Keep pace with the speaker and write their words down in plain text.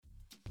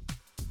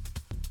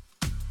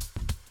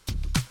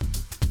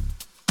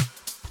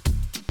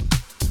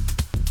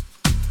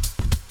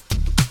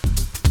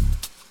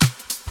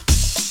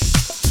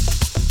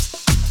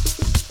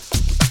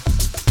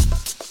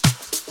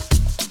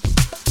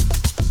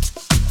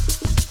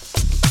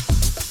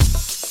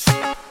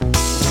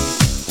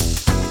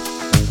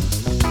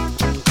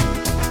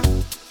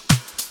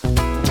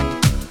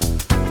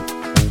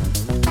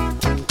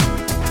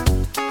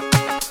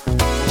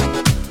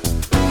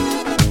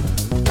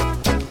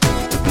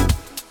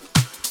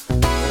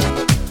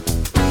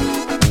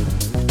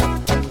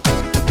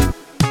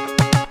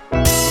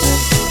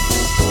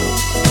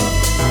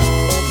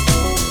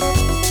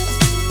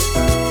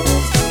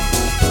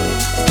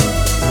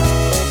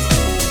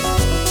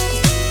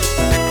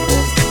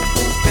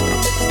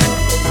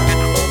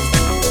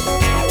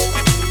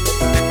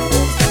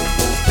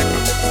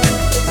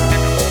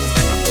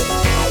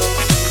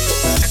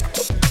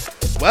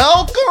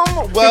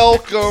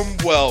welcome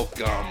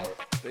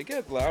They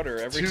get louder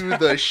every to time.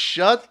 the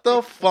Shut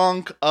the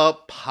Funk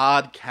Up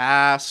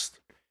podcast.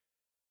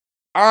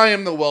 I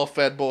am the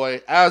well-fed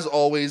boy. As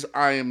always,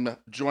 I am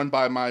joined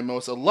by my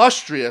most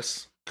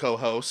illustrious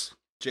co-host,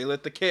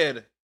 J-Lit the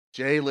Kid.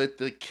 J-Lit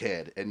the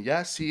Kid. And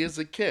yes, he is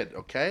a kid,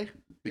 okay?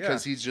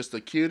 Because he's just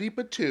a cutie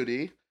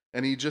patootie,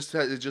 and he just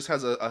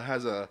has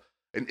an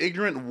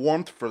ignorant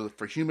warmth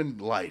for human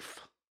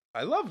life.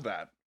 I love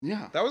that.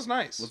 Yeah. That was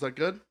nice. Was that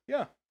good?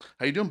 Yeah.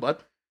 How you doing,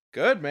 bud?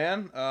 Good,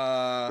 man.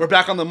 We're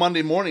back on the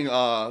Monday morning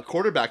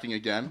quarterbacking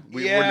again.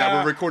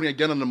 We're recording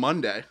again on the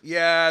Monday.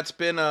 Yeah, it's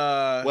been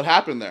What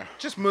happened there?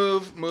 just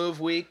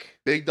move week.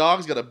 Big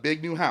Dog's got a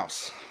big new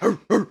house.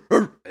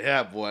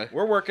 Yeah, boy.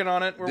 We're working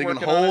on it. We're Digging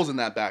working holes on in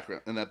that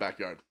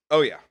backyard.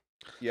 Oh yeah.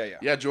 Yeah.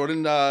 Yeah,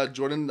 Jordan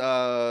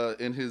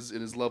and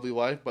his lovely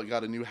wife, but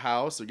got a new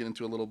house. They're getting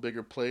to a little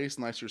bigger place,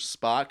 nicer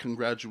spot.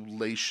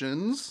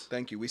 Congratulations.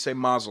 Thank you. We say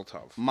Mazel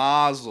Tov.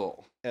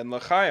 Mazel. And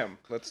L'chaim.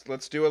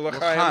 Let's do a L'chaim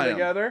L'chaim.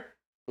 together.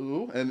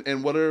 Ooh,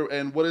 and what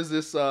is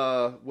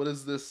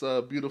this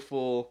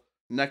beautiful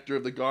nectar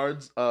of the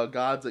gods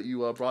that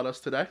you brought us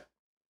today?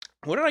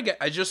 What did I get?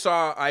 I just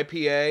saw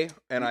IPA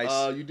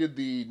and you did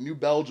the New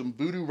Belgium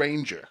Voodoo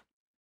Ranger.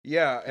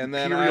 yeah, and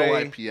then Imperial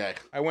IPA.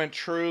 I went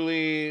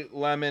Truly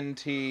lemon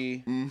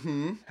tea.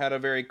 Mm-hmm. Had a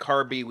very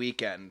carby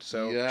weekend,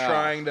 so Yeah.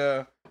 trying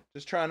to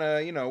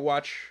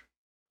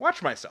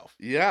watch myself.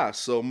 Yeah,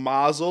 so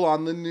mazel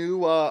on the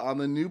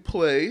new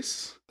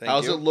place. Thank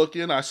How's you. it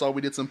looking? I saw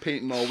we did some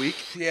painting all week.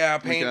 Yeah,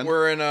 paint. Weekend.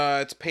 We're in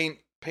it's paint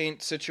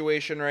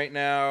situation right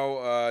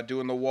now.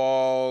 Doing the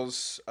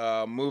walls,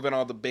 moving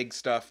all the big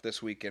stuff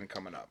this weekend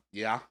coming up.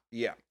 Yeah.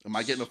 Yeah. Am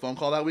I getting a phone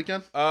call that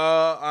weekend?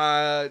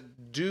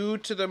 Due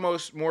to the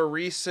more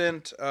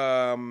recent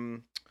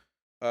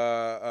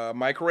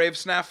microwave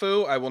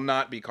snafu, I will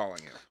not be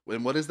calling you.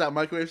 And what is that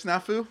microwave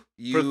snafu?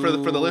 You For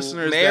the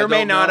listeners may that or may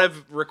don't not know.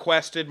 have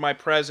requested my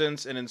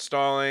presence in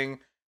installing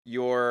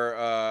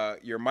your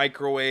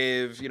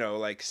microwave,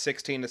 like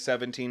 16 to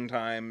 17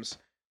 times,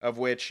 of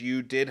which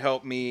you did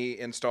help me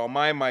install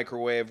my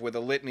microwave with a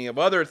litany of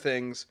other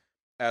things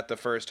at the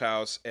first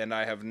house, and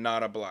I have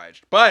not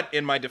obliged. But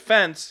in my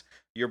defense,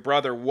 your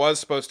brother was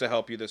supposed to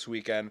help you this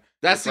weekend.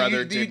 Your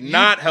brother did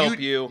not help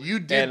you. You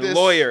did and this,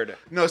 lawyered.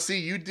 No, see,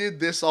 you did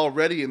this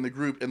already in the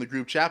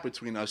group chat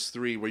between us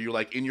three, where you're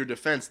like, in your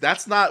defense.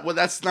 That's not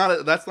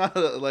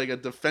like a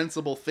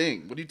defensible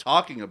thing. What are you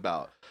talking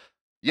about?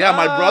 Yeah,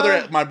 my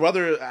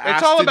brother asked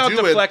It's all to about do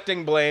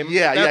deflecting blame.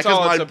 Yeah, That's because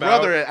all my it's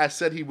about. brother I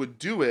said he would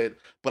do it,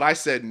 but I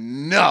said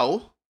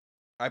no.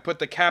 I put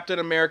the Captain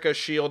America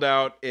shield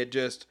out. It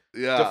just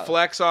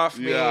deflects off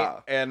me,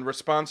 and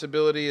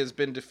responsibility has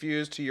been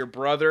diffused to your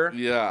brother.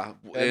 Yeah,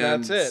 and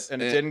that's it.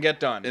 And it didn't get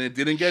done. And it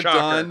didn't get Shocker.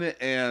 done.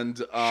 And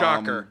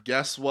Shocker.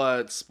 Guess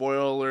what?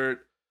 Spoiler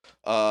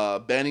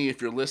alert. Benny,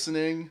 if you're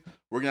listening,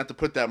 we're gonna have to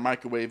put that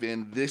microwave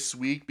in this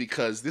week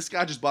because this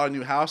guy just bought a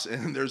new house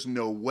and there's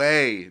no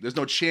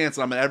chance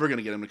I'm ever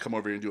gonna get him to come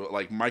over here and do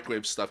like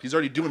microwave stuff. He's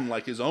already doing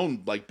like his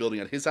own like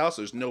building at his house.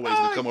 There's no way he's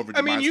gonna come over and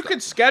do my you stuff.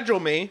 could schedule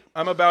me.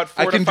 I'm about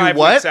 4 I can to 5 do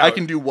what? weeks out. I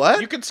can do what?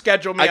 You could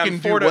schedule me I on can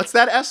 4 do to... what's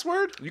that S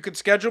word? You could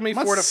schedule me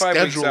I'm 4 to 5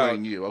 weeks out.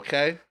 scheduling you,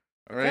 okay?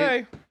 All right.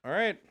 Okay. All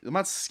right. I'm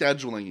not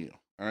scheduling you.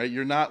 All right.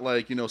 You're not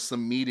like,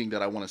 some meeting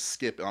that I want to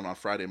skip on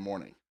Friday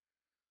morning.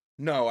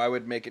 No, I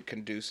would make it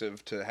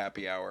conducive to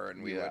happy hour,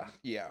 and we would.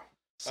 Yeah.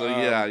 So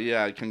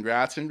yeah.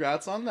 Congrats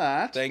on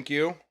that. Thank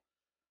you.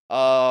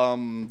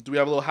 Do we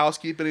have a little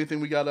housekeeping?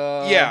 Anything we got?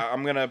 Yeah,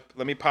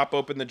 let me pop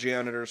open the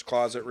janitor's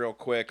closet real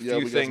quick. Yeah, Few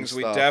we got some things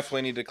we stuff.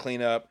 definitely need to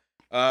clean up.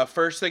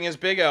 First thing is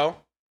Big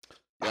L.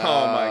 Yeah.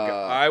 Oh my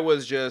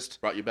god,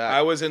 Brought you back.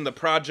 I was in the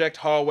project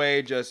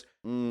hallway just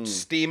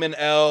steaming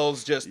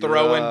L's, just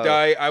throwing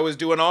dice. I was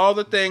doing all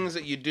the things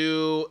that you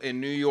do in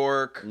New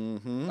York.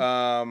 Mm-hmm.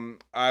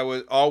 I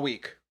was all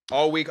week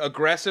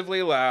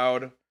aggressively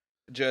loud,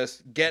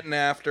 just getting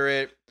after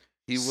it.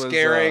 He was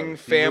scaring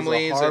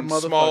families hard and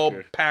small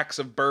motherfucker. packs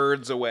of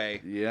birds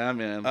away. Yeah,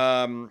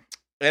 man.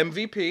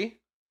 MVP.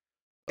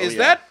 Is yeah.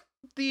 that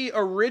the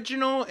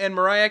original and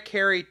Mariah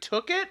Carey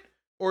took it?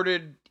 Or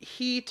did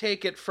he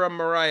take it from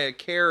Mariah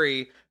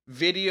Carey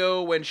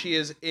video when she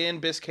is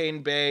in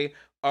Biscayne Bay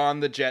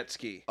on the jet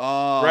ski?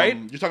 Right?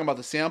 You're talking about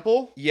the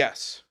sample?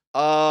 Yes.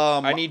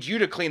 I I need you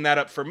to clean that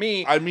up for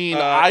me. I mean,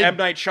 M.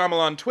 Night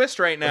Shyamalan twist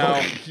right now.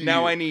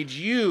 Now I need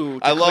you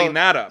to clean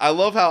that up. I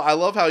love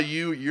how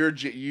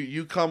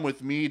you come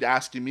with me to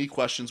asking me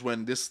questions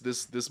when this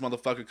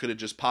motherfucker could have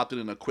just popped it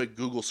in a quick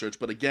Google search.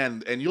 But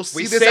again, and you'll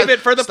see it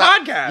for the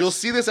podcast. You'll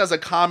see this as a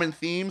common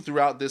theme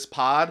throughout this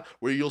pod,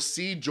 where you'll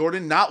see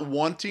Jordan not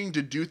wanting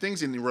to do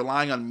things and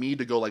relying on me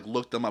to go like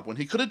look them up when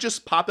he could have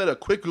just popped at a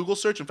quick Google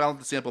search and found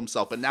the sample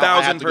himself. But now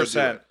I have to go do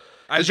it.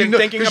 I've been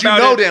thinking about it. Because you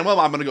know damn well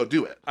I'm gonna go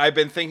do it. I've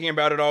been thinking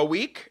about it all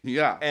week.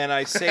 Yeah. And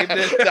I saved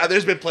it.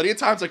 There's been plenty of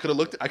times I could have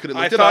looked it up.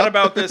 I thought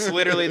about this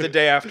literally the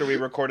day after we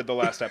recorded the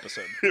last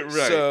episode. Right.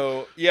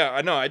 So yeah,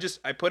 I know.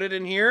 I put it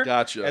in here.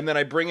 Gotcha. And then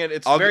I bring it.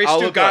 It's I'll very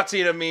look up.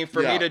 Stugatzy to me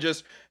for me to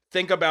just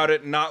think about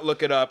it, not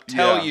look it up,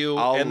 tell Yeah, you,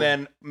 I'll- and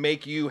then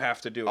make you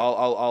have to do it.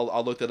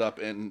 I'll look that up.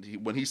 And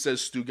when he says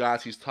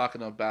Stugatz, he's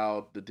talking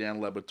about the Dan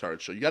Le Batard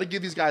show. You got to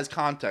give these guys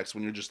context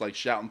when you're just like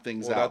shouting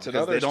things Well, out that's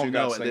because another they don't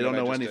know Stugatz it. thing They don't that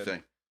I know just did.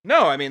 anything.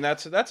 No, I mean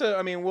that's a.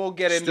 I mean we'll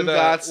get into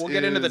Stugatz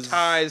the is-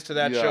 ties to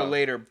that show yeah.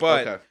 later,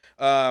 but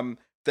Okay.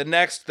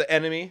 the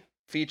Enemy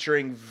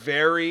featuring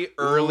very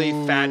early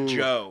Fat Ooh,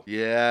 Joe.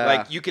 Yeah.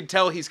 Like you could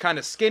tell he's kind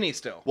of skinny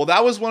still. Well,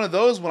 that was one of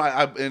those when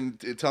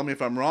and tell me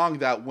if I'm wrong,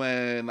 that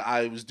when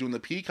I was doing the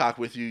Peacock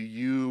with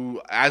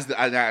you, I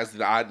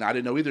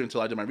didn't know either until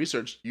I did my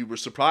research. You were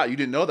surprised. You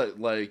didn't know that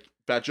like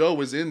Fat Joe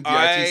was in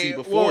DITC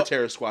before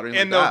Terror Squad.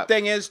 And the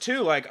thing is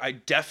too, like I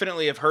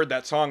definitely have heard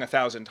that song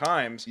 1,000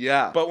 times.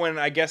 Yeah. But when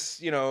I guess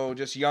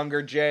just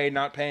younger Jay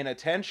not paying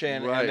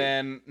attention, Right. and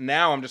then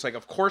now I'm just like,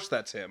 of course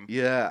that's him.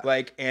 Yeah.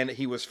 Like, and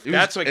he was. It was-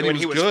 That's like and when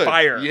he was good.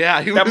 fire.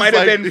 Yeah. That might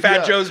have been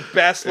Fat Joe's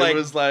best. Like it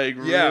was like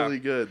yeah. really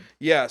good.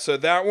 Yeah, so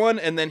that one,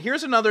 and then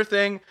here's another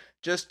thing.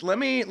 Just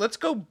let's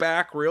go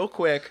back real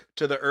quick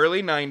to the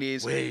early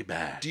 90s. Way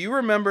back. Do you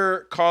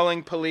remember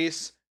calling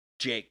police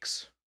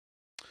Jakes?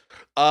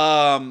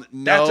 No.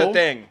 That's a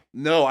thing.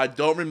 No, I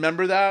don't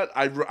remember that.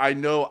 I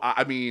know.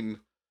 I mean,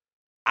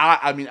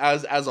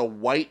 as a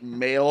white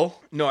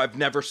male, No, I've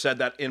never said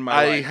that in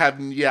my life.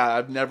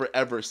 I've never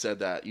ever said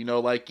that.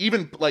 Like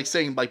even like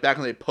saying like back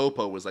in the day,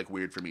 Popo was like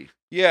weird for me.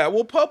 Yeah,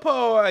 well,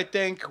 Popo, I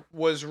think,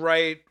 was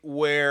right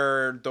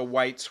where the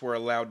whites were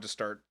allowed to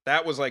start.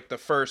 That was like the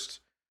first,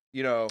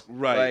 Right.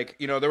 Like,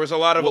 there was a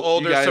lot of Well, you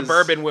older guys-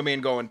 suburban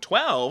women going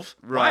 12.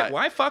 Right.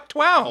 Why fuck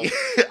 12?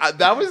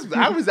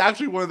 that was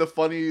actually one of the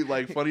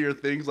funnier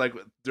things like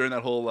during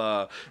that whole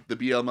the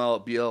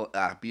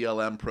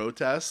BLM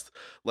protest,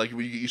 like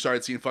when you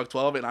started seeing fuck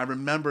 12, and I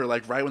remember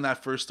like right when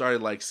that first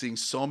started, like seeing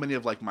so many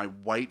of like my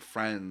white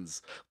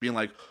friends being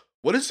like,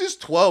 what is this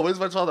 12? What is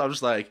my 12? I was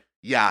just like,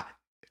 yeah,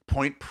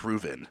 point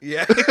proven.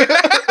 Yeah.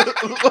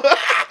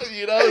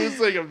 It was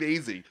like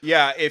amazing.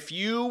 Yeah, if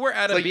you were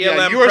at a Like,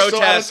 BLM you are protest,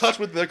 so out of touch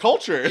with the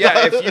culture.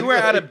 yeah, if you were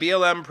at a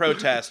BLM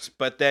protest,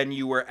 but then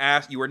you were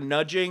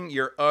nudging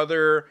your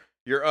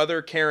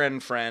other Karen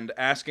friend,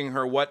 asking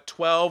her what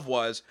 12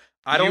 was.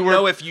 I don't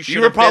know if you should.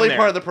 You were probably been there.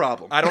 part of the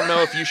problem. I don't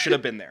know if you should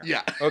have been there.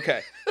 Yeah.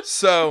 Okay.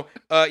 So,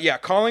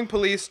 calling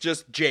police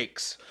just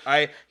Jakes.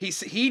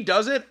 He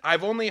does it.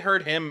 I've only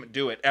heard him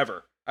do it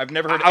ever. I've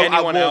never heard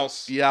anyone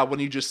else. Yeah, when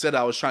you just said it,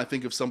 I was trying to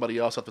think of somebody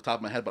else off the top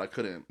of my head, but I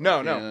couldn't.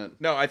 No.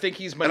 I think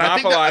he's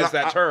monopolized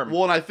that term.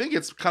 Well, and I think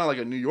it's kind of like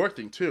a New York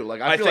thing too.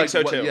 Like I feel think like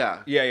so too.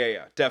 Yeah.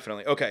 Yeah,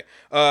 definitely. Okay.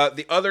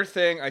 The other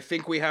thing, I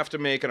think we have to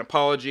make an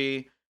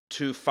apology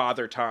to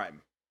Father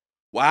Time.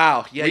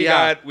 Wow.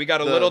 Yeah. We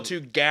got a little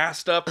too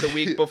gassed up the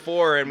week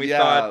before, and we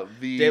thought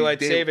daylight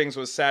savings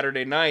was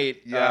Saturday night.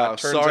 Yeah.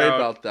 Sorry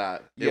about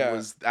that. Yeah. It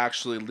was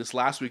actually this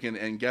last weekend,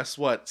 and guess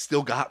what?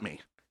 Still got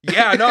me.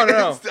 Yeah. No. I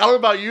don't know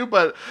about you,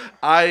 but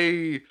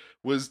I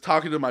was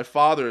talking to my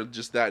father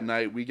just that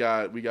night. We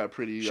got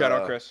pretty. Shout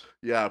out, Chris.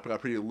 Yeah, got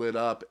pretty lit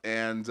up,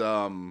 and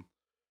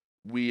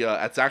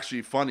it's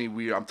actually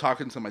funny. I'm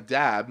talking to my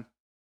dad,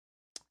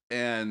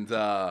 and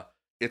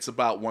it's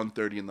about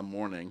 1:30 in the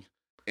morning,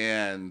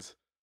 and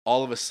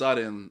all of a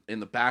sudden in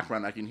the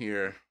background I can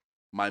hear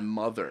my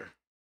mother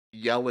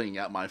yelling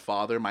at my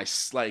father.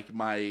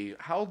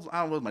 How old,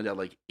 I don't know, my dad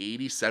like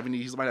 80,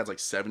 70. My dad's like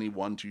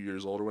 71, 2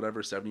 years old or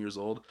whatever, 70 years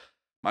old.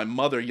 My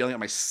mother yelling at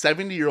my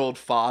 70-year-old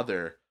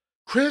father,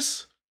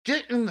 Chris,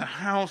 get in the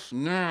house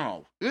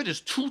now. It is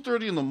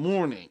 2:30 in the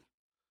morning.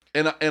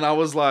 And I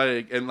was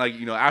like,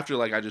 after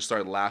like I just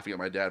started laughing at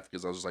my dad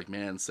because I was just like,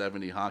 man,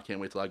 70, huh?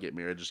 Can't wait till I get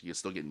married. Just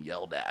still getting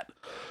yelled at.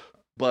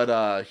 But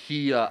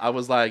I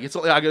was like,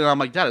 I'm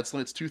like, Dad, it's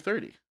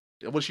 2:30.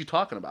 What's she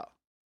talking about?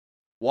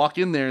 Walk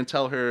in there and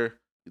tell her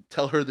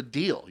the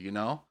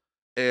deal,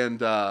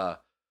 And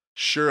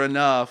sure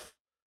enough,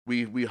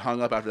 we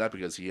hung up after that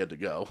because he had to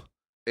go.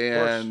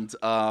 And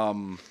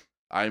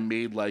I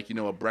made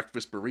a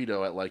breakfast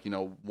burrito at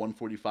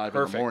 1:45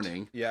 in the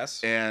morning.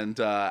 Yes. And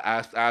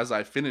as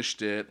I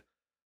finished it,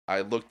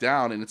 I looked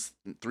down and it's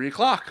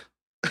 3:00.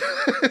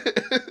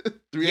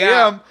 3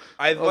 a.m.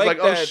 I was like,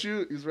 that, oh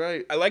shoot, he's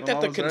right. I like that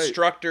the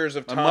constructors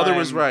of time. My mother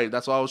was right.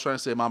 That's all I was trying to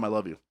say. Mom, I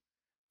love you.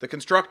 The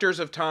constructors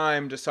of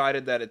time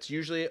decided that it's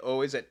usually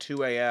always at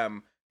 2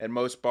 a.m. and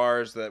most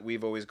bars that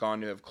we've always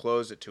gone to have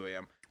closed at 2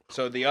 a.m.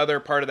 So the other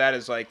part of that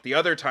is like the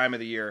other time of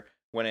the year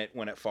when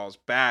it falls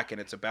back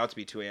and it's about to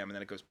be 2 a.m. and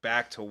then it goes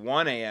back to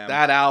 1 a.m.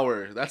 That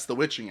hour, that's the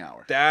witching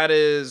hour. That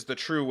is the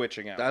true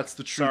witching hour. That's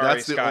the true. Sorry,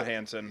 that's Scott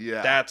Hansen.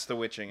 Yeah. That's the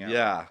witching hour.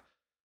 Yeah.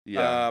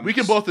 Yeah. We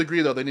can both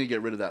agree though they need to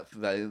get rid of that.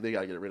 They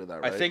gotta get rid of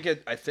that, right? I think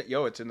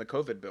it's in the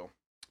COVID bill.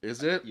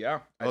 Is it? Yeah.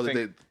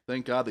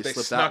 Thank God they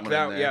slipped snuck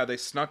that one in there. Yeah, they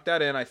snuck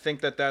that in. I think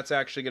that's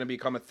actually going to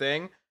become a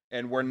thing,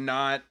 and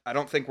I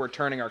don't think we're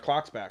turning our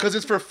clocks back. Because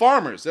it's for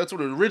farmers. That's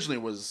what it originally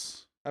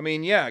was. I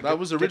mean, yeah. That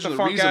was originally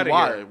the reason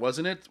why,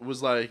 wasn't it? It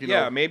was like,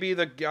 yeah, maybe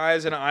the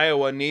guys in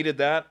Iowa needed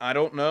that. I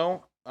don't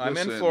know. I'm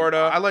in Listen,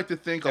 Florida. I like to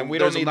think and we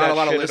there's don't need not that a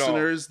lot of shit at all.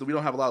 listeners. We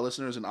don't have a lot of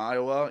listeners in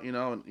Iowa,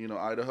 and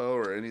Idaho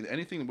or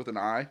anything with an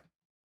I.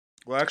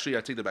 Well, actually,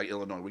 I take that back.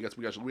 Illinois. We got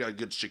a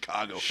good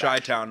Chicago.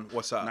 Chi-Town,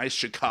 what's up? Nice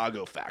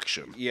Chicago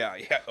faction. Yeah.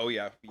 Oh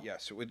yeah.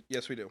 Yes.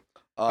 Yes, we do.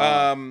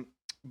 Uh,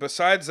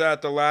 Besides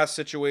that, the last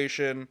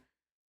situation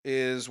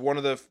is one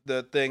of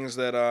the things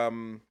that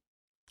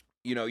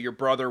your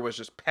brother was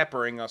just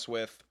peppering us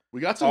with. we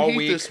got some all heat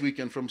week. this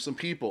weekend from some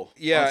people.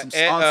 Yeah, on some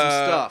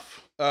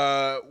stuff.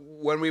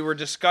 When we were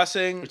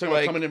discussing, We're talking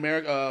about Coming to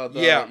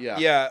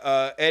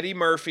America. Eddie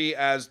Murphy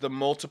as the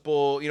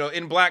multiple.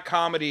 In black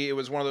comedy, it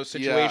was one of those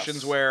situations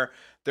Yes. where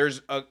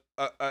there's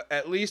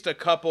at least a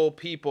couple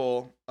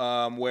people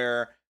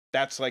where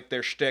that's like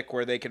their shtick,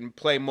 where they can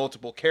play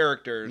multiple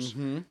characters,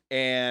 Mhm.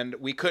 and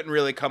we couldn't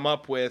really come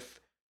up with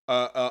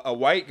a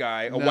white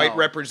guy, a No. white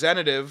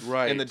representative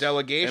Right. in the And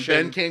delegation.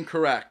 Ben came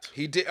correct.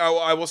 He did.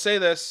 I will say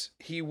this: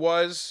 he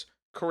was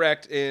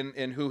correct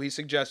in who he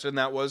suggested, and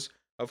that was,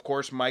 of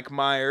course, Mike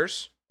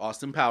Myers,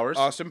 Austin Powers.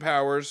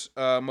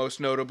 most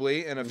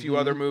notably, and a few Mhm.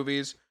 other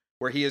movies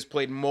where he has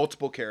played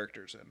multiple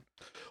characters in.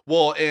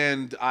 Well,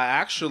 and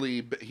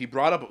he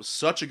brought up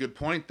such a good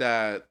point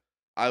that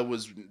I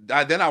was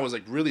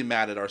like really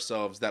mad at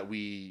ourselves that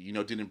we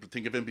didn't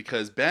think of him,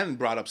 because Ben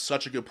brought up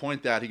such a good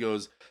point that he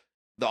goes,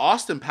 the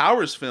Austin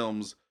Powers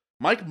films,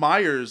 Mike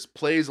Myers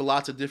plays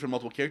lots of different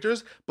multiple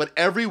characters, but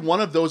every one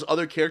of those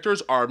other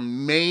characters are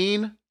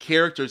main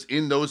characters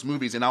in those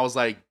movies. And I was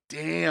like,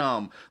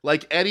 damn,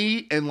 like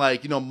Eddie and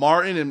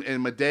Martin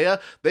and Medea,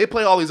 they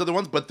play all these other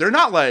ones, but they're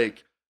not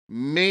like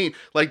main.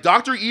 Like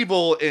Dr.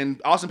 Evil and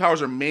Austin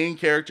Powers are main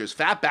characters.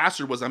 Fat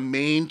Bastard was a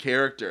main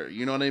character.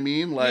 You know what I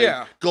mean? Like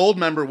Yeah.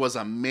 Goldmember was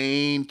a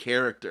main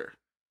character.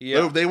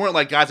 Yeah. They weren't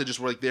like guys that just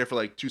were like there for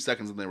like 2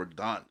 seconds and they were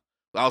done.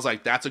 I was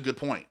like, that's a good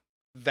point.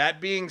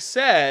 That being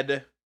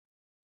said,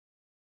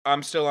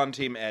 I'm still on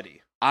Team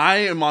Eddie. I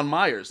am on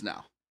Myers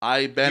now.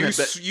 He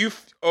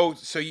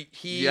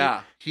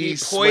He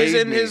swayed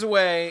poisoned me. his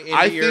way into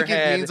I your think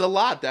head. it means a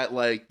lot that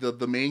like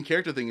the main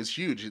character thing is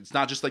huge. It's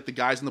not just like the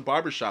guys in the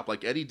barbershop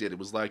like Eddie did. It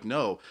was like,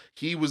 no,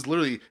 he was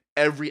literally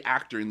every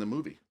actor in the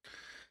movie.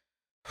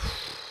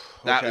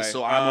 Okay.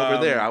 So I'm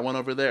over there. I went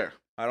over there.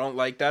 I don't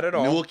like that at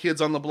all. Newell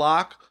Kids on the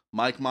Block,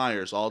 Mike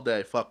Myers all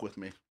day. Fuck with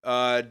me.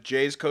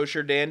 Jay's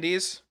Kosher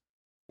Dandies.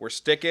 We're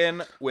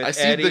sticking with I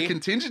see Eddie. the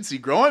contingency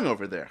growing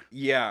over there.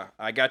 Yeah,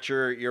 I got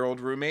your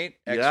old roommate,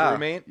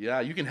 ex-roommate.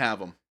 Yeah, you can have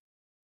him.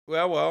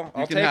 Well,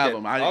 I'll You can take have it.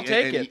 him. I'll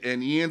take it.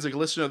 And Ian's a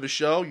listener of the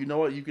show. You know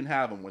what? You can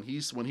have him. When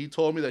he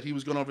told me that he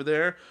was going over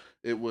there,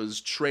 it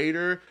was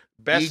traitor.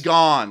 Be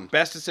gone.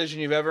 Best decision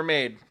you've ever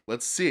made.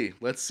 Let's see.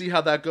 Let's see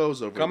how that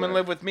goes over Come there. and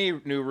live with me,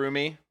 new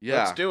roomie. Yeah.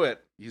 Let's do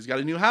it. He's got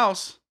a new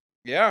house.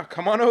 Yeah,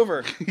 come on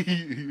over.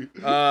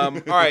 All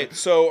right.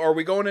 So, are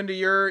we going into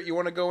you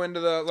want to go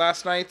into the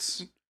last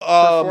night's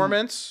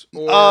performance?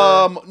 Or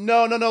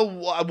No.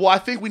 Well, I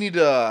think we need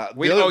to.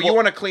 you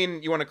want to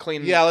clean?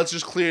 Yeah, let's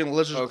just clean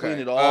Okay.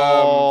 it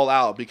all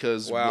out,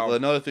 because wow.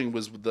 another thing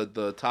was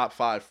the top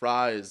 5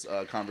 fries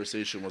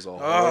conversation was a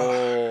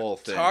whole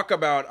thing. Talk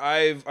about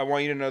I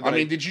want you to know that. I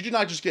mean, did you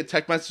not just get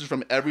text messages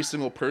from every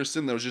single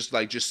person that was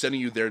just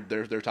sending you their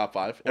top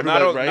 5?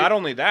 Well, not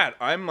only that,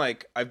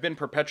 I've been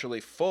perpetually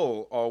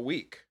full all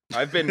week.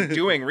 I've been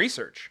doing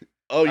research.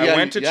 Oh yeah, I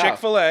went to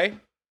Chick-fil-A.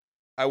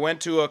 I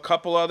went to a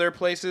couple other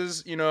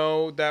places,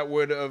 that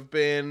would have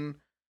been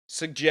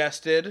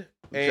suggested,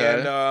 Okay.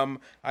 and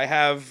I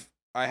have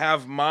Do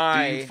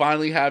you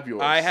finally have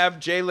yours? I have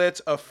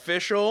J-Lit's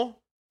official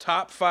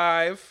top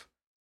 5.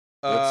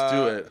 Let's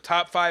do it.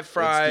 Top 5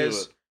 fries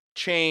Let's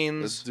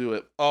chains. Let's do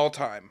it. All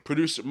time.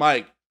 Producer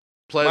Mike,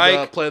 play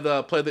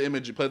the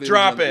image. Play the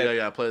Drop imaging. it.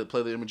 Yeah. Play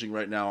the imaging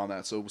right now on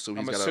that. So he's I'm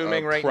got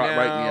assuming a right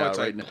now. It's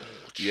right like, now.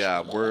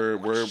 Yeah,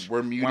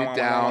 we're muted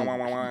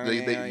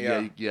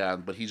down. Yeah,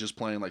 but he's just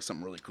playing like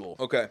something really cool.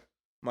 Okay,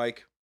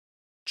 Mike.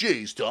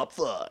 Jay's top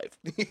 5.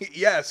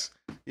 Yes.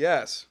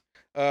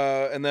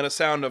 And then a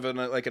sound of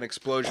an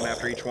explosion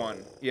after each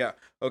one. Yeah.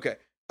 Okay.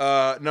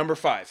 Number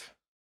 5.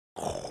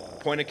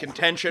 Point of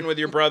contention with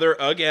your brother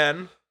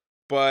again,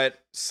 but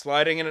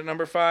sliding in at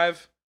number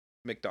 5,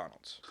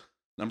 McDonald's.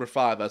 Number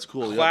 5. That's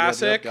cool.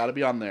 Classic. Got to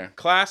be on there.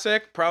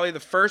 Classic. Probably the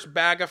first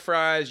bag of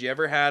fries you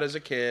ever had as a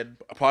kid.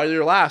 Probably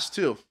your last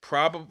too.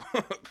 Probably,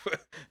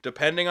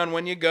 depending on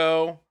when you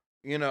go.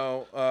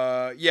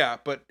 Yeah,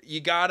 but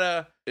you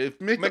gotta.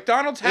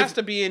 McDonald's has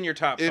to be in your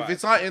top 5. If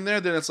it's not in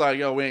there, then it's like,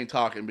 yo, we ain't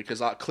talking,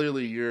 because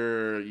clearly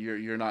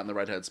you're not in the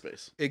right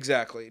headspace.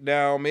 Exactly.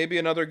 Now, maybe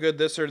another good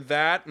this or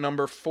that.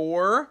 Number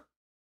 4,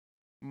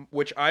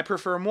 which I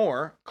prefer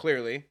more,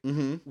 clearly,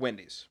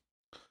 Wendy's.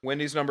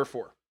 Wendy's number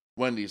 4.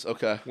 Wendy's,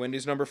 okay.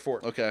 Wendy's number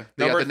 4. Okay.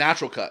 They got the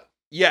natural cut.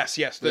 Yes.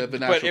 The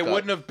But it cut.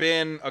 wouldn't have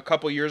been a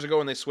couple years ago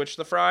when they switched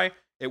the fry.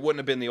 It wouldn't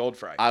have been the old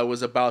fry. I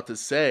was about to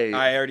say.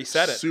 I already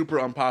said it. Super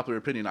unpopular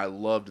opinion. I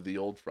loved the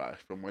old fry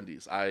from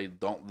Wendy's. I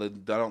don't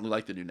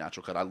like the new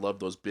natural cut. I love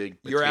those big.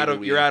 You're out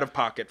of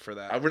pocket for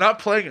that. We're not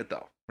playing it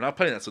though. We're not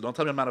playing that. So don't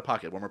tell me I'm out of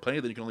pocket. When we're playing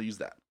it, then you can only use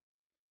that.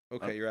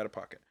 Okay, you're out of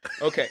pocket.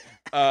 Okay.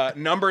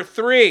 Number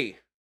 3,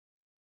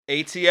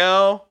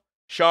 ATL.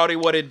 Shawty,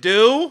 what it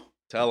do?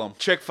 Tell them.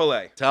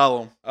 Chick-fil-A. Tell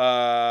them.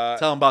 Uh,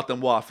 Tell them about them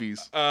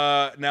waffies.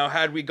 Now,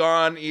 had we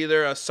gone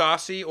either a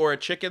saucy or a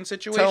chicken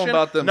situation, Tell 'em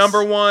about them.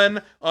 Number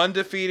one,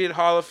 undefeated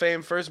Hall of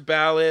Fame, first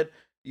ballot,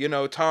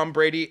 Tom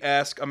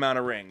Brady-esque amount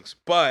of rings.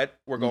 But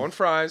we're going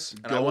fries.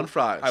 And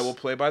Fries. I will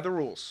play by the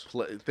rules.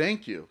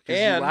 Thank you.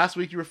 And last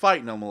week you were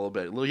fighting them a little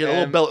bit. You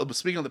had a little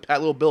speaking of the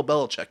little Bill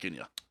Belichick in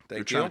you. Thank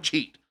You're trying to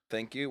cheat.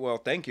 Thank you. Well,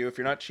 thank you. If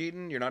you're not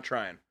cheating, you're not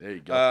trying. There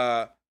you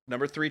go.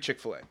 Number 3,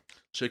 Chick-fil-A.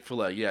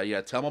 Chick-fil-A.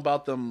 Yeah. Tell them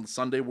about them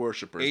Sunday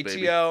worshipers,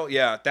 ATL, baby.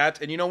 yeah.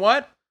 And you know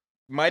what?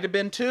 Might have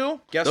been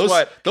 2. Guess those,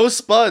 what? Those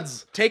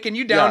spuds. Taking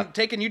you down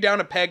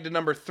a peg to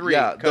number 3.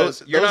 Yeah,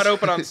 because you're not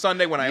open on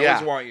Sunday when I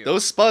always want you.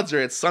 Those spuds are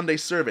at Sunday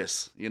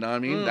service. You know what I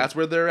mean? That's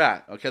where they're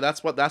at. Okay,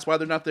 that's why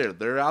they're not there.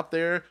 They're out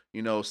there,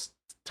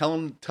 tell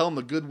them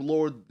the good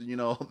Lord,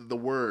 the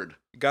word.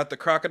 You got the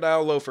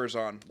crocodile loafers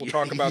on. We'll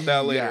talk about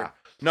that later. Yeah.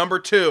 Number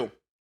 2,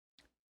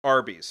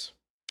 Arby's.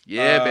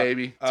 Yeah,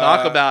 baby.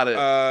 Talk about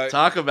it.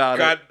 Talk about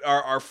got it.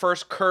 Our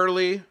first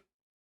Curly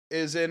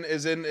is in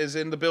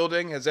the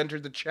building, has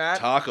entered the chat.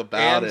 Talk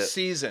about and it.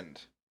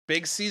 Seasoned.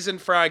 Big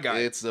seasoned fry guy.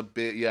 It's a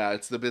bit, yeah.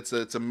 It's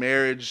a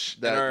marriage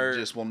that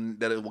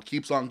it will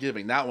keeps on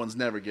giving. That one's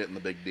never getting the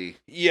big D.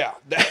 Yeah.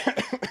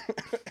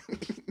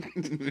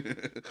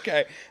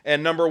 Okay.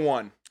 And number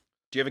 1,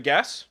 do you have a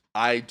guess?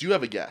 I do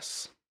have a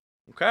guess.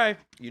 Okay.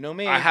 You know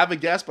me. I have a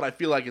guess, but I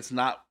feel like it's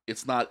not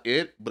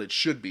it, but it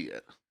should be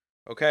it.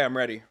 Okay, I'm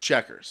ready.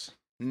 Checkers.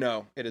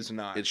 No, it is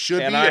not. It should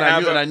be, and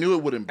I knew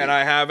it wouldn't be. And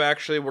I have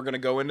actually. We're gonna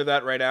go into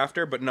that right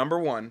after. But number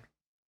 1,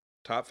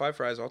 top 5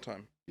 fries all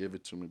time. Give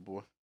it to me,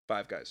 boy.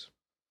 Five Guys.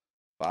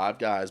 Five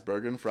Guys,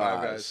 burger and fries.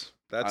 Five Guys.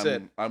 That's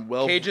it. I'm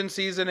well. Cajun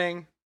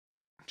seasoning,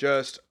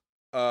 just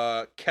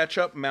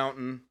ketchup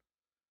mountain.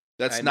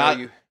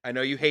 I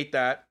know you hate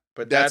that,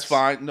 but that's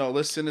fine. No,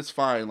 listen, it's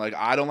fine. Like,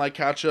 I don't like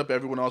ketchup.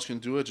 Everyone else can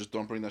do it. Just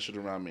don't bring that shit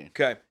around me.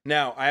 Okay.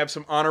 Now I have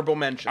some honorable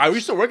mentions. I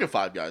used to work at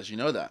Five Guys. You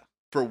know that.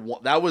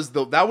 That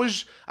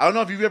was I don't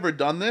know if you've ever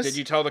done this. Did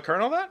you tell the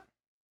Colonel that?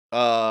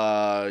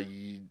 I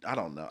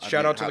don't know.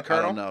 Shout out to the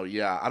Colonel. I don't know.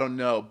 Yeah, I don't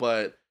know,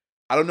 but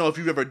I don't know if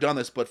you've ever done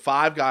this. But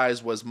Five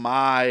Guys was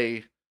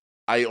I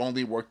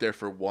only worked there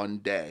for one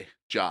day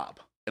job,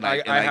 and I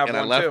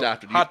left too.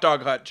 after. Hot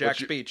Dog Hut,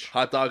 Jack's Beach.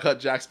 Hot Dog Hut,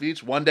 Jack's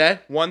Beach. One day.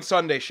 One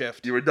Sunday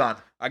shift. You were done.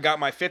 I got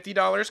my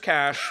 $50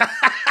 cash.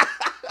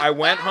 I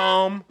went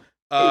home.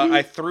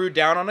 I threw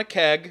down on a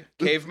keg.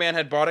 Caveman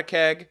had bought a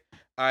keg.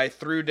 I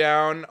threw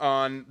down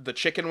on the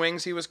chicken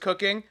wings he was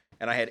cooking,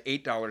 and I had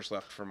 $8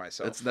 left for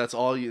myself. That's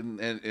all you,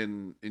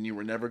 and you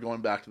were never going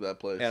back to that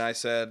place. And I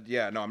said,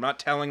 yeah, no, I'm not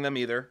telling them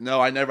either.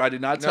 No, I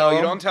did not tell them.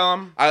 No, you don't tell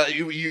them.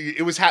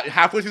 It was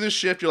halfway through the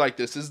shift. You're like,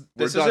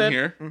 we're done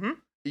here. Mm-hmm.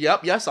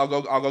 Yep. Yes, I'll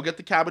go get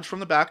the cabbage from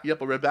the back.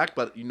 Yep, I'll be right back.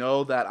 But you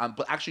know that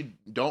but actually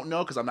don't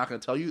know because I'm not going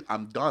to tell you.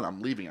 I'm done.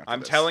 I'm leaving after I'm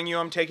this. telling you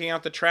I'm taking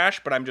out the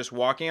trash, but I'm just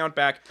walking out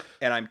back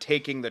and I'm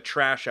taking the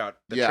trash out.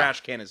 The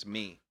trash can is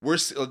me.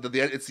 It's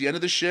the end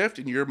of the shift,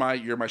 and you're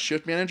my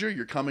shift manager.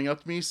 You're coming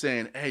up to me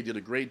saying, "Hey, did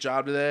a great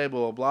job today."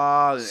 Blah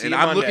blah blah. And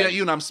I'm looking at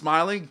you and I'm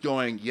smiling,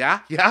 going, "Yeah.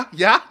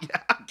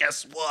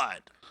 Guess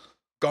what?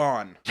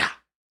 Gone." Yeah.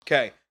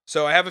 Okay.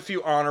 So I have a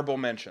few honorable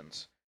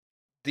mentions.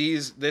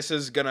 This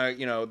is gonna,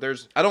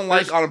 there's. I don't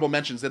like honorable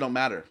mentions. They don't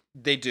matter.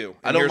 They do.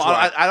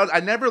 I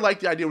never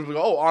liked the idea when we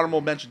go,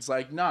 honorable mentions.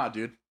 Like, nah,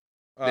 dude.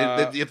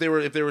 If they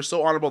were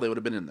so honorable, they would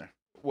have been in there.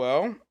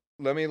 Well,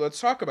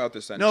 let's talk about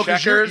this then. No,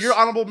 because your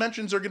honorable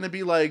mentions are gonna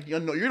be like, you're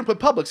gonna put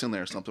Publix in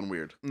there or something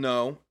weird.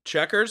 No,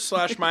 Checkers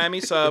 /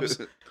 Miami Subs.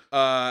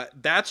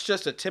 That's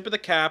just a tip of the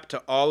cap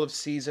to all of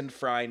seasoned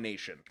fry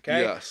nation.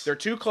 Okay, yes, they're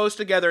too close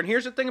together. And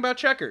here's the thing about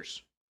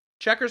Checkers.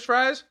 Checkers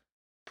fries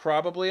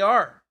probably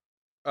are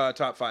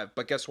top 5,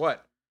 but guess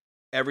what?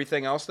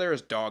 Everything else there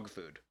is dog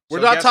food.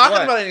 We're not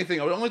talking about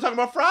anything. We're only talking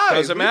about fries.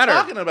 Doesn't matter. What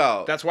are you talking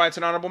about? That's why it's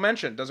an honorable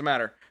mention. Doesn't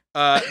matter.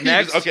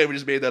 Next. Okay, we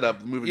just made that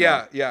up. Moving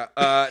on.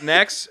 Yeah.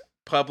 Next,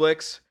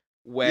 Publix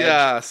wedge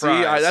fries.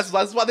 See,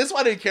 that's why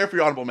I didn't care for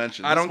your honorable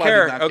mention. I don't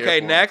care. Okay,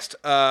 next.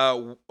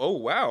 Oh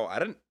wow, I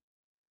didn't.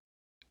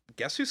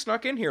 Guess who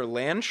snuck in here?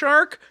 Land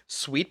Shark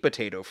sweet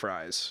potato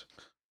fries.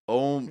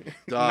 Oh,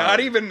 not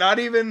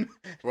even.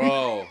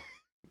 Bro.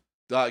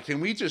 Can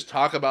we just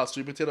talk about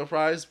sweet potato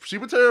fries?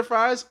 Sweet potato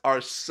fries are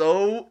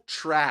so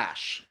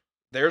trash.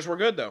 Theirs were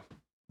good though.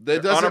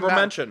 Honorable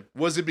mention.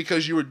 Was it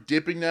because you were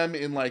dipping them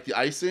in like the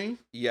icing?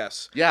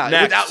 Yes.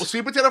 Yeah.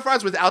 Sweet potato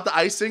fries without the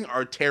icing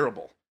are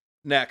terrible.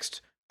 Next,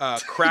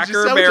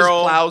 Cracker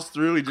Barrel just plows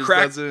through. He just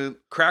doesn't.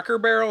 Cracker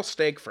Barrel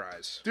steak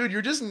fries. Dude,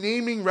 you're just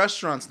naming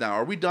restaurants now.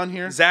 Are we done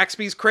here?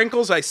 Zaxby's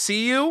Crinkles. I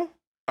see you.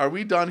 Are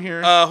we done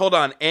here? Hold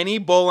on. Any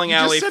bowling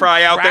alley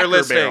fry out there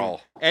listening?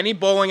 Any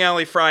bowling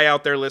alley fry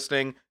out there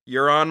listening?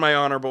 You're on my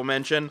honorable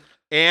mention.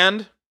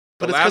 And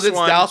but it's because it's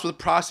doused with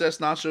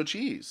processed nacho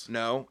cheese.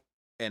 No,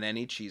 and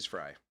any cheese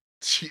fry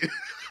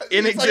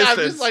in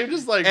existence. I'm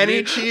just like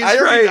any cheese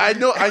fry. I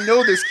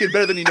know this kid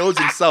better than he knows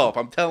himself.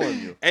 I'm telling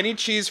you. Any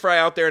cheese fry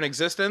out there in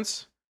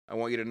existence. I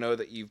want you to know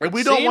that you've been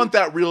we don't want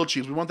that real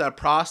cheese. We want that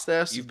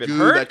processed you've been goo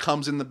hurt, that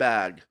comes in the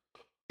bag.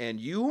 And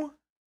you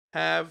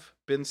have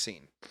been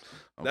seen.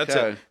 That's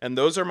it. And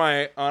those are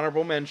my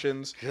honorable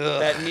mentions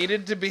that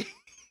needed to be.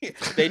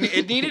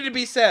 It needed to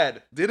be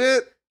said. Did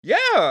it?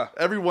 Yeah.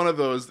 Every one of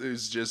those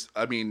is just,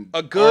 I mean,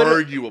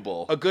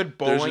 arguable. A good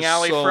There's bowling just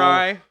alley so-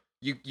 fry.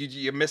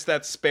 You missed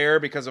that spare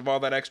because of all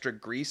that extra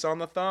grease on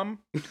the thumb.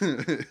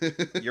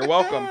 You're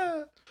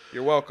welcome.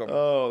 You're welcome.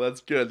 Oh,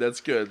 that's good.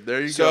 That's good.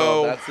 There you So,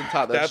 go. That's the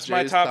top. That's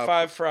my Jay's top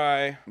 5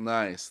 fry.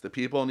 Nice. The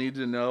people need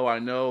to know. I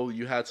know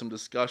you had some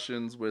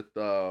discussions with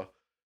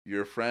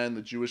your friend,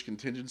 the Jewish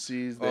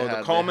contingencies.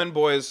 The Coleman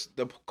boys.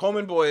 The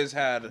Coleman boys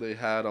had. They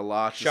had a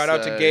lot. Shout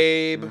out to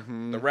Gabe,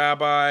 the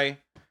rabbi,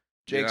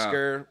 Jake Yeah.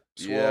 Sker,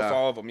 Swolf,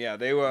 all of them. Yeah,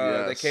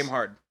 they came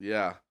hard.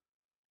 Yeah.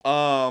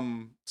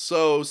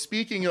 So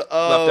speaking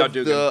of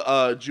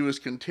the Jewish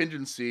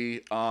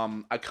contingency,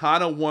 I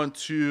kind of want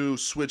to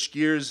switch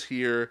gears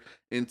here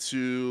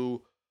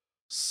into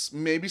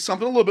maybe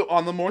something a little bit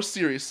on the more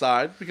serious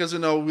side, because we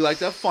like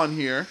to have fun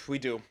here. We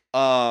do.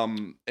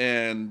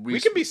 And we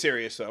can be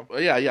serious though.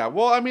 Yeah.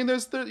 Well, I mean,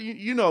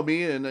 you know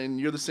me,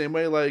 and you're the same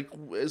way. Like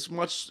as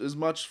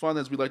much fun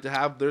as we like to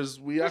have,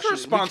 we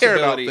care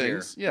about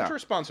things. Yeah, there's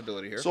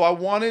responsibility here. So I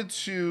wanted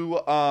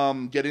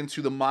to get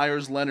into the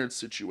Myers-Leonard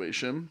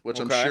situation, which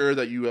I'm sure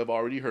that you have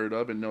already heard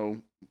of and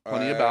know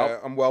plenty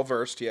about. I'm well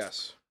versed.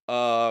 Yes.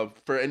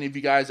 For any of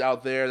you guys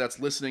out there that's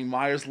listening,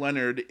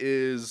 Myers-Leonard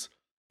is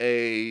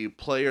a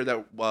player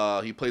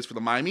that he plays for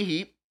the Miami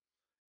Heat,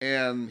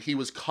 and he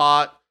was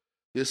caught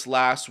this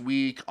last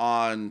week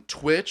on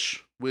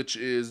Twitch, which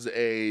is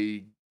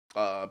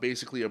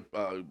basically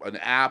an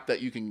app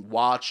that you can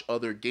watch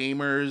other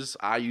gamers.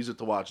 I use it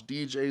to watch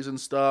DJs and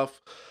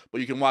stuff, but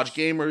you can watch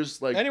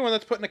gamers like anyone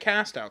that's putting a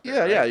cast out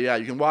there. Yeah.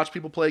 You can watch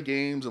people play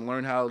games and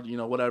learn how,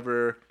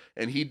 whatever.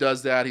 And he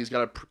does that. He's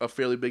got a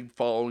fairly big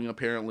following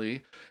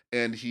apparently,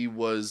 and he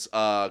was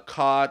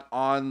caught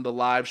on the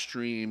live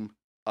stream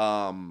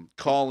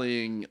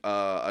calling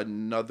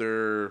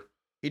another.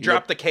 He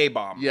dropped the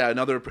K-bomb. Yeah, an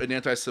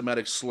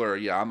anti-Semitic slur.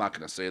 Yeah, I'm not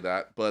gonna say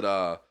that, but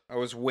I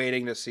was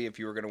waiting to see if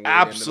you were gonna.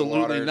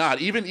 Absolutely not.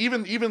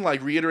 Even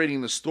like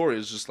reiterating the story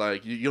is just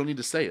like you don't need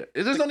to say it.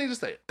 There's no need to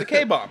say it. The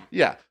K-bomb.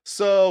 Yeah.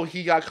 So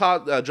he got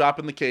caught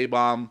dropping the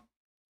K-bomb,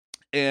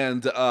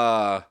 and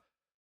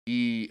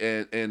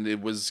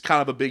it was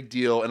kind of a big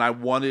deal. And I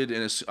wanted,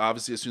 and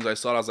obviously as soon as I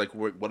saw it, I was like,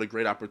 what a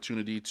great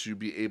opportunity to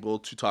be able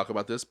to talk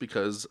about this,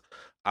 because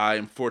I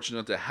am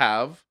fortunate to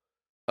have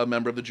a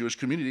member of the Jewish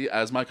community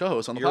as my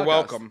co-host on the podcast. You're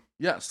welcome.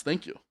 Yes,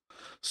 thank you.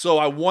 So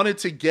I wanted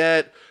to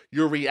get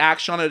your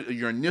reaction on it,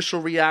 your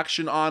initial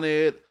reaction on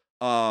it.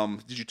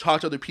 Did you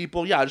talk to other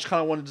people? Yeah, I just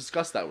kind of wanted to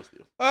discuss that with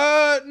you.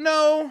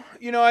 No,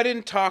 I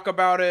didn't talk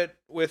about it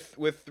with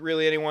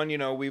really anyone.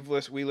 We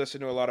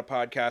listen to a lot of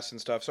podcasts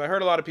and stuff, so I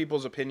heard a lot of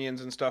people's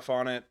opinions and stuff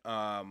on it.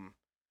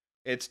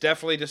 It's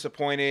definitely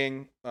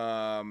disappointing.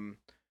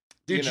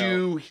 Did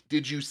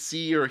you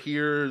see or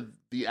hear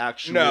the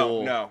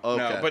actual? No.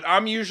 But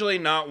I'm usually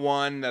not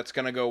one that's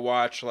gonna go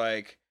watch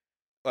like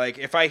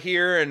if I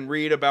hear and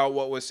read about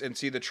what was and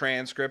see the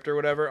transcript or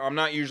whatever, I'm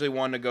not usually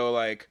one to go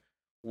like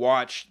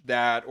watch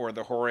that or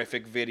the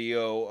horrific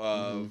video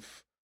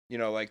of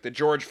like the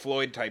George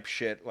Floyd type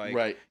shit. Like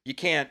right. You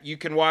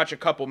can watch a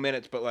couple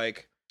minutes, but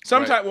like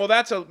sometimes right. Well,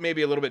 that's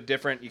maybe a little bit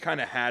different.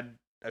 I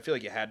feel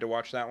like you had to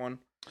watch that one.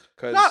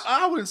 No,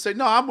 I wouldn't say.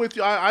 No, I'm with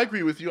you. I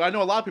agree with you. I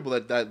know a lot of people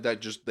that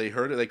just they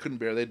heard it, they couldn't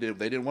bear. They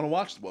didn't want to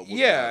watch what.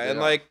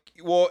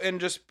 And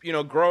just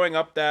growing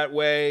up that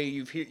way,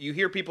 you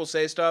hear people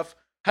say stuff.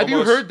 Have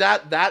you heard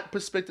that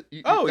perspective?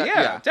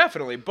 Yeah,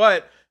 definitely.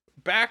 But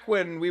back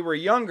when we were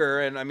younger,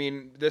 and I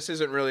mean, this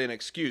isn't really an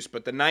excuse,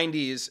 but the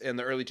 90s and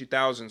the early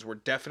 2000s were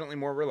definitely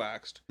more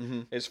relaxed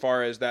as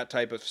far as that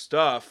type of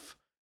stuff.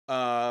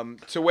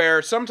 To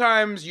where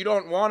sometimes you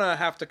don't want to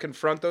have to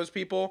confront those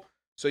people.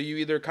 So you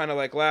either kind of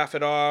like laugh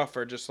it off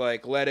or just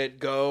like let it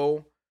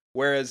go.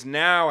 Whereas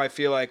now I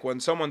feel like when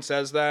someone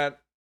says that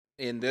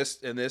in this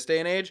day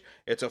and age,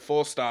 it's a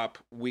full stop.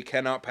 We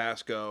cannot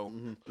pass go.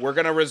 We're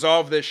going to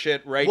resolve this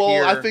shit here.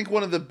 Well, I think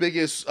one of the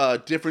biggest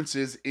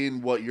differences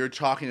in what you're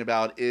talking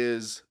about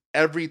is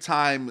every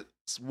time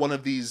one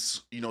of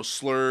these,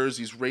 slurs,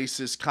 these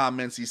racist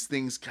comments, these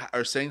things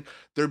are saying,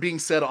 they're being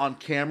said on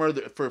camera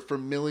for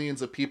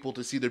millions of people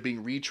to see. They're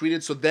being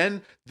retweeted. So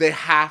then they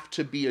have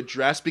to be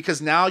addressed,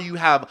 because now you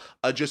have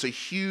just a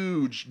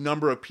huge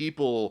number of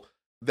people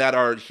that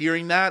are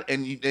hearing that,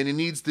 and it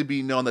needs to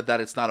be known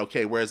that it's not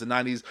okay. Whereas in the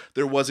 90s,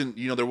 there wasn't,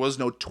 there was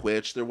no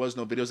Twitch, there was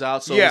no videos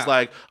out. So it was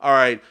like, all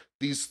right,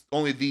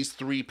 only these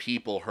 3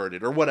 people heard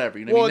it or whatever.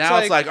 You know what I mean? Now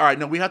it's like, all right,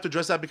 no, we have to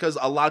address that because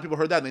a lot of people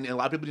heard that, and a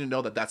lot of people didn't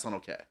know that that's not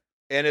okay.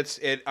 And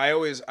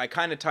I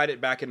kind of tied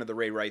it back into the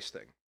Ray Rice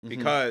thing,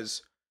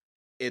 because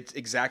it's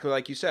exactly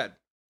like you said.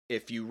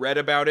 If you read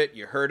about it,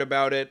 you heard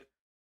about it,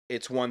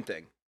 it's one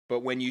thing.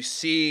 But when you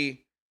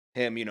see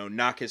him,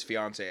 knock his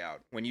fiance out,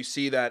 when you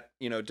see that,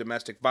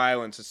 domestic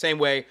violence, the same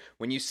way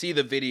when you see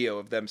the video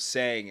of them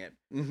saying it,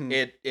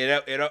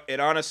 it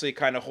honestly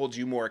kind of holds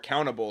you more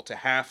accountable to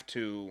have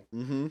to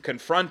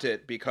confront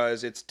it,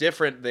 because it's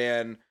different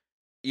than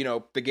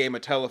the game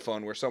of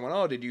telephone where someone,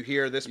 oh, did you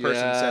hear this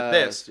person said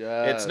this?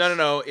 It's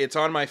no, it's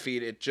on my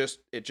feed. It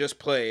just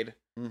played.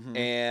 Mhm.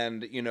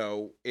 And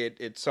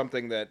it's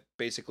something that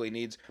basically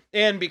needs,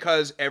 and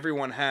because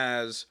everyone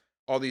has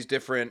all these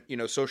different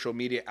social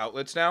media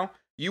outlets now,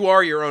 you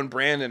are your own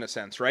brand in a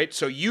sense, right?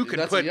 So you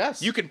can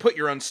put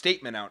your own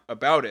statement out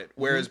about it,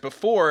 whereas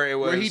before it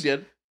was where he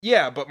did.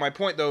 Yeah, but my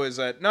point though is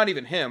that not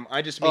even him,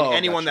 I just mean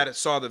anyone Gotcha. that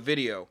saw the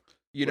video,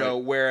 Right.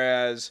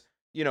 whereas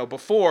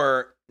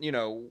before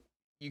you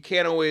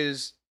can't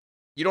always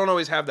you don't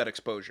always have that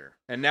exposure,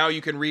 and now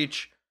you can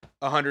reach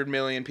 100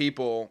 million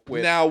people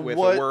with a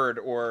word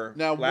or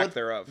lack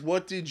thereof.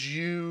 What did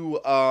you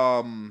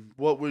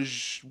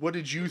what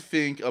did you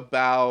think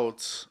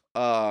about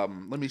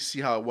let me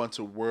see how I want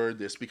to word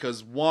this,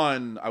 because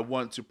one, I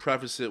want to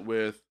preface it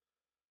with,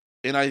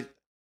 and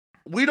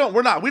we're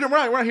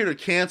not here to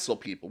cancel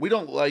people. We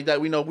don't like that.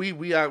 We know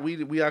we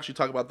actually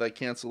talk about that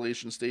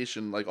cancellation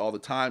station like all the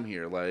time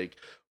here. Like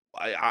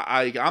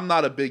I'm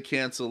not a big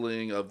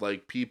canceling of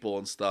like people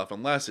and stuff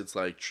unless it's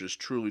like just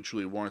truly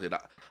warranted.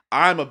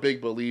 I'm a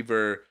big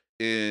believer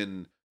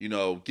in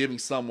giving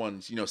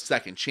someone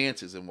second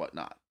chances and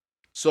whatnot.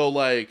 So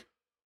like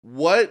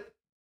what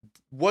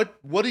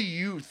do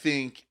you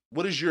think?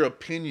 What is your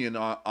opinion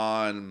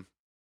on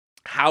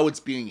how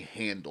it's being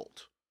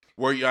handled?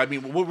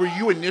 What were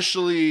you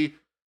initially?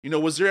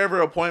 Was there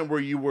ever a point where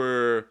you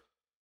were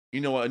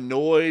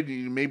annoyed?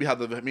 Maybe how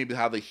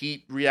the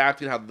Heat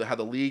reacted, how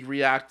the league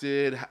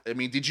reacted. I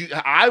mean,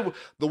 the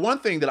one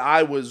thing that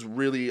I was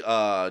really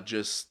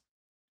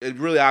it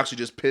really actually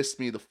just pissed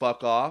me the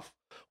fuck off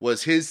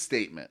was his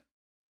statement.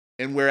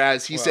 And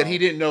whereas he said he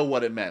didn't know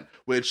what it meant,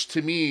 which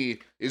to me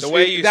is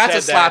that's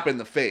a slap in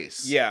the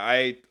face. Yeah,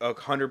 I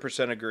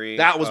 100% agree.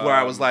 That was where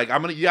I was like, I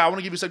want to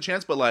give you a second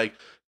chance, but like,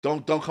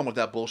 don't come with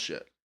that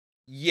bullshit.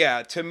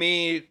 Yeah, to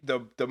me,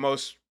 the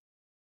most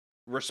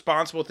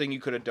responsible thing you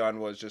could have done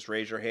was just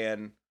raise your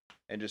hand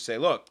and just say,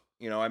 look,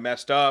 I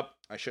messed up.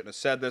 I shouldn't have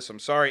said this. I'm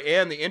sorry.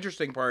 And the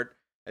interesting part,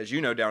 as you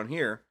know, down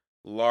here,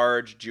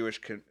 large Jewish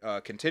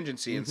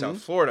contingency in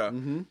South Florida.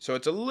 Mm-hmm. So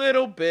it's a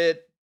little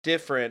bit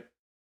different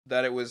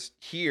that it was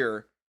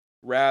here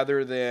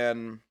rather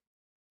than,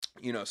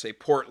 say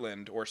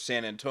Portland or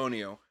San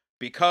Antonio,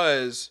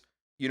 because,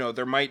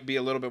 there might be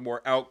a little bit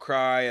more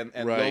outcry and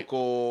Right.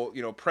 local,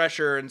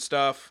 pressure and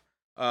stuff.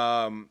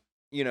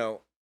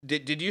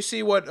 Did you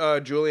see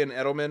what Julian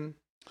Edelman?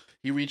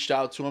 He reached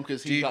out to him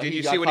because did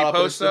you see what he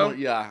posted though?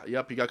 Yeah,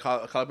 yep. He got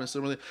caught up in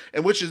similar,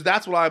 and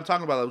that's what I'm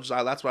talking about.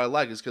 That's what I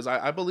like, is because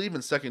I believe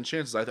in second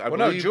chances. I believe,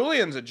 no,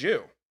 Julian's a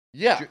Jew.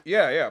 Yeah,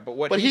 yeah.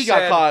 But he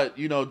said, got caught,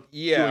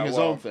 doing his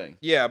own thing.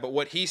 Yeah, but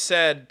what he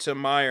said to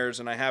Myers,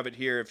 and I have it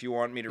here if you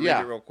want me to read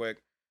it real quick.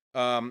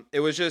 It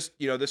was just,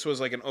 this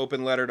was like an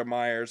open letter to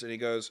Myers, and he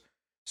goes,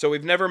 "So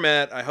we've never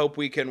met. I hope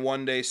we can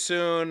one day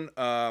soon.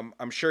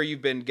 I'm sure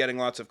you've been getting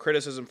lots of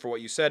criticism for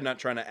what you said, not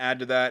trying to add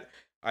to that.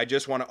 I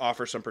just want to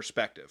offer some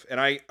perspective." And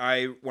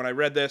I when I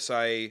read this,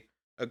 I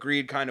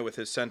agreed kind of with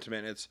his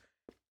sentiment.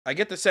 I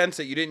get the sense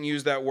that you didn't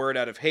use that word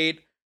out of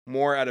hate,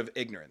 more out of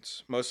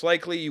ignorance. Most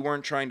likely you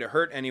weren't trying to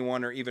hurt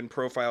anyone or even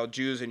profile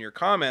Jews in your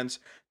comments.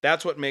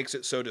 That's what makes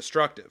it so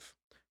destructive.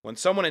 When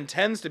someone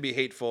intends to be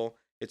hateful,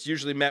 it's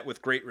usually met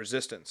with great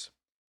resistance.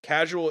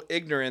 Casual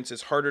ignorance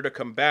is harder to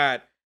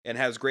combat and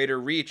has greater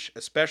reach,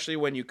 especially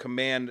when you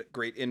command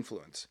great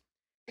influence.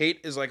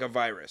 Hate is like a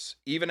virus.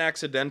 Even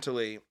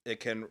accidentally,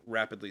 it can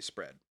rapidly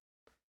spread.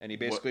 And he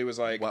basically was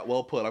like,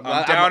 well put. I'm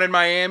down in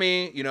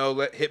Miami,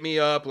 hit me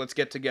up, let's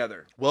get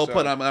together. Well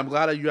put. I'm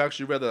glad that you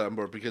actually read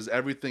that, because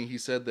everything he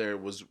said there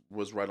was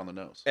right on the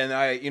nose. And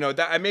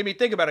that made me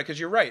think about it, because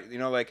you're right.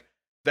 Like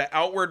the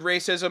outward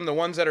racism, the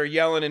ones that are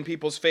yelling in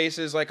people's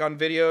faces, like on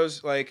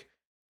videos, like,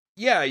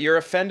 yeah, you're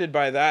offended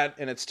by that,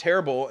 and it's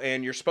terrible,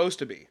 and you're supposed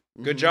to be.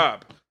 Good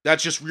job.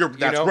 That's just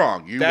that's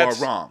wrong. You are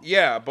wrong.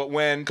 Yeah, but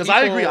because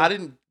I agree,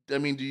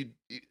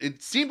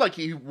 it seemed like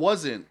he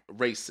wasn't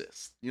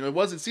racist.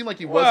 It seemed like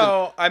he wasn't.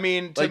 Well, I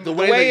mean, like the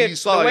way that you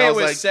saw it, I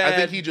was like, said, I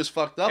think he just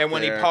fucked up. And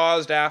when he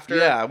paused after,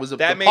 it was the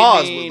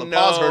pause.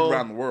 Pause heard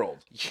around the world.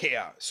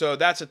 Yeah, so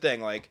that's the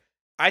thing. Like,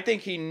 I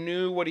think he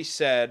knew what he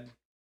said.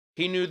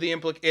 He knew the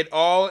it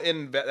all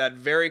in that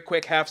very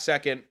quick half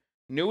second.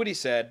 Knew what he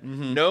said.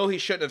 Mm-hmm. No, he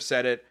shouldn't have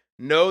said it.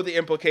 Know the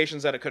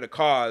implications that it could have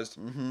caused.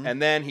 Mm-hmm.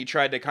 And then he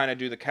tried to kind of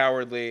do the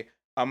cowardly,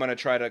 I'm going to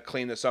try to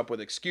clean this up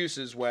with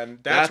excuses, when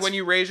that's when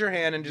you raise your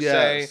hand and just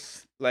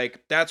say,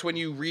 like, that's when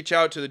you reach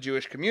out to the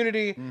Jewish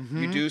community,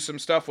 you do some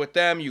stuff with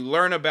them, you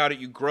learn about it,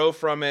 you grow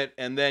from it,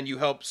 and then you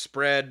help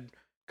spread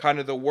kind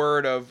of the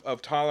word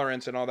of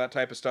tolerance and all that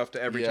type of stuff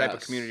to every type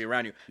of community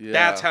around you. Yeah.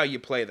 That's how you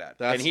play that.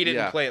 And he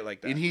didn't play it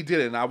like that. And he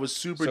didn't. I was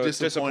super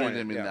disappointed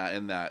in him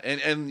in that.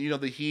 And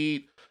the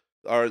Heat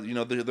are,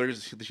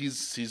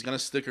 he's gonna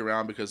stick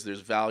around because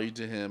there's value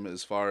to him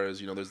as far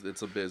as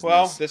it's a business.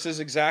 Well, this is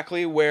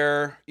exactly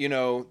where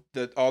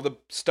all the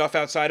stuff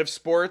outside of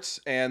sports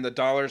and the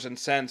dollars and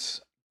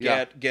cents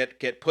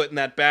get put in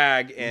that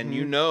bag, and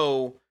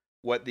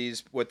what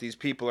these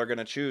people are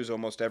gonna choose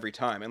almost every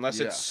time, unless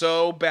it's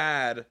so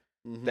bad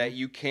that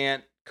you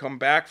can't come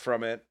back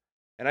from it.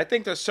 And I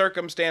think the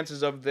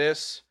circumstances of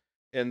this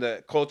and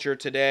the culture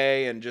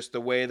today and just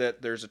the way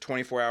that there's a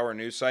 24-hour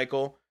news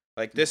cycle,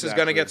 like this is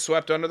going to Exactly. get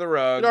swept under the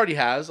rug. It already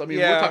has. I mean,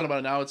 Yeah. we're talking about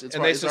it now. It's and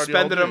they it's already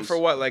suspended old him news. for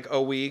what, like a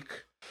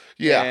week?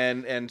 Yeah.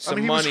 And some I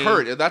mean, he money.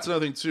 was hurt. That's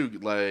another thing too.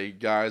 Like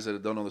guys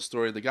that don't know the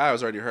story, the guy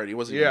was already hurt. He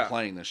wasn't even Yeah.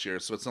 playing this year,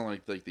 so it's not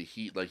like the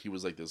Heat. Like he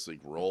was like this like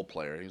role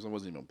player. He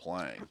wasn't even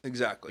playing.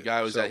 Exactly. The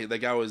guy was So, at. The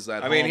guy was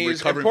at. I mean, home he's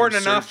recovering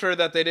important from enough for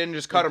that they didn't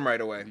just cut him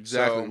right away.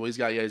 Exactly. So, Well, he's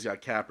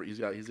got cap. He's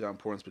got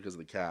importance because of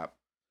the cap.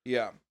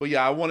 yeah. But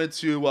yeah, I wanted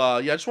to.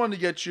 I just wanted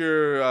to get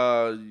your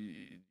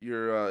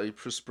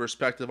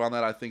perspective on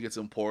that. I think it's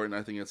important.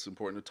 I think it's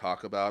important to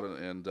talk about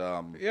and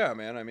Yeah,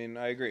 man. I mean,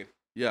 I agree.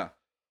 yeah.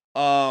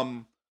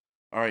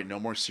 All right, no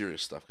more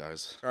serious stuff,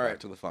 guys. All right. Back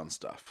to the fun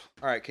stuff.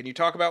 All right. Can you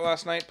talk about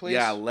last night, please?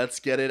 Yeah, let's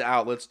get it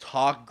out. Let's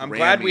talk. I'm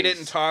glad we Grammys.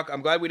 didn't talk.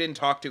 I'm glad we didn't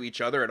talk to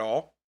each other at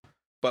all.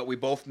 But we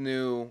both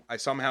knew. I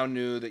somehow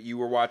knew that you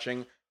were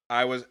watching.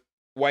 I was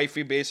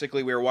wifey.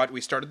 Basically, we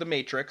started The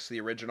Matrix,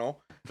 the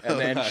original, and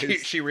then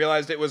Nice. she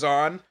realized it was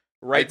on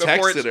right I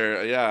before texted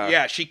her. Yeah.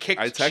 Yeah, she kicked.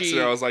 I texted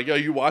her. I was like, "Yo,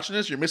 you watching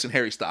this? You're missing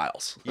Harry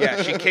Styles."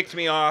 Yeah, she kicked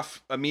me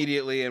off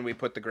immediately, and we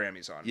put the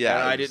Grammys on. Yeah, and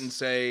it I was- didn't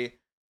say.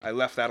 I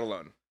left that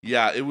alone.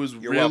 Yeah, it was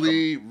You're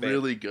really, welcome, babe.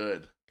 really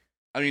good.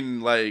 I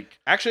mean, like,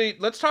 Actually,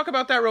 let's talk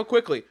about that real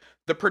quickly.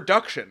 The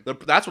production.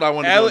 that's what I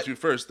wanted to go into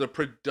first. The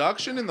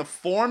production and the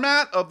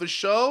format of the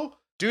show.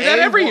 Do that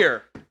every A1.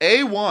 year.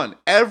 A1.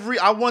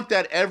 I want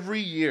that every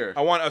year.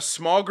 I want a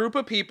small group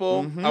of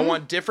people. Mhm. I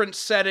want different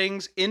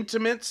settings,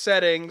 intimate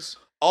settings.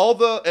 So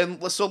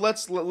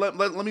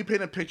let me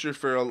paint a picture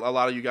for a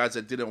lot of you guys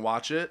that didn't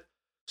watch it.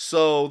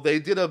 So they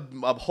did a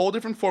whole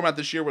different format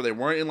this year where they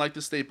weren't in like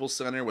the Staples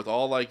Center with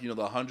all like,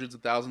 the hundreds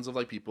of thousands of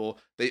like people.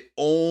 They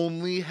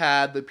only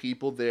had the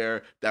people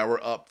there that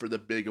were up for the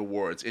big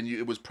awards. And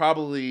it was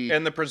probably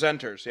And the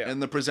presenters, yeah.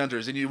 and the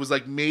presenters. And it was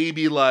like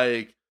maybe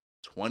like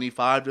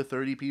 25 to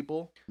 30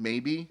 people,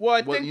 maybe. Well,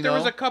 I think there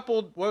was a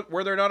couple.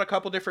 Were there not a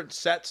couple different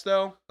sets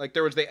though? Like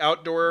there was the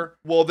outdoor.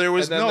 Well, there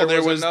was and then no, there there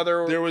was was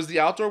another- there was the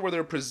outdoor where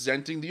they're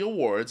presenting the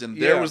awards, and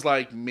there Yeah. was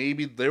like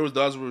maybe there was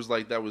those was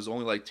like that was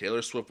only like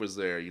Taylor Swift was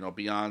there,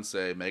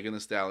 Beyonce, Megan Thee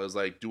Stallion, it was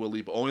like Dua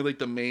Lipa, only like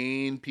the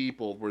main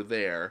people were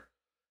there,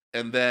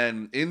 and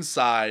then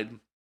inside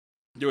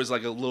there was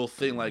like a little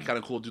thing like kind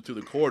of cool through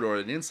the corridor,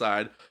 and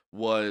inside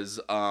was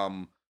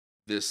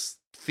this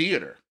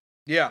theater,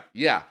 Yeah.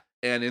 yeah.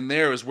 And in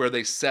there is where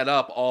they set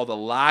up all the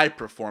live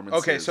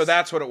performances. Okay, so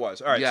that's what it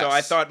was. All right. So I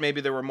Yes. thought maybe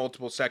there were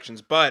multiple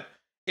sections, but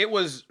it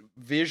was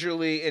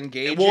visually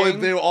engaging. Well,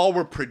 they all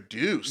were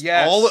produced.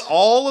 Yes.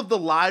 All of the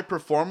live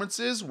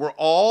performances were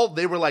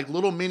like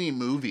little mini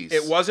movies.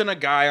 It wasn't a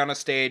guy on a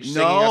stage singing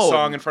No. a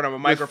song in front of a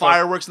with microphone.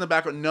 fireworks in the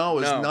background. No,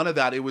 it was No. none of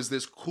that. It was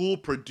this cool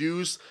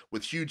produced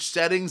with huge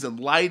settings and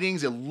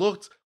lightings. It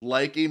looked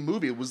like a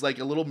movie. It was like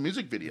a little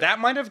music video. That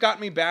might have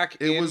got me back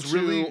It was into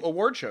really-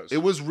 award shows. It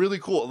was really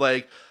cool.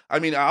 Like, I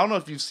mean, I don't know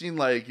if you've seen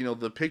like,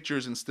 the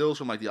pictures and stills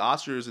from like the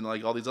Oscars and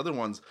like all these other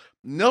ones.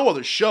 No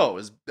other show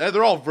is,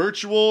 they're all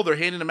virtual. They're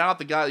handing them out.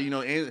 The guy,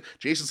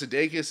 Jason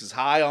Sudeikis is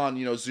high on,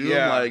 Zoom,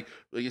 Yeah. like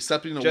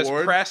accepting an just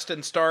award. pressed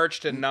and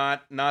starched and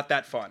not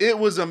that fun. It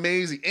was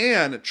amazing.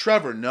 And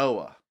Trevor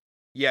Noah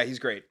Yeah, he's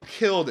great.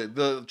 killed it.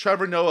 The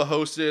Trevor Noah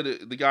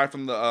hosted, the guy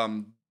from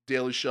the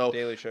Daily Show.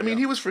 Daily Show. I mean, yeah.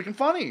 he was freaking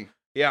funny.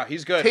 Yeah,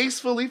 he's good.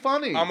 Tastefully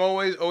funny. I'm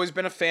always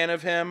been a fan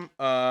of him.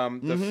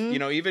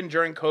 Mhm. Even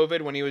during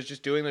COVID when he was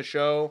just doing the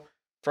show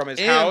from his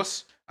And-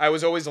 house, I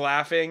was always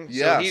laughing. So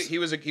Yes. he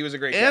was a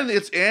great And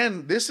guest.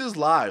 this is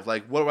live.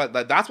 Like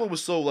that's what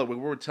was so like what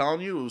we were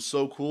telling you, it was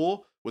so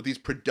cool with these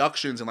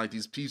productions and like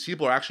these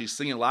people are actually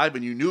singing live,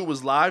 and you knew it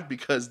was live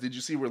because did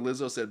you see where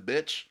Lizzo said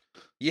bitch?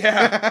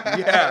 Yeah,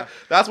 yeah.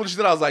 That's what she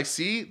said. I was like,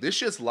 see, this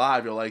shit's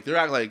live. You're like, they're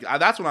acting like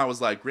that's when I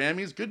was like,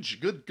 Grammys,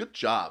 good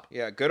job.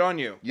 Yeah, good on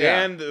you.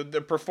 Yeah. And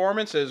the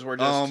performances were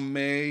just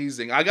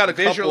Amazing. I got a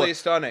visually couple.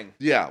 stunning.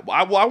 Yeah,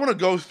 I want to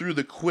go through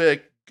the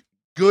quick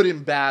good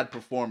and bad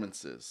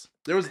performances.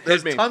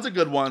 There's me. tons of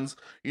good ones.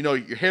 Your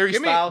Harry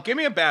Styles. Give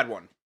me a bad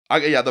one.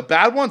 Yeah, the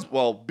bad ones.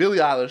 Well, Billie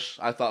Eilish,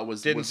 I thought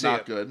was Didn't see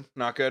not it. good.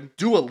 Not good.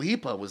 Dua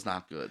Lipa was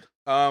not good.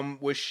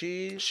 Was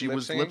she? She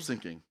was lip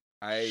syncing.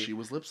 She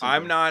was lip syncing.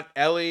 I'm not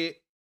Ellie.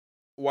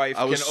 Wife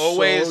I was can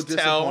always so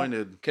tell.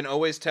 disappointed. Can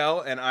always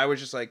tell, and I was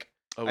just like,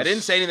 I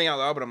didn't say anything out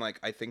loud, but I'm like,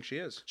 I think she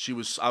is.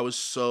 I was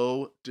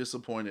so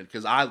disappointed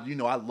because I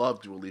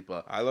love Dua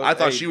Lipa. I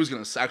thought she was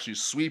gonna actually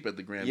sweep at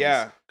the Grammys.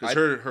 Yeah, because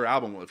her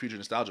album, Future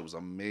Nostalgia, was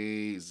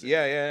amazing.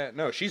 Yeah.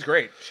 No, she's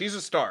great. She's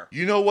a star.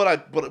 You know what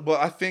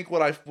I think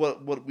what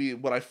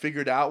I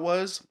figured out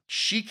was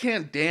she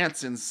can't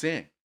dance and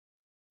sing.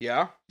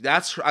 Yeah.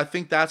 I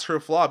think that's her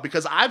flaw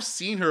because I've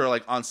seen her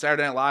like on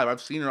Saturday Night Live. I've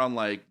seen her on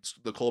like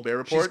the Colbert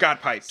Report. She's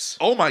got pipes.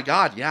 Oh my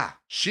God, yeah,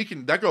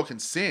 that girl can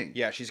sing.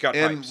 Yeah, she's got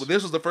And pipes.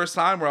 this was the first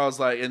time where I was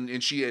like, and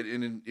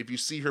if you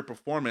see her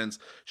performance,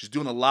 she's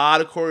doing a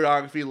lot of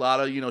choreography, a lot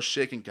of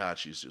shaking. God,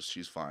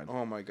 she's fine.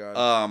 Oh my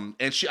God.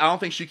 And I don't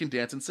think she can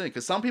dance and sing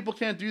because some people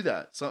can't do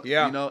that. So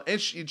Yeah. and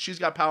she's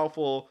got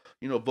powerful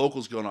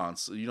vocals going on.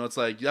 So it's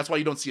like that's why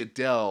you don't see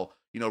Adele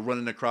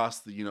running across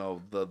the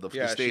the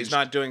Yeah, stage. she's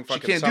not doing She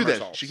fucking can't do that.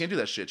 somersaults. She can't do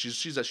that shit.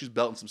 She's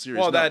belting some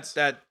serious. Well, nuts.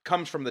 that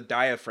comes from the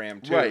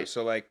diaphragm too. Right.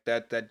 So like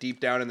that deep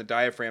down in the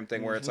diaphragm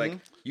thing where it's like Mhm.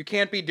 you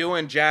can't be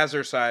doing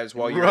jazzercise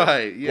while you're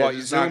right. Yeah, while you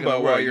it's not gonna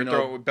Zumba while work,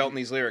 you're belting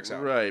these lyrics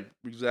out. Right,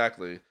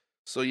 exactly.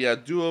 So yeah,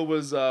 Dua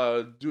was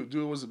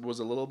Dua was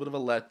a little bit of a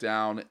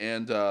letdown,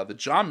 and the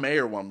John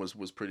Mayer one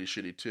was pretty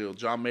shitty too.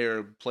 John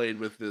Mayer played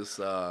with this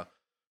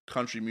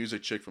country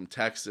music chick from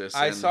Texas.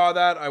 I and saw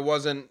that. I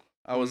wasn't.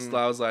 I was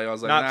like,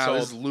 not nah,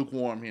 this is sold.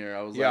 lukewarm here.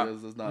 I was Yeah. like,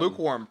 this is not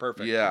Lukewarm,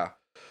 perfect. Yeah,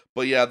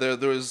 but yeah, there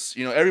was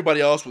everybody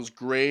else was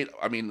great.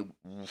 I mean,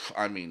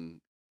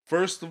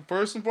 first and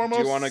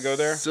foremost, wanna go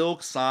there?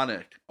 Silk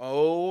Sonic,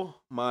 Oh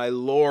my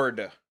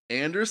lord.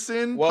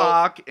 Anderson, Well-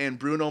 Pac, and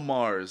Bruno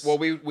Mars. Well,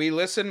 we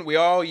listened. We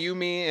all, you,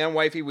 me, and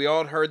wifey, we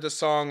all heard the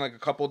song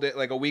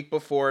like a week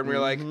before, and we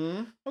were like,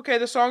 Mhm. okay,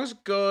 the song's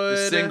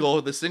good.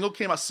 The single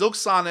came out. Silk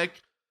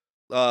Sonic,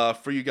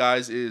 for you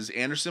guys, is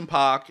Anderson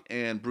 .Paak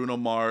and Bruno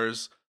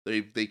Mars.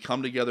 They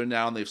come together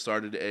now and they've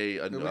started a.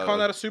 Are we calling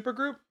that a super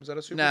group? Is that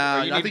a super?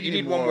 Nah, group? I think you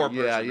need one more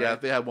person. Yeah, yeah. right?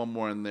 If they had one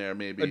more in there,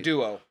 maybe A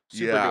duo,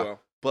 super Yeah. duo.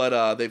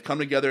 But they've come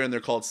together and they're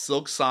called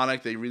Silk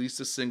Sonic. They released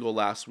a single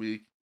last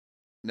week.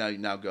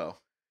 Now go.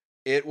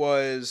 It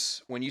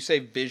was, when you say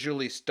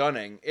visually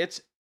stunning,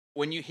 it's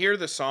when you hear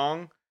the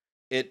song,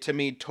 it to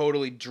me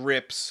totally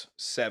drips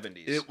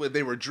 70s.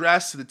 They were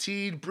dressed to the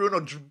T.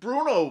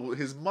 Bruno,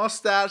 his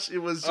mustache. It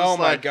was just Oh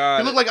my like, God.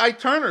 he looked like Ike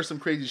Turner, some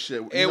crazy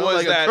shit. It was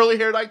like that- a curly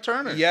haired Ike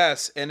Turner.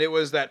 Yes, and it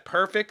was that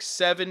perfect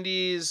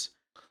 70s.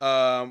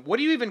 What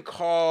do you even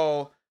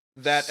call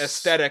that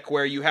aesthetic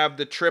where you have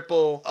the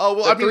triple, Oh,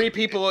 well, the I mean, three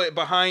people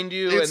behind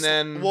you, and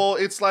then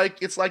it's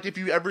like if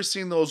you ever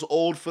seen those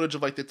old footage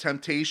of like the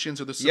Temptations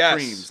or the Yes,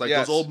 Supremes, like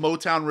yes. those old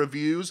Motown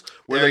reviews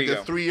where There like you the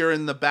go. three are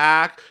in the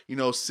back,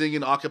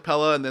 singing a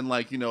cappella, and then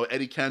like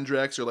Eddie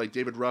Kendricks or like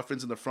David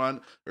Ruffin's in the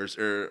front, or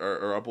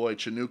our boy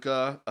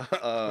Chinooka,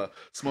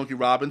 Smokey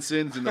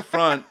Robinson's in the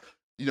front.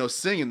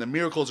 Singing. The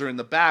Miracles are in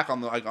the back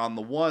on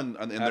the one,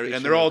 and Happy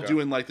they're all Chinooka.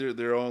 doing like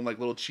their own like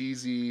little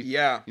cheesy,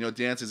 yeah,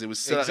 dances. It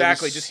was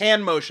exactly, just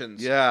hand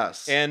motions.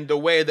 yes, And the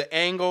way the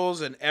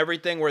angles and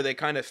everything where they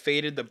kind of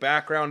faded the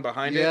background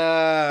behind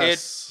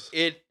yes,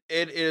 it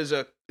is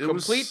a It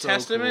was complete so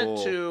testament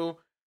cool. to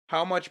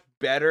how much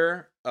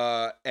better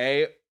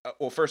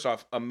well, first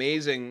off,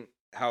 amazing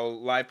how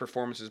live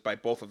performances by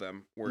both of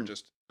them were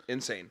just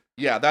insane.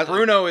 yeah. That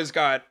Bruno is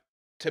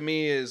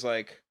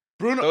like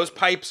Bruno. those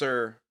pipes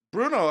are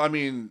Bruno, I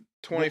mean,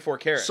 24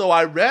 karat. so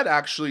I read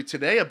actually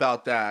today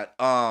about that.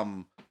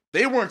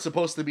 They weren't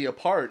supposed to be a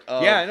part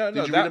of. Yeah, no,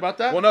 Did you read about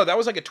that? Well, no, that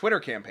was like a Twitter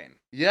campaign.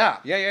 Yeah.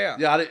 Yeah.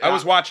 Yeah, I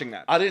was watching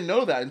that. I didn't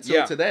know that until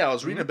Yeah. today. I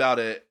was reading Mhm. about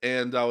it,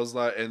 and I was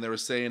like, and they were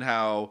saying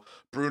how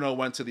Bruno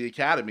went to the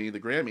Academy, the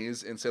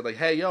Grammys, and said like,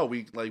 "Hey, yo,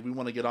 we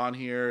want to get on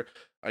here.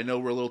 I know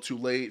we're a little too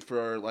late for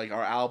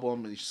our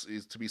album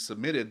is to be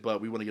submitted, but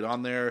we want to get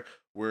on there.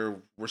 We're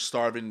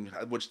starving."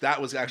 Which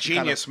that was actually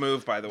Genius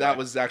move, by the way. That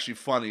was actually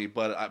funny,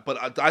 but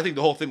I think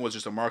the whole thing was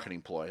just a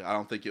marketing ploy. I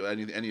don't think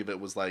any of it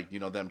was like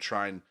them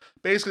trying.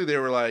 Basically, they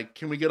were like,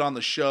 "Can we get on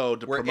the show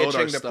to we're promote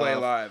our itching to stuff?" play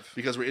live.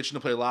 Because we're itching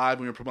to play live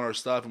and we promote our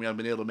stuff and we haven't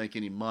been able to make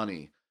any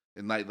money.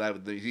 And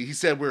he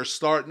said we're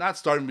not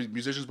starting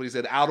musicians, but he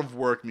said out of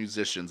work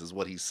musicians is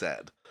what he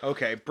said.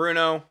 Okay,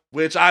 Bruno.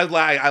 Which I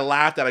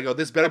laughed at. I go,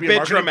 this better be a bit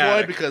marketing ploy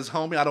dramatic. because,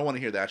 homie, I don't want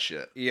to hear that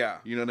shit. Yeah.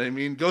 You know what I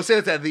mean? Go say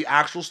it to the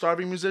actual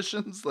starving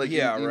musicians, like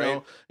Yeah, you right.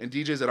 know, and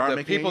DJs that aren't The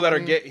making people any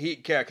that are money.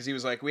 because he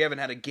was like, we haven't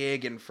had a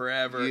gig in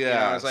forever.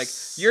 I was like,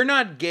 Yes. you're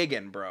not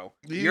gigging, bro.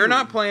 You're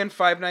not Dude. playing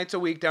 5 nights a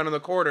week down in the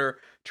quarter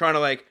trying to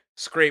like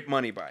scrape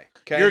money by.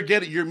 Okay.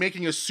 You're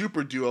making a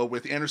super duo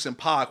with Anderson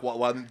 .Paak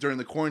while during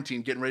the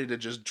quarantine, getting ready to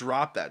just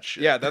drop that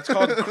shit. Yeah, that's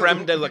called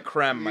creme de la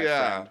creme, my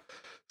friend.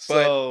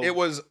 But So it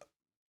was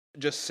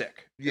just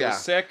sick. It Yeah. was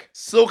sick.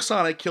 Silk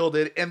Sonic killed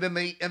it, and then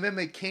they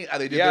came.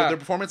 They did Yeah. their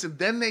performance, and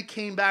then they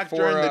came back For,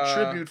 during the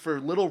tribute for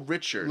Little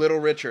Richard. Little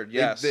Richard,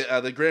 yes.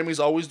 The Grammys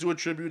always do a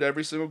tribute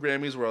every single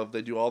Grammys where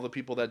they do all the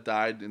people that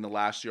died in the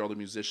last year, all the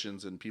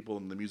musicians and people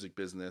in the music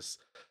business.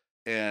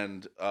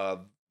 And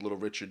Little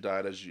Richard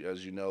died, as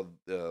you know,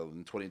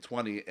 in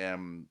 2020,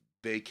 and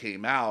they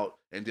came out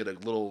and did a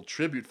little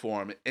tribute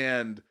for him,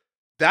 and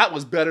that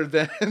was better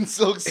than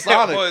Silk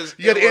Sonic.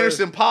 You had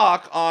Anderson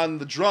 .Paak on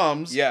the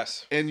drums,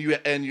 Yes. and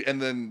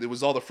then it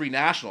was all the Free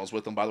Nationals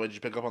with them. By the way, did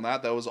you pick up on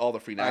that? That was all the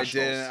Free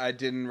Nationals. I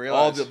didn't All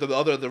realize.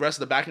 the rest of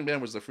the backing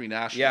band was the Free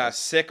Nationals. Yeah,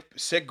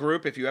 sick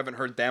group. If you haven't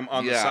heard them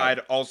on the Yeah. side,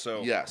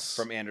 also Yes.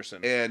 from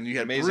Anderson. And you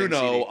had Amazing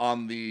Bruno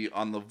CD.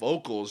 on the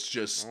vocals,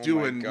 just Oh my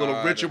doing Little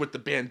God. Richard with the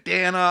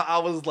bandana. I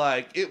was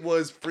like, it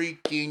was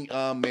freaking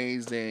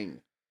amazing.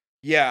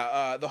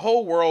 Yeah, the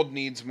whole world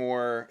needs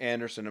more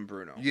Anderson and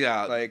Bruno.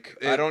 Yeah, Like,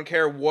 I don't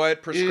care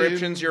what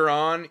prescriptions in- you're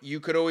on, you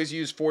could always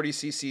use 40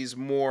 cc's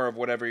more of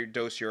whatever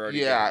dose you're already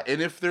yeah. getting.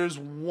 And if there's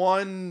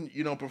one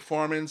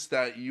performance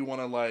that you want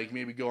to like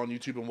maybe go on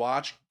YouTube and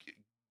watch,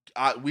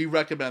 we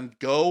recommend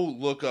go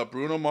look up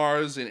Bruno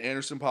Mars and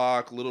Anderson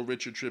 .Paak Little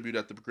Richard tribute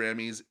at the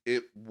Grammys.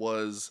 It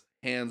was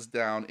hands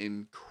down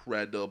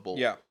incredible.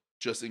 Yeah,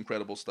 Just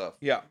incredible stuff.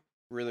 yeah.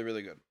 Really,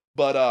 really good.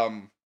 But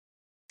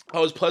I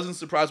was pleasantly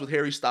surprised with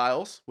Harry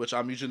Styles, which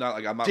I'm usually not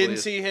like. I'm not Didn't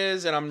really, see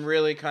his, and I'm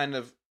really kind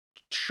of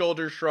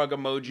shoulder shrug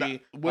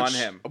emoji on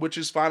him. which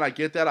is fine. I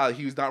get that.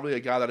 He was not really a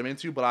guy that I'm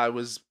into, but I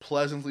was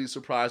pleasantly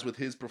surprised with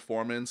his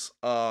performance.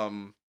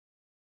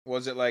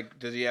 Was it like?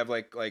 Does he have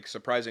like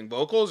surprising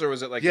vocals, or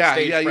was it like Yeah,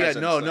 the stage yeah.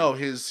 presence No, thing? no,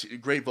 his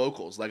great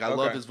vocals. Like I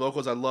love Okay. his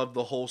vocals. I love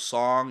the whole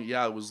song.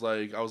 Yeah, it was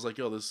like I was like,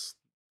 yo, this.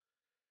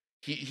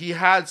 He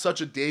had such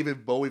a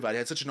David Bowie vibe. He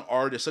had such an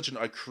artist, such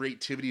a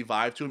creativity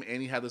vibe to him,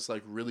 and he had this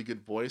like really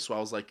good voice. So I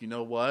was like, you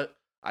know what?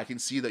 I can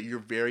see that you're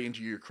very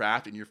into your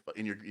craft and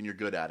you're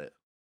good at it.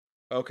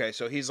 Okay,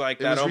 so he's like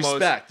It that was almost.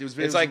 respect.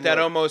 It's like that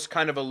almost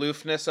kind of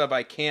aloofness of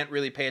I can't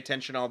really pay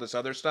attention to all this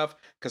other stuff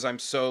because I'm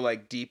so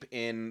like deep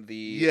in the.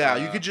 Yeah,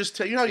 you could just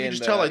tell. You know, you in can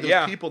just tell like those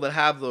yeah. people that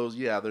have those.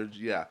 Yeah, they're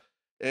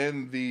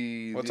and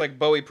the. Well, it's like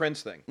Bowie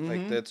Prince thing.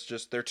 Like Mhm. that's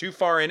just they're too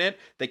far in it.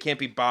 They can't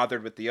be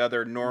bothered with the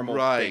other normal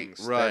Right, things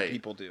right. that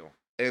people do.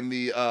 And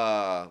the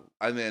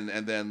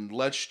and then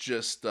let's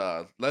just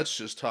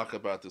talk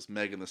about this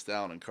Megan Thee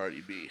Stallion and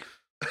Cardi B.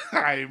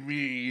 I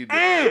mean,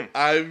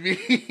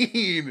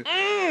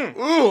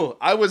 ooh,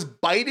 I was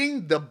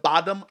biting the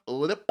bottom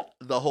lip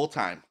the whole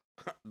time.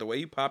 The way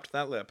you popped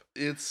that lip.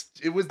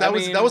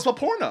 That was a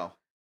porno.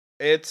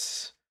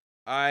 It's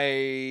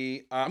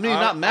I mean,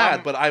 not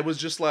mad, but I was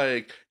just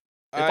like,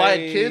 if I had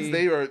kids,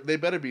 they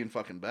better be in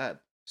fucking bed.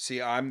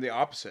 See, I'm the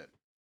opposite.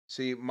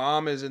 See,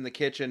 mom is in the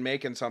kitchen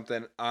making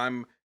something.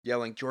 I'm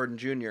yelling, Jordan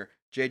Jr.,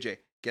 JJ,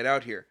 get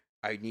out here.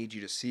 I need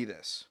you to see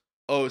this.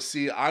 Oh,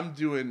 see, I'm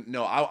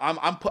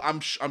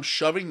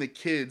shoving the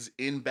kids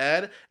in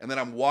bed, and then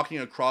I'm walking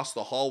across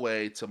the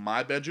hallway to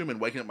my bedroom and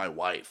waking up my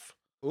wife.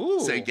 Ooh.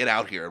 Say, get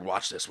out here and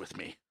watch this with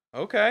me.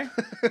 Okay.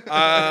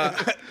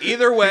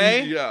 Either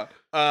way, yeah.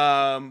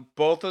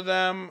 both of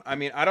them. I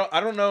mean, I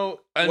don't know.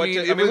 We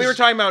was- were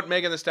talking about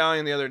Megan Thee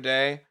Stallion the other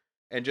day,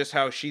 and just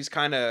how she's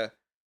kind of,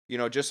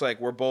 just like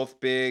we're both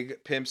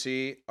big Pimp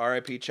C,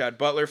 R.I.P. Chad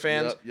Butler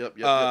fans. Yep.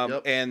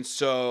 And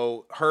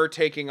so her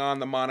taking on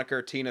the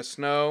moniker Tina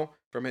Snow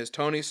from his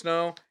Tony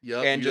Snow,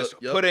 and just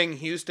putting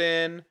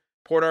Houston,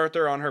 Port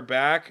Arthur on her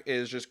back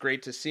is just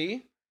great to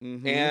see.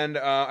 Mhm. And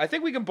I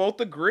think we can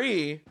both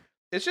agree.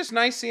 It's just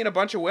nice seeing a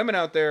bunch of women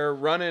out there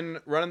running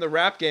the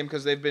rap game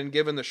because they've been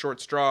given the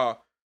short straw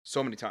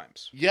so many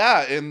times.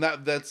 Yeah, and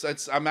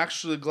that's I'm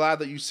actually glad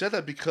that you said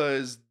that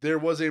because there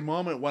was a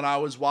moment when I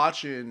was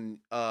watching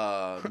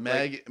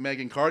Meg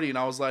and Cardi, and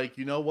I was like,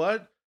 you know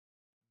what?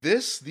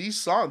 This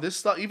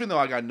stuff, even though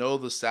like I know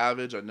The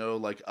Savage, I know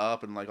like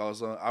Up, and like I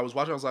was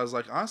watching, I was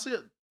like, honestly,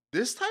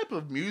 this type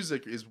of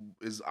music is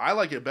I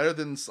like it better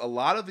than a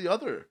lot of the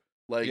other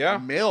like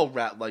male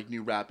rap, like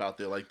new rap out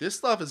there. Like this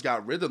stuff has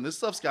got rhythm. This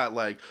stuff's got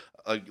like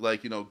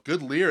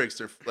good lyrics.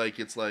 They're like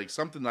it's like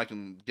something I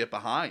can get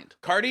behind.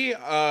 Cardi,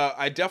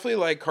 I definitely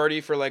like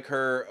Cardi for like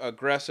her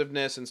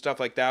aggressiveness and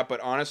stuff like that. But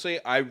honestly,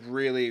 I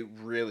really,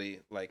 really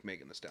like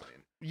Megan Thee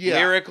Stallion. Yeah,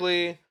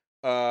 lyrically,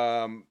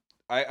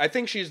 I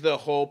think she's the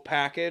whole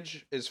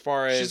package as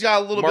far as she's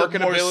got a little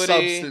bit more marketability.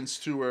 substance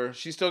to her.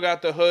 She's still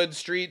got the hood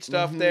street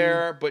stuff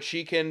there, but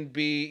she can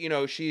be,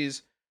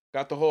 she's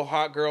got the whole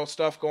hot girl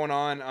stuff going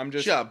on.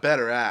 She got a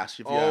better ass. If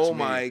you ask me.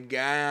 My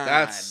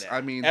god!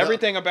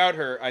 Everything about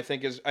her, I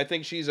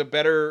think she's a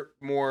better,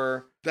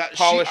 more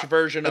polished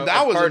version of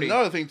that was Cardi.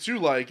 Another thing too.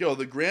 Like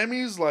the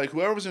Grammys, like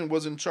whoever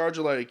was in charge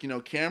of like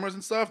cameras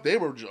and stuff, they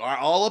were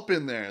all up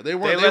in there. They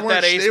weren't. They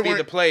let that Ace be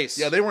the place.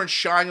 Yeah, they weren't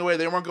shying away.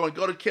 They weren't going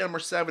go to camera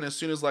 7 as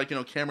soon as like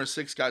camera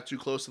 6 got too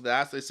close to the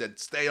ass. They said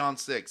stay on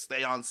 6,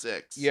 stay on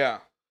 6. Yeah,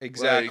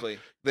 exactly.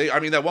 Like,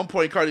 at one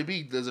point Cardi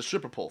B does a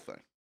stripper pole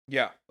thing.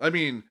 Yeah, I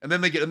mean, and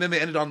then they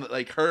ended on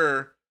like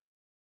her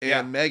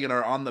and Megan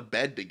are on the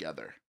bed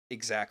together.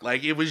 Exactly.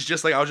 Like it was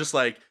just like I was just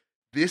like,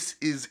 this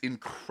is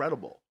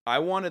incredible. I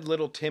wanted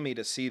little Timmy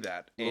to see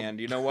that, and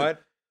you know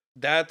what?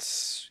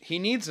 He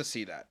needs to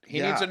see that.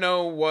 He needs to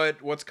know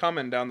what's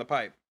coming down the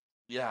pipe.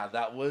 Yeah,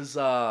 that was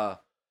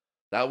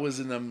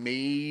an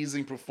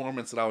amazing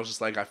performance, and I was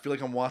just like, I feel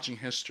like I'm watching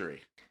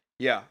history.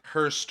 Yeah,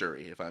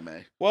 herstory, if I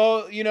may.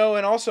 Well,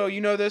 and also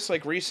this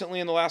like recently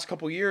in the last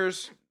couple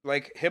years,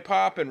 like hip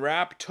hop and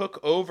rap took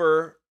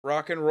over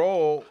rock and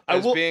roll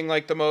as being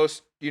like the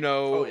most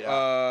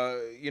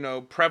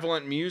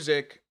prevalent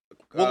music.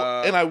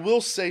 And I will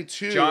say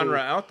too, genre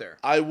out there.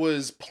 I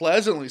was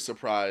pleasantly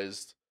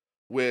surprised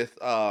with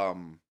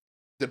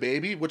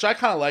DaBaby, which I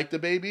kind of like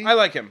DaBaby. I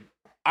like him.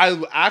 I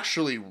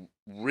actually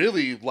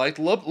really liked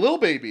Lil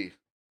Baby.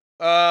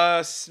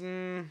 Did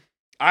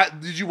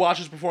you watch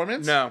his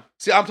performance? No.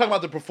 See, I'm talking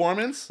about the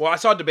performance. Well, I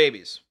saw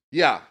DaBaby's.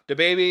 Yeah.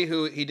 DaBaby,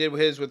 who he did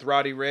his with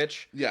Roddy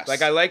Ricch. Yes.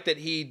 Like, I like that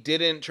he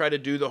didn't try to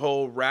do the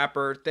whole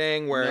rapper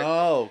thing where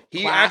he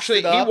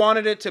he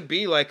wanted it to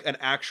be like an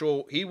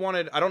actual,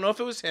 I don't know if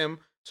it was him,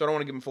 so I don't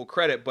want to give him full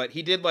credit, but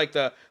he did like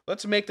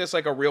let's make this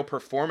like a real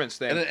performance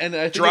thing. And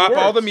I think drop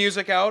all the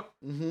music out.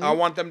 Mm-hmm. I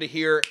want them to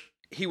hear,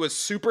 he was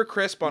super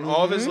crisp on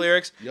all of his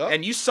lyrics. Yep.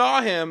 And you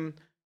saw him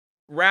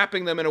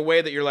rapping them in a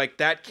way that you're like,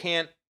 that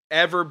can't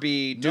ever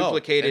be No,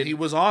 duplicated and he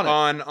was on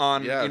it.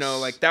 on Yes. you know,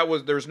 like that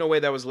was there was no way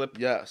that was lip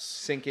Yes.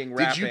 syncing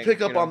rapping. Did you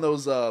pick up know? on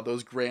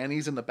those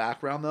grannies in the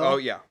background though? Oh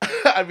yeah.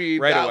 I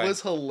mean, Right that away.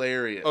 was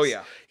hilarious. Oh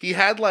yeah. He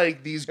had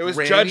like these It was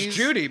grannies. Judge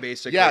Judy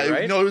basically, Yeah,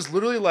 right? no, it was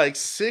literally like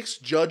 6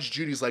 Judge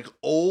Judys, like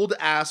old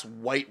ass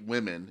white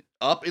women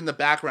up in the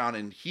background,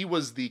 and he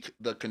was the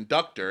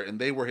conductor, and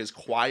they were his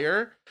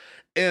choir,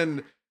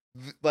 and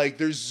like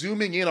they're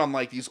zooming in on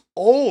like these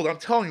old, I'm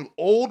telling you,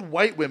 old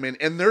white women,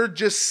 and they're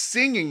just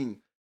singing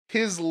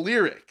his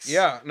lyrics.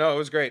 Yeah, no, it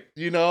was great.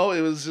 You know,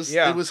 it was just,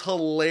 Yeah. it was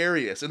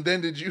hilarious. And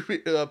then did you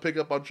pick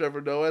up on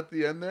Trevor Noah at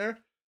the end there?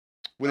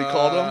 When he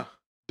called them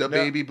the no.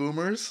 baby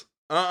boomers?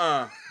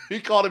 He He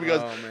called him, he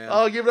goes, man.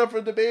 "Oh, give it up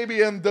for the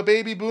baby and the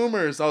baby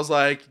boomers." I was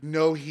like,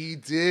 no, he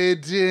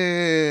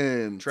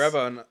didn't.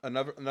 Trevor,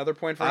 another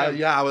point for him.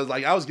 Yeah,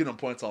 I was giving him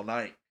points all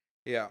night.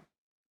 Yeah.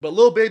 But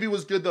Lil Baby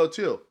was good though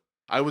too.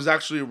 I was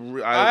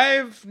actually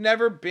I've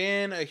never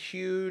been a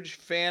huge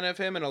fan of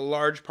him, and a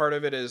large part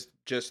of it is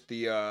just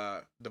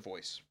the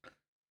voice.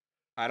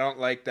 I don't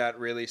like that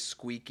really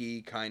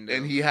squeaky kind of.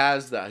 and he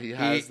has that. He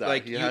has that.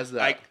 Like, he has that.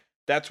 Like,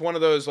 that's one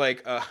of those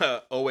like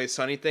Always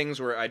Sunny things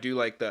where I do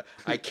like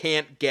I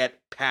can't get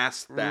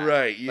past that.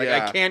 Right, yeah. Like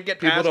I can't get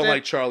People past don't it.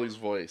 like Charlie's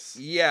voice.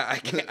 Yeah, I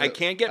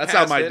can't get That's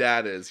past how my it.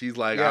 dad is. He's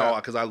like, Yeah.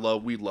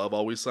 because we love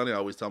Always Sunny. I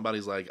always tell him about it.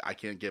 He's like, I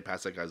can't get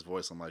past that guy's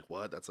voice. I'm like,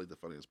 what? That's like the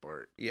funniest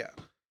part. Yeah.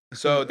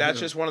 So that's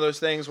just one of those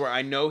things where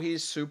I know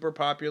he's super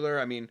popular.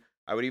 I mean,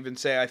 I would even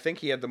say I think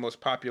he had the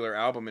most popular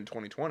album in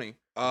 2020.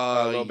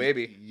 Lil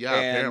Baby. Yeah,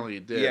 And, apparently he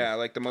did. Yeah,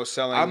 like the most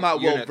selling. I'm not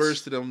well units.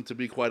 versed in him, to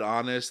be quite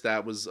honest.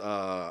 That was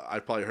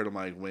I probably heard him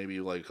like maybe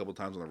like a couple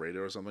times on the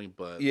radio or something.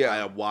 But Yeah.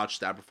 I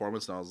watched that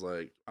performance and I was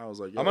like, I'm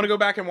gonna go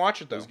back and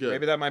watch it though. was good.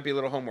 Maybe that might be a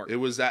little homework. It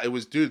was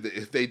dude.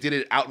 If they did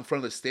it out in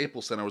front of the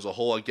Staples Center, it was a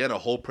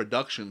whole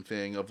production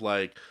thing of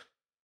like.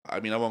 I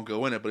mean, I won't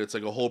go in it, but it's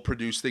like a whole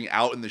produced thing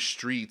out in the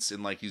streets,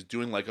 and like he's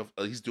doing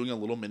a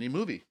little mini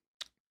movie.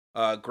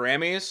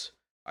 Grammys.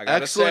 I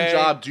gotta Excellent say,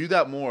 job. Do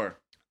that more.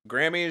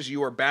 Grammys,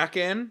 you are back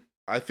in.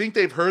 I think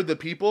they've heard the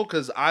people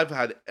because I've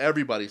had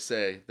everybody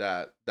say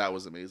that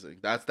was amazing.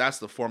 That's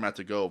the format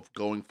to go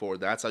going forward.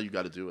 That's how you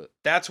got to do it.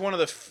 That's one of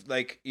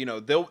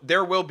the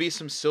there will be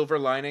some silver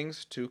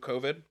linings to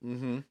COVID.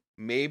 Mm-hmm.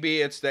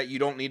 Maybe it's that you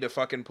don't need to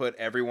fucking put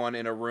everyone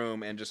in a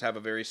room and just have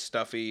a very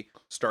stuffy,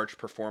 starched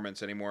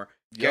performance anymore.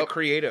 Get Yep.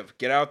 creative.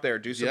 Get out there.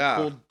 Do some Yeah.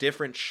 cool,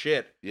 different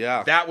shit.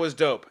 Yeah. That was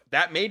dope.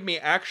 That made me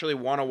actually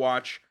want to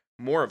watch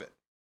more of it.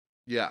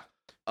 Yeah.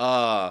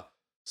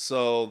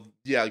 So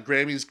yeah,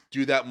 Grammys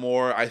do that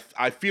more.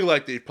 I feel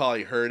like they've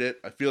probably heard it.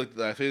 I feel like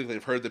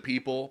they've heard the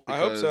people. I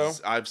hope so.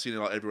 because I've seen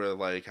it everywhere.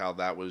 Like how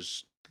that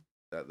was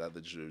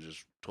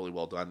just totally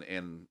well done,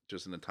 and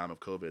just in the time of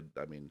COVID.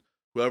 I mean,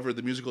 whoever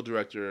the musical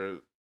director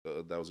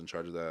that was in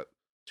charge of that,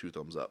 2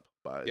 thumbs up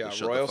by Yeah, the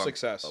Shut the royal Funk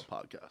success. Up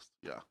podcast.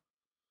 Yeah.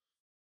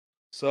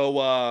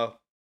 So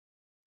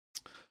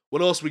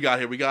what else we got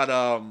here? We got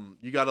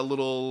you got a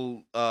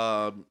little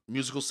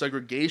musical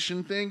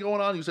segregation thing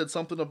going on. You said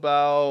something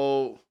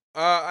about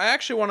I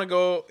actually want to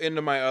go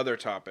into my other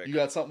topic. you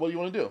got something. What do you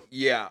want to do?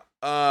 Yeah.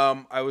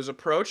 I was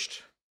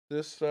approached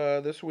this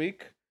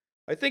week.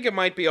 I think it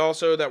might be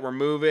also that we're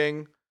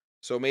moving,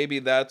 so maybe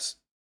that's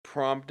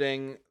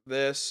prompting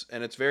this.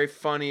 And it's very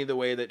funny the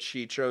way that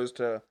she chose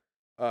to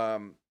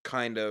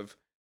kind of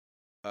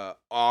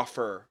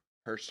offer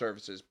her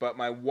services. But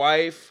my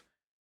wife,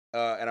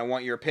 and I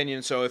want your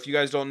opinion. So if you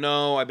guys don't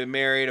know, I've been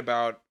married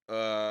about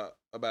a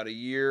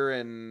year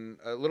and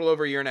a little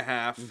over a year and a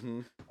half.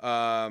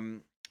 Mm-hmm.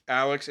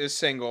 Alex is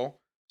single,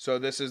 so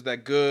this is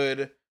that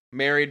good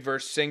married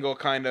versus single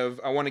kind of.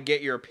 I want to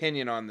get your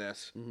opinion on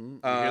this.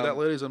 Mm-hmm. You hear that,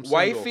 ladies? I'm single.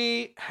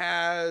 Wifey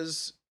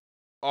has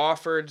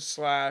offered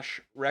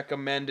 /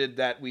 recommended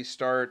that we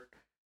start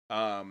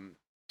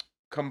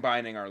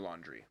combining our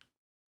laundry.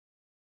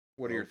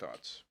 What are your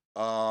thoughts?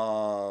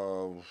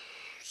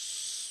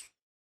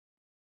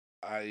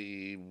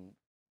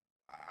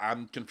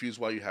 I'm confused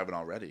why you haven't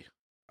already.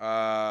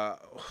 Uh,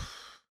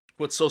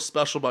 What's so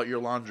special about your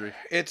laundry?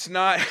 it's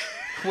not.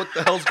 What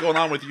the hell's going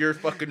on with your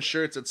fucking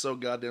shirts? It's so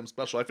goddamn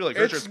special. I feel like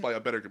her It's- shirt's probably a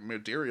better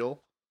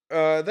material.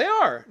 They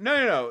are.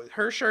 No.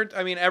 Her shirt.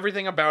 I mean,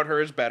 everything about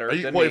her is better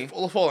than me.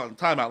 Hold on,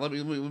 time out. Let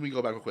me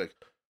go back real quick.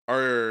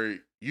 Are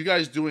you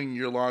guys doing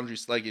your laundry?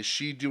 Like, is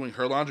she doing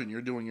her laundry and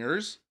you're doing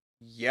yours?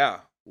 Yeah,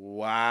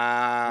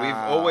 Wow. we've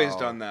always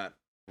done that.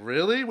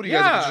 Really? What do you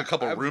Yeah, guys? Just a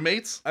couple I've-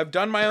 roommates? I've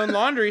done my own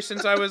laundry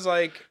since I was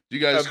like, Do you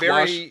guys a very-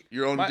 wash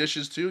your own my-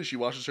 dishes too? She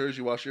washes hers.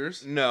 You wash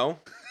yours. no.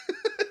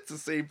 It's the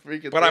same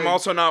freaking. But thing. I'm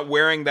also not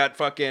wearing that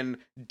fucking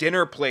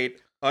dinner plate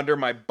under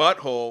my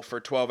butthole for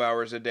 12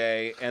 hours a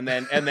day and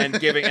then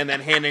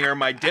handing her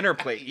my dinner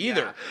plate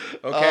either.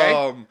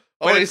 Okay?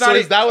 But it's so not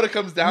is that what it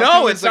comes down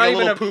No, to? it's like not a even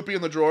little a- poopy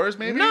in the drawers,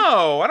 maybe?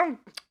 No, I don't.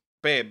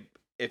 Babe,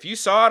 if you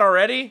saw it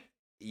already,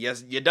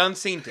 yes, you done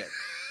seen it.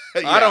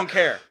 Yeah. I don't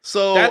care.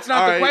 So That's not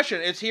the alright.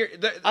 question. It's here.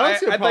 I don't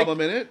see a I'd like-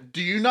 problem in it.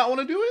 Do you not want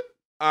to do it?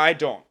 I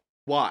don't.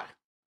 Why?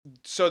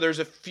 So there's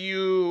a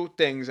few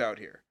things out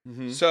here.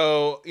 Mm-hmm.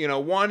 So,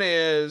 one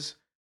is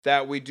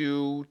that we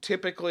do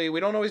typically. We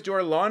don't always do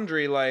our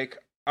laundry. Like,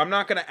 I'm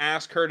not gonna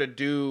ask her to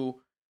do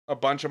a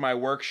bunch of my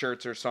work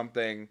shirts or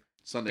something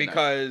Sunday night.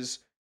 because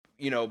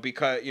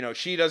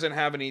she doesn't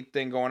have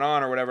anything going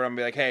on or whatever. I'm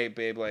gonna be like, hey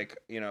babe, like,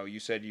 you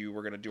said you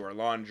were gonna do our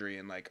laundry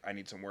and like I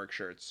need some work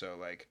shirts, so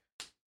like,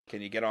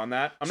 can you get on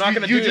that? I'm So not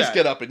gonna you do just that.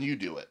 get up and you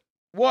do it.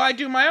 Well, I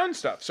do my own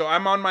stuff, so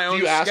I'm on my Do own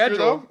you ask her schedule.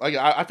 though? Like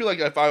I feel like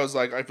if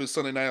it was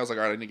Sunday night, I was like,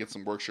 all right, I need to get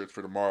some work shirts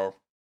for tomorrow.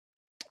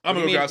 I'm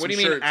gonna go grab some What do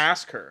you mean shirts.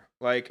 ask her?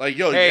 Like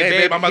yo, hey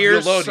babe, I'm about to do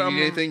a load. Do you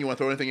need anything? You want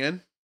to throw anything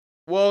in?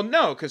 Well,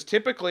 no, because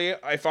typically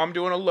if I'm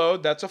doing a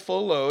load, that's a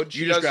full load.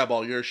 You just grab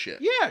all your shit.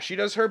 Yeah, she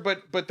does her,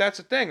 but that's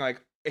the thing.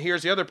 Like,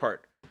 here's the other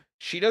part.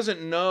 She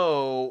doesn't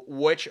know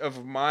which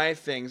of my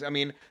things. I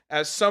mean,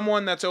 as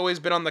someone that's always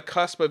been on the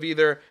cusp of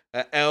either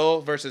L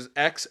versus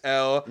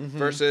XL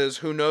versus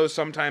who knows,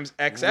 sometimes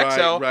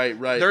XXL.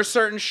 Right. There's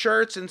certain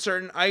shirts and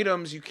certain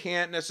items you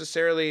can't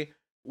necessarily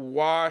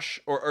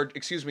wash or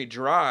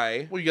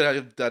dry. Well, you gotta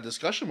have that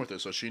discussion with her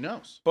so she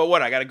knows. But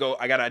what, I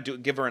gotta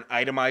give her an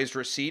itemized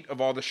receipt of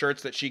all the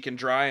shirts that she can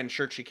dry and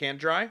shirts she can't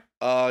dry?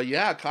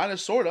 Yeah, kind of,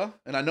 sorta.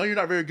 And I know you're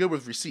not very good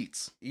with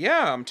receipts.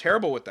 Yeah, I'm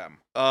terrible with them.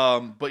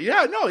 But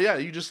yeah,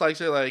 you just like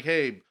say like,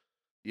 hey,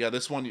 yeah,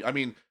 this one. I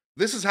mean,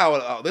 this is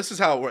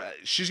how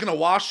she's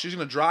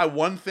gonna dry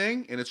one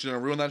thing, and it's gonna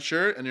ruin that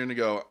shirt, and you're gonna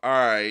go, all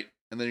right,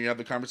 and then you have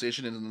the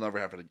conversation, and it'll never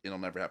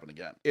happen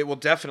again. It will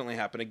definitely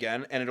happen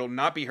again, and it'll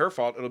not be her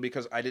fault. It'll be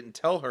because I didn't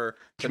tell her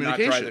to not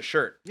dry the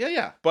shirt.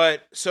 Yeah.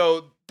 But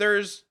so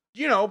there's,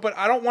 but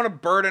I don't want to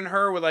burden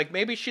her with like,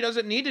 maybe she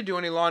doesn't need to do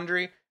any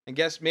laundry, and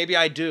guess maybe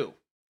I do.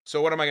 So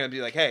what am I gonna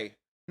be like? Hey,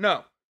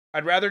 no.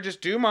 I'd rather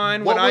just do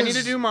mine when I need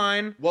to do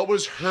mine. What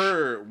was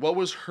her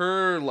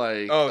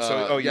like?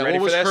 You ready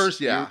for this?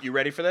 Yeah. You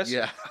ready for this?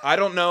 Yeah. I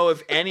don't know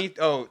if any.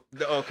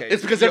 Okay.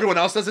 It's because everyone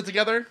else does it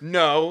together.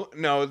 No.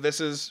 This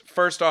is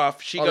first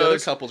off. She goes. The other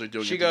couples are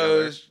doing it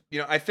together. She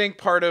goes. I think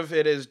part of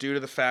it is due to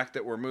the fact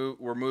that we're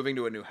moving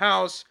to a new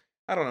house.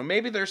 I don't know.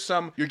 Maybe there's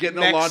some. You're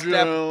getting a laundry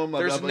room.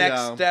 There's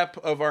next step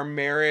of our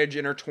marriage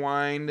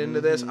intertwined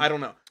into this. I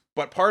don't know.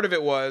 But part of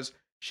it was.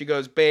 She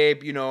goes,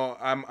 babe,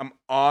 I'm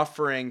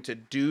offering to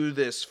do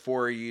this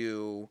for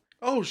you.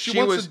 Oh, she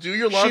wants to do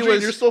your laundry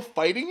and you're still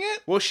fighting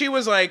it? Well, she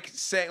was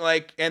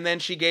and then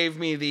she gave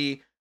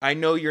me I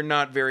know you're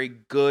not very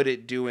good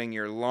at doing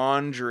your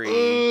laundry.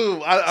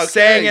 Ooh,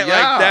 saying it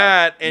like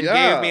that and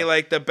gave me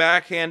like the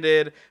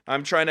backhanded,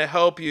 I'm trying to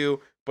help you,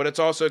 but it's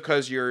also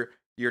because you're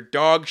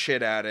dog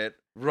shit at it.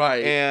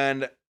 Right.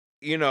 And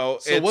so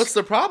what's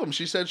the problem?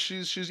 She said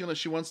she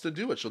wants to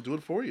do it. She'll do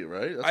it for you,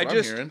 right? That's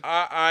what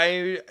I'm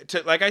hearing.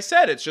 Like I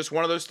said, it's just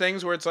one of those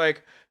things where it's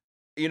like,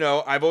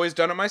 I've always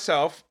done it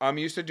myself. I'm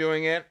used to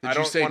doing it. Did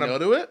you say no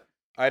to it?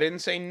 I didn't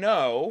say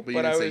no, but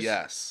you didn't say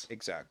yes.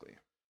 Exactly.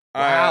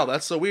 Wow,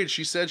 that's so weird.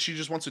 She said she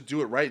just wants to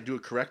do it right, do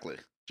it correctly,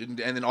 and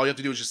then all you have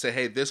to do is just say,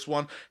 hey, this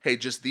one, hey,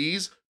 just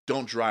these,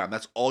 don't dry them.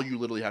 That's all you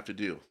literally have to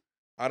do.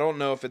 I don't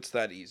know if it's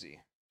that easy.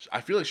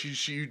 I feel like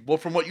she well,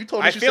 from what you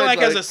told me, I feel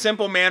like as a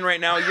simple man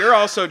right now, you're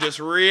also just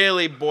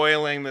really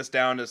boiling this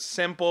down to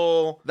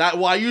simple.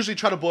 I usually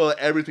try to boil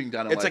everything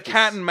down. It's a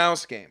cat and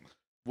mouse game.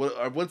 What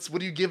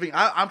are you giving?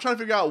 I'm trying to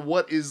figure out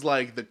what is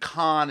like the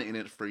con in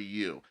it for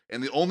you.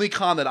 And the only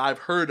con that I've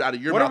heard out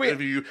of your mouth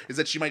interview is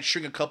that she might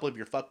shrink a couple of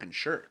your fucking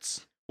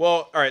shirts.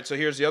 Well, all right. So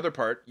here's the other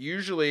part.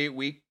 Usually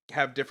we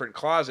have different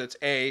closets.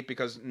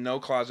 Because no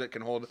closet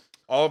can hold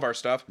all of our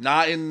stuff.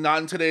 Not in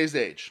today's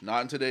age.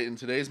 In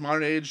today's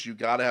modern age, you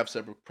gotta have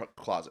separate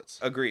closets.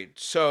 Agreed.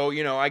 So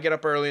I get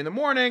up early in the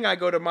morning. I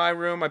go to my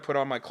room. I put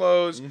on my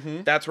clothes.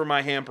 That's where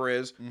my hamper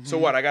is. So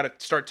what? I gotta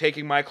start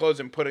taking my clothes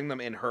and putting them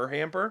in her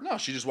hamper? No,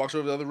 she just walks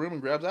over to the other room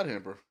and grabs that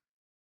hamper.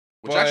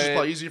 Which actually is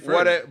probably easier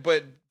for her.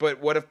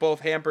 But what if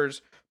both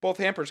hampers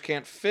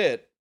can't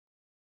fit?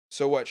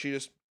 So what? She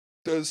just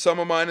does some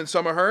of mine and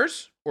some of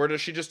hers? Or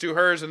does she just do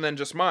hers and then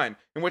just mine?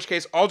 In which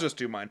case, I'll just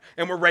do mine.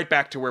 And we're right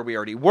back to where we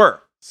already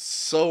were.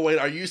 So wait,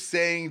 are you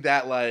saying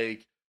that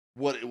like,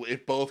 what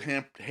if both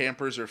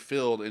hampers are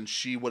filled and is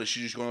she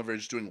just going over and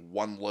just doing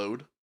one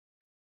load?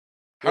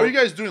 How are you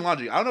guys doing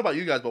laundry? I don't know about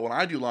you guys, but when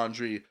I do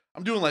laundry,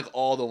 I'm doing like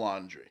all the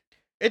laundry.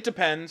 It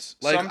depends.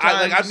 Like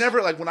sometimes I've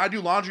never when I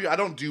do laundry, I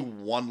don't do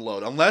one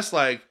load unless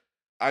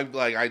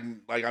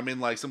I'm in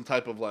like some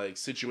type of like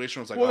situation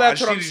where it's like, well, that's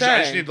what I'm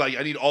saying.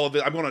 I need all of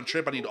it. I'm going on a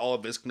trip. I need all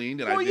of this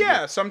cleaned.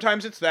 And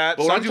sometimes it's that.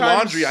 But when I do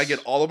laundry, I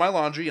get all of my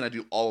laundry and I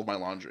do all of my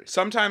laundry.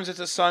 Sometimes it's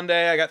a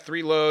Sunday. I got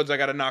 3 loads. I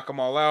got to knock them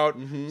all out.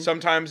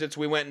 Sometimes it's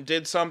we went and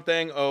did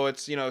something. Oh,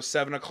 it's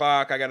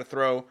 7:00. I got to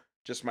throw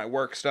just my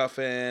work stuff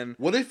in.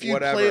 What if you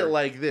play it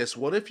like this?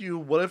 What if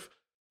you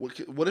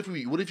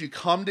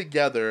come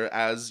together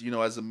as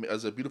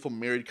as a beautiful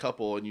married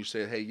couple and you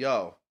say, hey,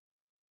 yo,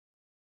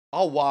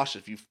 I'll wash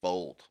if you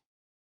fold.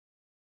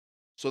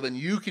 So then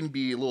you can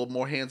be a little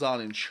more hands-on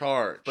in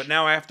charge. But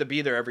now I have to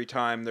be there every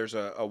time there's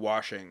a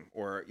washing.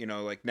 Or,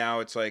 like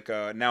now it's like,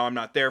 now I'm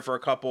not there for a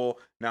couple.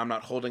 Now I'm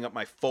not holding up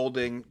my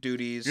folding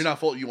duties. You're not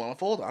folding. You want to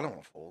fold? I don't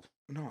want to fold.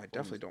 No, I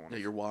definitely don't want to.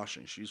 Yeah, you're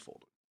washing. She's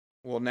folding.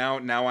 Well, now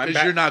I'm Because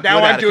back. you're not now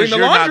good I'm at it, doing 'cause the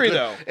you're not laundry good-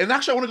 though. And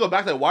actually, I want to go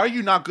back to that. Why are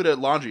you not good at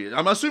laundry?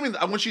 I'm assuming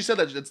when she said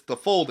that it's the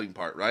folding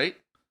part, right?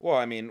 Well,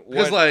 I mean,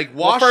 Because what, like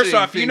well, washing, first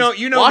off, things,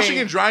 you know washing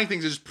me. and drying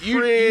things is You-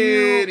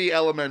 pretty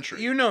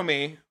elementary. You know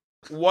me.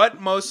 What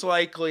most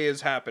likely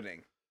is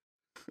happening?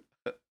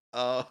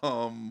 I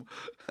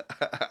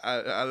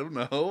don't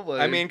know.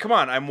 Like, I mean, come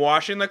on. I'm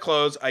washing the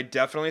clothes. I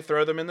definitely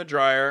throw them in the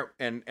dryer,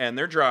 and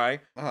they're dry,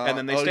 and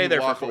then they stay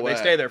there for they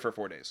stay there for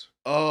 4 days.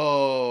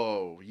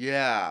 Oh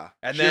yeah,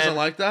 And she then- doesn't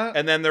like that.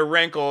 And then they're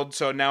wrinkled,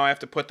 so now I have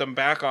to put them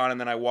back on, and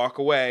then I walk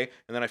away,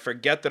 and then I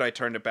forget that I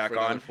turned it back For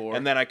another on, 4.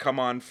 and then I come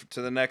on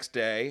to the next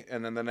day,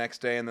 and then the next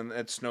day, and then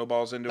it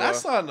snowballs into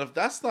That's a. not.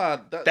 That's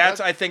not. That's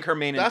I think her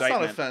main That's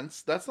indictment. not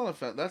offense. That's not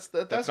offense. That's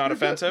not pretty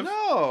good. offensive?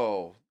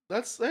 No.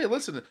 That's hey.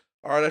 Listen.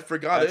 All right, I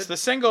forgot That's it. the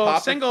single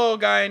Pop it. single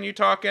guy, and you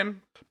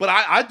talking. But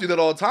I do that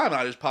all the time.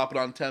 I just pop it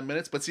on 10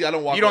 minutes. But see, I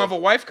don't walk. You don't have a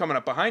wife coming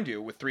up behind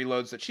you with 3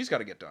 loads that she's got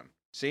to get done.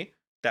 See,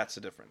 that's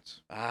the difference.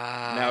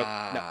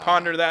 Ah. Now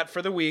ponder that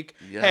for the week.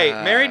 Hey,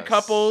 married Yes.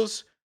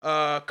 couples,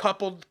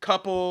 coupled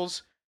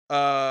couples, you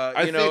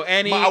know,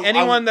 think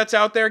anyone that's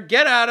out there,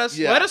 get at us.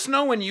 Yeah. Let us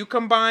know when you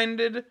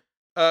compound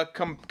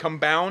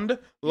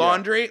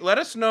laundry. Let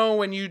us know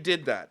when you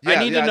did that. I Yeah,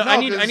 need yeah, to know. no,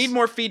 I 'cause- need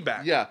more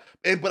feedback. Yeah,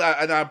 but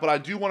I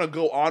do want to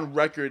go on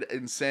record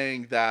in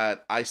saying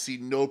that I see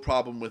no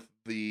problem with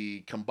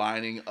the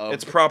combining of.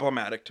 It's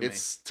problematic to me.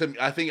 It's to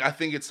I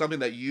think it's something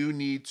that you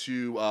need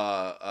to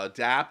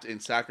adapt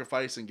and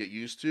sacrifice and get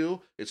used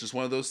to. It's just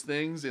one of those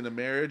things in a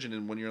marriage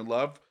and when you're in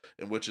love,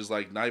 and which is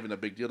like not even a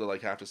big deal to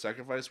like have to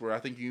sacrifice. Where I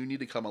think you need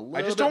to come a little.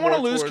 I just bit don't want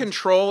to more lose towards-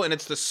 control, and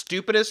it's the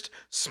stupidest,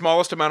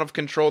 smallest amount of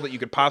control that you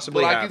could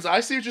possibly But have.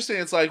 I see what you're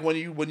saying. It's like when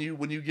you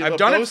give I've up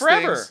done it those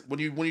forever. things, when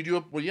you do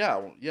it. Well,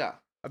 yeah.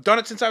 I've done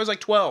it since I was like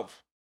 12.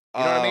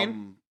 You know what I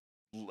mean?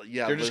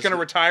 Yeah, They're just there's- going to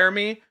retire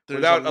me there's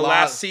without a a lot-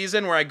 last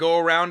season where I go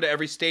around to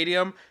every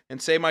stadium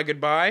and say my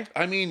goodbye.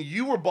 I mean,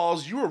 you were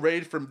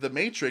raised from The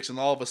Matrix, and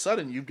all of a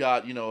sudden you've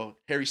got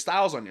Harry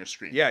Styles on your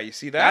screen. Yeah, you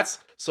see that? that's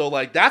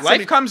Life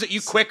something- comes at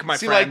you quick, my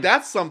see, friend. like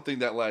that's something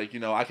that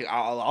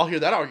I'll hear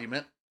that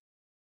argument.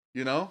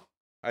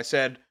 I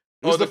said,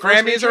 It was "Oh, the the first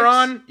Grammys are Matrix?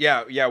 on."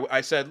 Yeah.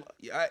 I said,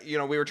 we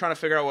were trying to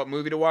figure out what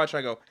movie to watch.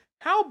 I go,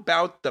 "How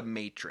about The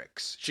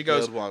Matrix?" She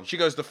goes, Good one.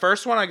 "The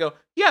first one." I go,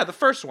 "Yeah, the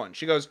first one."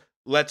 She goes,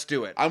 "Let's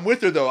do it." I'm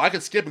with her though. I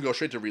could skip and go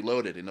straight to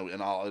Reloaded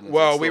and all. And it's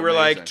Well, still we were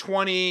like amazing.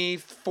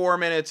 24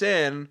 minutes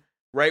in,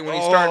 right when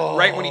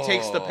he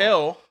takes the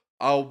pill.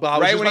 Oh, but I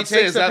was Right just when he about to say,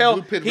 takes is the that pill,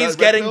 blue pill, he's red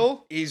getting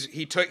pill?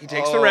 he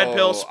takes the red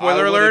pill. Spoiler I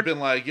would've alert. been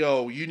like,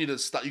 yo, you need to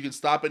stop. You can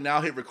stop it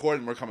now. Hit record,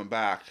 and we're coming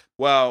back.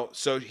 Well,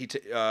 so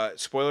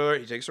spoiler alert,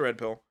 he takes the red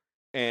pill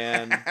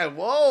and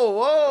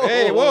whoa!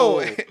 hey,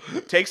 whoa,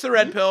 takes the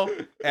red pill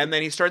and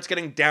then he starts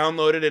getting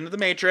downloaded into the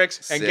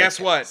Matrix. And Sick, guess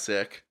what?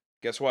 Sick.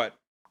 Guess what?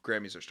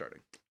 Grammys are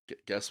starting.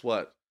 Guess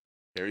what?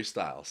 Harry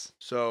Styles.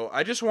 So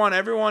I just want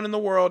everyone in the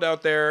world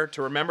out there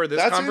to remember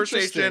this That's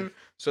conversation interesting.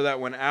 so that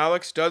when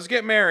Alex does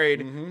get married,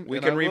 Mhm, we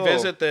and can I will.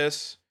 revisit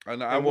this. And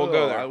we'll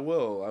go there. I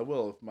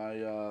will.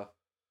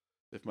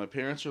 If my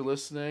parents are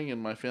listening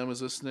and my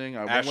family's listening,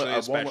 Ashley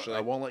especially.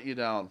 I won't let you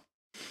down.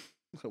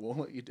 I won't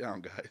let you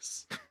down,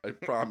 guys. I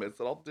promise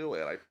that I'll do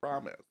it. I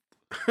promise.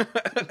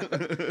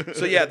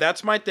 So yeah,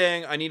 that's my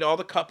thing. I need all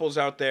the couples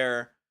out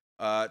there.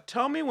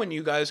 Tell me when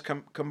you guys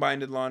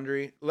combined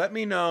laundry. Let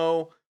me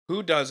know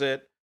who does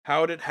it,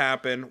 how did it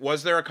happen,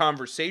 was there a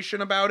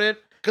conversation about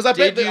it? Because I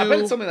bet Did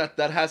it's you- something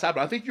that has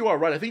happened. I think you are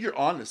right. I think you're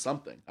on to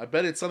something. I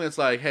bet it's something that's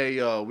like, hey,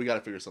 we got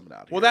to figure something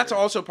out here. Well, that's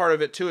also part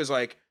of it too. Is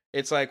like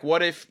it's like,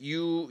 what if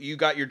you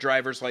got your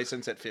driver's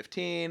license at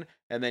 15,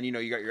 and then you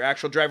got your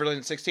actual driver's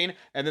license at 16,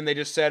 and then they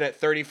just said at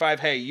 35,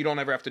 hey, you don't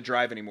ever have to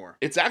drive anymore.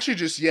 It's actually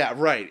just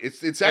right.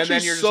 It's And actually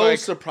then you're just so like-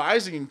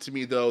 surprising to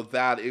me though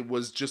that it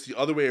was just the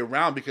other way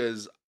around,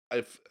 because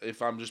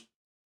if I'm just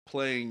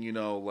playing,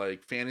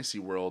 like fantasy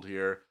world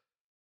here,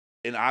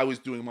 and I was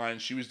doing mine,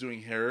 she was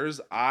doing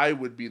hers, I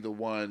would be the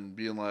one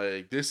being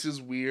like, this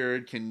is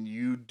weird. Can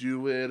you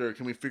do it, or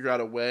can we figure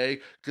out a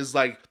way? Because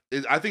I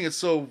think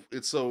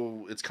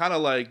it's kind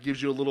of like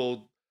gives you a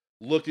little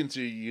look into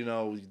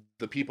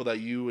the people that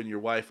you and your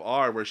wife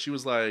are. Where she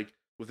was like,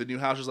 with the new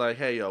house, she's like,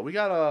 hey, yo, we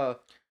gotta.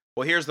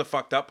 Well, here's the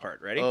fucked up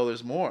part. Ready? Oh,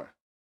 there's more.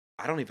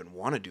 I don't even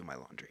want to do my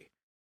laundry.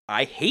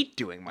 I hate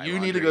doing my You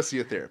laundry. need to go see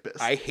a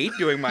therapist. I hate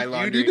doing my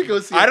laundry. You need to go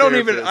see a I don't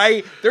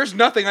therapist. there's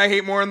nothing I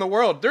hate more in the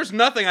world. There's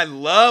nothing I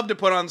love to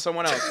put on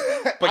someone else.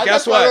 But guess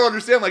that's why I what? don't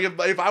understand. Like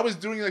if I was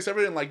doing like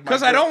everything, like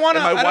 'Cause I don't wanna-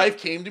 and I my don't- wife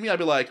came to me, I'd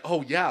be like,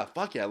 oh yeah,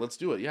 fuck yeah, let's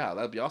do it. Yeah,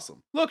 that'd be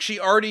awesome. Look, she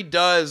already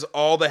does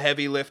all the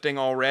heavy lifting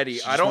already.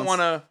 She I just don't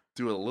wants- want to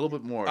Do it a little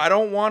bit more. I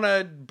don't want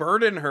to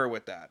burden her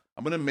with that.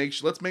 I'm gonna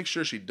let's make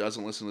sure she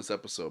doesn't listen to this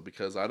episode,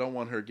 because I don't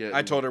want her getting.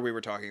 I told her we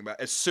were talking about.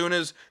 As soon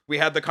as we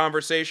had the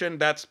conversation,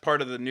 that's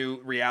part of the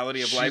new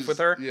reality of life She's- with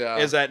her. yeah.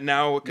 Is that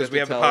now You because have we to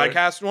have the tell her?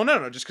 podcast? Well,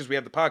 no, just because we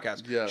have the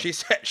podcast. Yeah.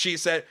 She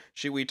said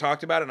we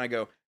talked about it, and I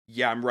go,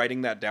 yeah, I'm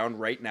writing that down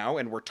right now,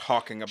 and we're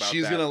talking about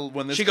She's that. gonna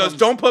when this. She goes, comes-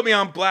 don't put me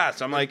on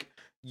blast. I'm like,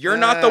 You're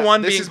not the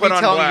one being put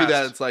on telling blast. you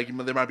that it's like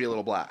there might be a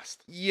little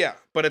blast. Yeah,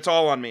 but it's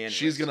all on me anyways.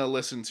 She's gonna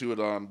listen to it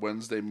on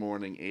Wednesday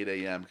morning, 8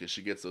 a.m. because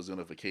she gets those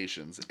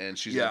notifications, and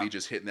she's gonna be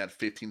just hitting that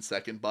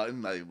 15-second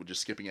button, like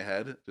just skipping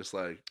ahead, just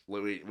like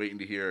waiting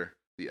to hear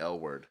the L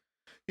word.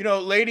 You know,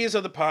 ladies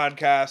of the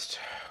podcast,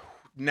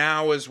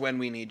 now is when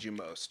we need you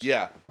most.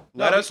 Yeah,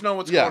 let us know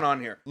what's going on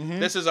here. Mm-hmm.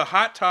 This is a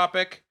hot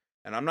topic,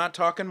 and I'm not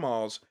talking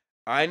malls.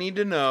 I need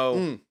to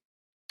know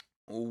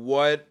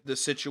what the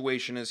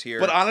situation is here.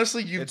 But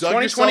honestly, you've it's dug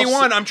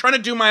 2021. I'm trying to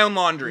do my own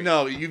laundry.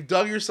 No, you've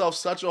dug yourself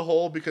such a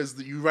hole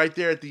because you right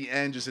there at the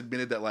end just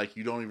admitted that like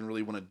you don't even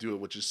really want to do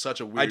it, which is such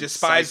a weird. I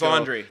despise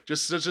laundry.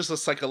 Just a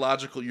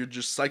psychological. You're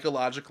just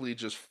psychologically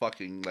just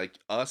fucking like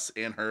us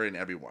and her and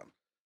everyone.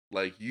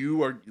 Like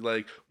you are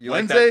like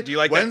Wednesday. Like do you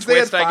like Wednesday that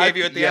twist at 5, I gave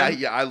you at the end?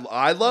 Yeah,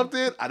 I loved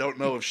it. I don't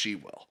know if she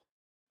will.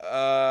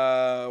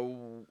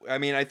 I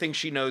mean, I think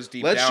she knows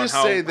deep Let's down just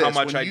say this. how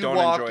much when I you don't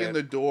walk enjoy in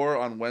the door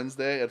on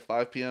Wednesday at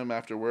 5 p.m.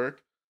 after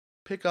work,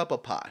 pick up a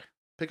pie.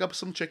 Pick up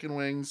some chicken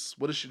wings.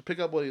 What does she pick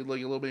up? Like a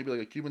little, maybe like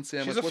a Cuban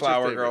sandwich. She's a What's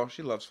flower your favorite? girl.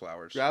 She loves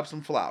flowers. Grab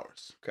some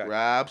flowers. Okay.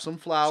 Grab some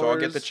flowers. So I'll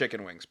get the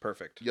chicken wings.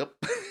 Perfect. Yep.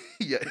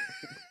 Yeah.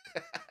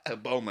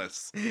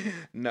 Boneless.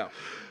 No.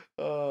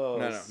 Oh,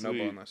 no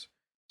boneless.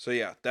 So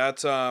yeah,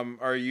 that's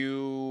are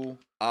you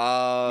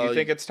you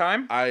think it's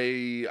time?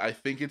 I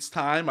think it's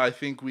time. I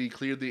think we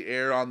cleared the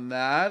air on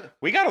that.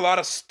 We got a lot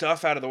of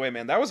stuff out of the way,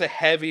 man. That was a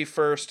heavy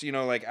first,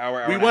 like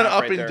hour we and went a half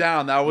up right and there.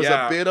 down. That was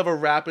a bit of a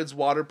Rapids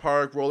water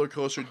park, roller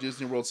coaster,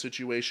 Disney World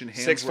situation.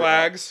 Hands Six were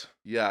Flags. Up.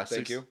 Yeah,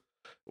 thank you.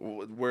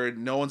 Where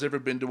no one's ever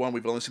been to one.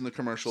 We've only seen the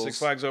commercials. Six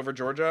Flags over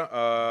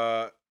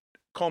Georgia.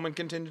 Coleman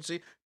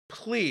contingency.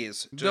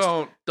 Please,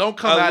 just don't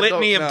come a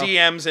litany of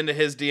DMs into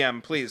his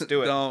DM. Please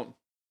do it.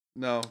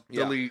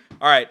 Delete.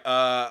 All right.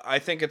 I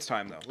think it's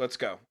time though. Let's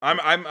go.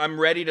 I'm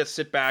ready to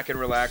sit back and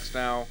relax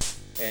now,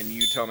 and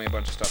you tell me a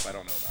bunch of stuff I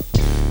don't know about.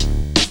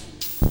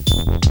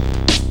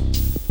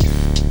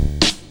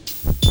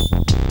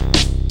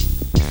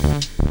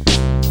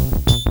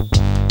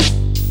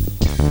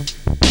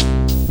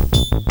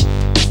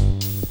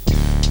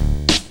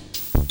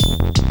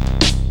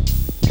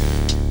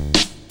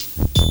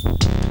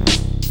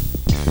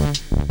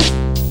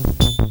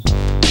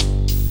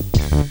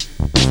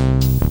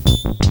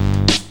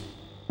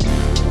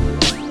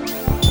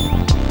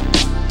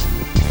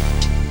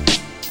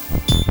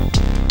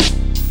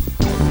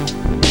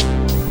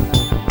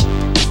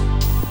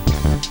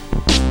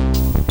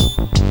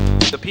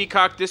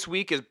 Peacock this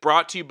week is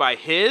brought to you by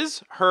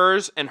His,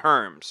 Hers, and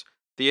Herms,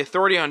 the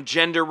authority on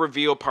gender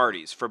reveal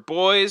parties for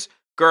boys,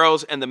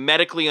 girls, and the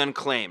medically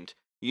unclaimed.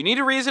 You need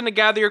a reason to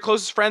gather your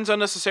closest friends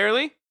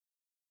unnecessarily?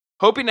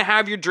 Hoping to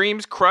have your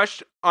dreams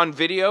crushed on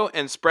video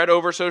and spread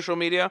over social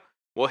media?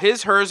 Well,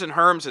 His, Hers, and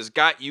Herms has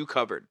got you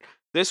covered.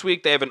 This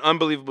week, they have an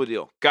unbelievable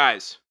deal.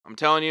 Guys, I'm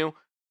telling you,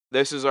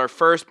 this is our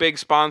first big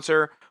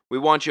sponsor. We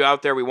want you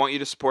out there. We want you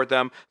to support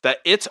them. The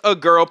It's a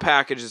Girl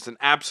package is an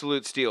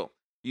absolute steal.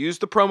 Use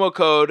the promo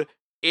code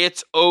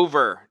It's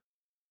Over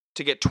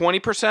to get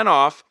 20%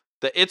 off.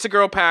 The It's a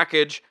Girl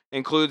package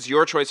includes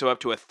your choice of up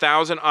to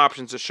 1,000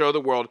 options to show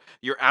the world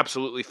you're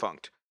absolutely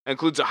funked. It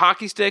includes a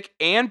hockey stick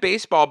and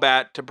baseball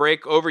bat to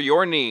break over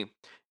your knee,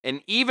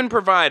 and even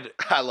provide.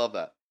 I love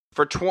that.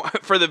 For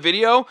the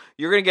video,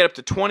 you're going to get up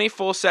to 20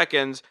 full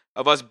seconds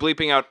of us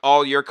bleeping out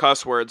all your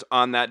cuss words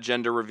on that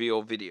gender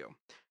reveal video.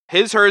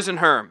 His, Hers, and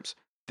Herms,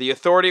 the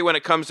authority when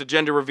it comes to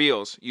gender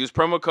reveals. Use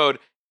promo code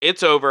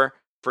It's Over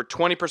for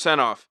 20%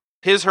 off.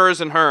 His, Hers,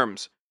 and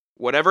Herms.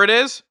 Whatever it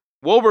is,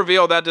 we'll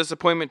reveal that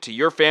disappointment to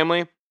your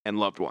family and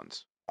loved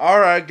ones. All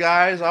right,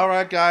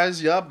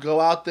 guys. Yep, go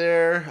out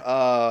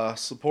there,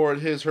 support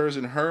His, Hers,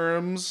 and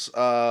Herms.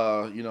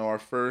 Our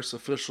first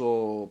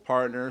official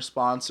partner,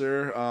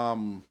 sponsor.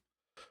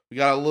 We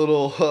got a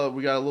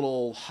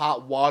little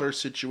hot water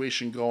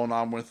situation going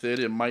on with it.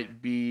 That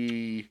might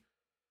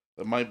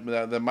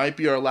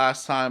be our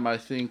last time. I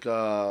think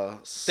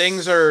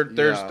things are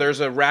there's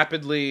a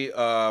rapidly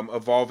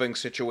evolving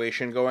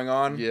situation going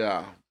on.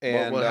 Yeah.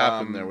 And what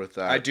happened there with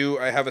that?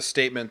 I have a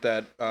statement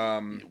that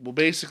well,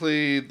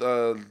 basically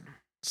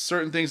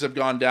certain things have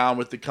gone down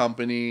with the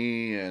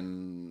company,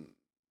 and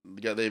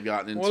they've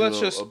gotten into a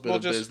bit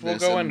of business. We'll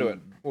go into it.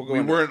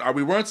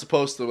 We weren't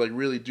supposed to like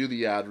really do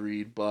the ad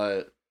read,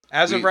 but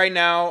as of right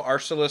now, our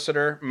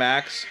solicitor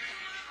Max.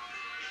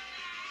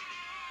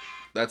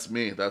 That's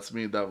me.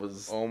 That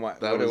was. Oh my!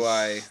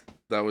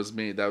 That was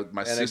me.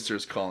 My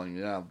sister's calling.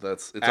 Yeah,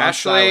 it's Ashley, on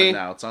silent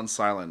now. It's on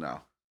silent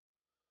now.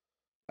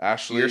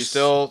 Ashley,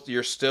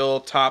 you're still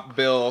top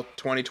bill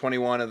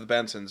 2021 of the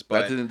Bensons,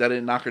 but that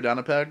didn't knock her down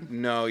a peg.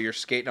 No, you're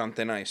skating on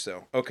thin ice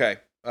though. Okay.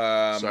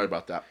 Sorry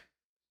about that.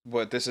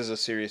 But this is a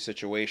serious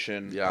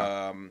situation.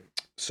 Yeah.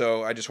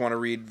 So I just want to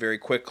read very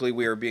quickly.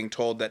 We are being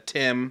told that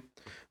Tim,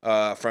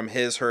 from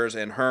His, Hers,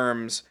 and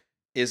Herms,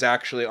 is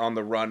actually on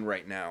the run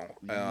right now.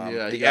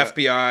 The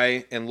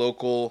FBI and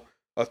local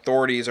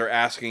authorities are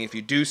asking if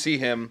you do see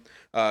him,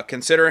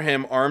 consider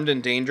him armed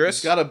and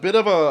dangerous. He's got a bit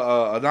of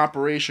an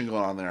operation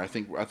going on there. I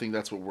think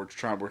that's what we're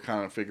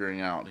kind of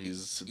figuring out.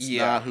 It's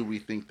not who we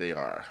think they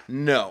are.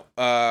 No.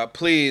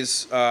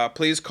 Please call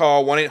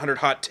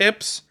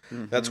 1-800-HOT-TIPS.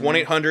 Mm-hmm. That's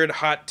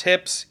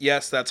 1-800-HOT-TIPS.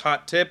 Yes, that's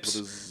hot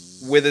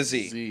tips with a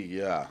Z.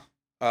 Yeah.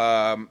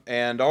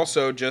 And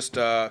also just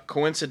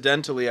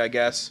coincidentally, I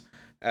guess,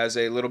 as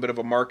a little bit of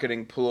a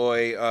marketing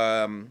ploy,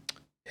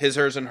 His,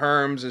 Hers, and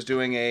Herms is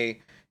doing a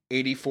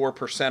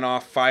 84%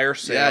 off fire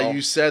sale. Yeah,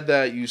 you said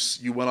that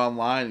you went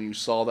online and you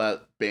saw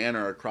that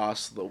banner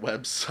across the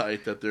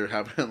website that they're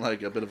having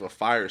like a bit of a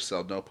fire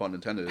sale, no pun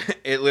intended.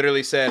 It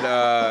literally said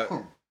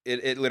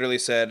it literally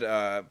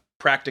said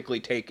practically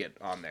take it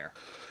on there.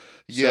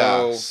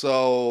 Yeah,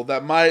 so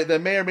that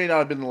may or may not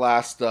have been the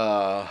last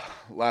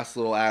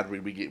little ad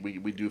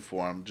we do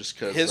for them, just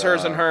because His,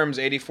 Hers, and Herms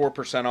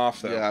 84%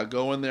 off though. Yeah,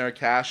 go in there,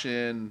 cash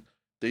in.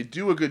 They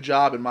do a good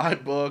job in my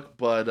book,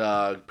 but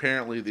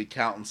apparently the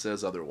accountant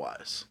says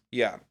otherwise.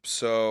 Yeah,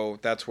 so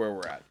that's where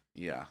we're at.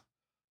 Yeah.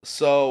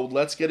 So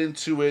let's get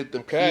into it. The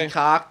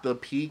peacock.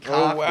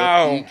 Oh,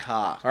 wow. The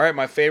peacock. All right,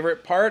 my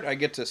favorite part. I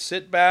get to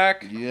sit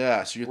back.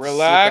 Yeah, so you get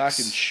relax,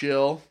 to sit back and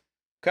chill.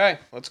 Okay,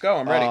 let's go.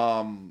 I'm ready.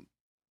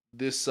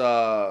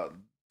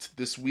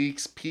 This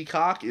week's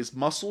peacock is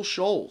Muscle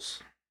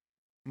Shoals.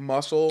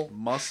 Muscle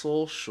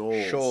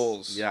Shoals.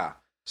 Shoals. Yeah.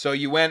 So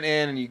you went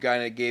in and you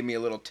kind of gave me a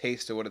little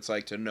taste of what it's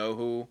like to know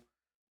who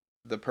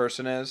the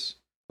person is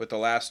with the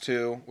last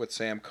two, with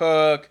Sam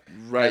Cooke.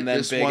 Right. And then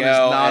this Big one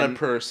L is not a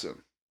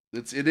person.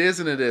 It is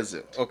and it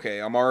isn't. Okay,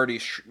 I'm already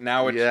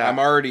I'm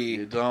already.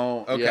 You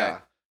don't. Okay. Yeah.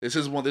 This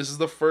is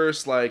the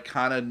first like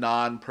kind of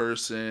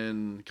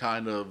non-person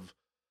kind of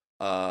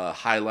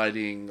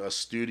highlighting a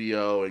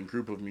studio and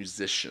group of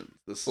musicians.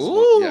 This is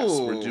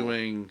what we're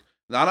doing.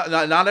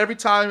 Not every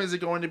time is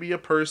it going to be a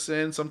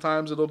person.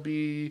 Sometimes it'll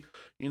be,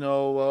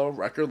 a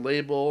record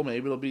label.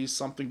 Maybe it'll be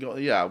something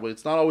going. Yeah, but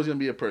it's not always going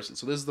to be a person.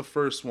 So this is the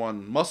first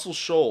one. Muscle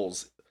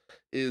Shoals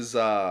is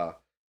a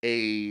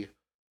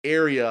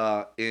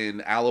area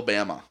in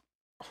Alabama.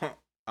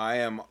 I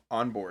am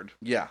on board.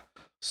 Yeah.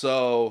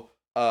 So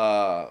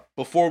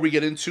before we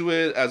get into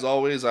it, as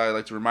always, I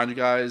like to remind you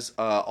guys,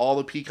 all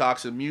the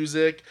peacocks in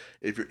music,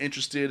 if you're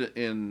interested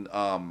in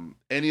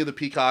any of the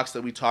peacocks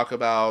that we talk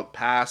about,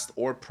 past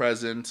or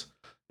present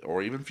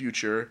or even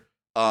future,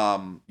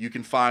 you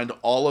can find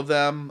all of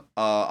them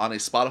on a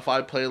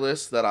Spotify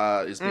playlist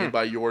that is made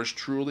by yours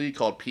truly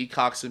called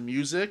Peacocks in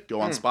Music.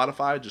 Go on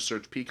Spotify, just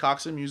search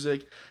Peacocks in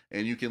Music,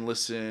 and you can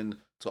listen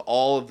to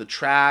all of the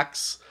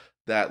tracks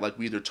that like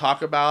we either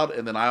talk about,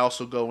 and then I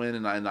also go in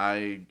and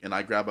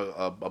I grab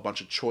a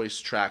bunch of choice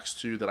tracks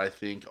too that I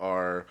think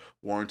are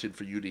warranted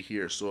for you to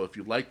hear. So if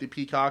you like the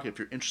Peacock, if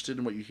you're interested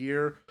in what you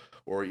hear,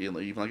 or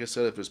even like I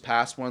said, if there's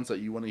past ones that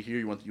you want to hear,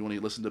 you want to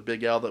listen to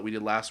Big L that we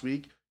did last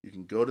week, you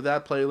can go to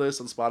that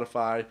playlist on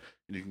Spotify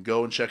and you can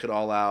go and check it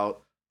all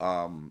out.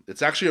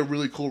 It's actually a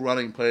really cool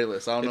running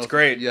playlist. I don't know. It's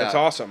great. Yeah, it's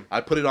awesome. I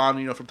put it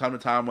on, from time to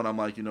time when I'm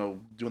like,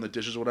 doing the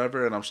dishes or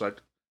whatever, and I'm just like,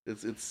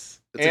 it's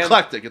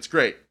eclectic. It's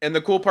great. And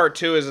the cool part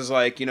too is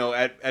like,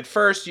 at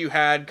first you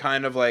had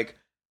kind of like,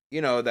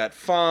 that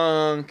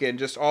funk and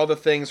just all the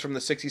things from the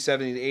 60s,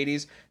 70s,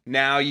 80s.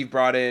 Now you've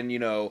brought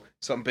in,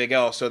 some Big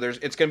L. So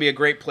it's going to be a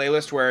great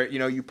playlist where,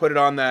 you put it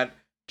on that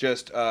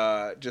just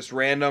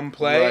random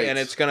play, right, and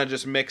it's going to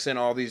just mix in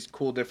all these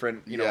cool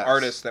different,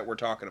 artists that we're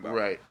talking about.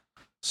 Right.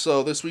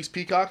 So this week's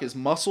peacock is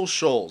Muscle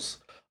Shoals.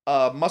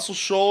 Muscle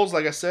Shoals,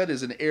 like I said,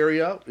 is an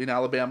area in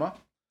Alabama.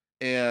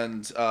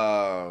 And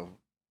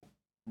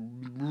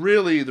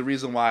really the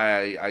reason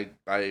why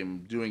I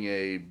am doing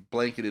a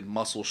blanketed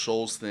Muscle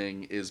Shoals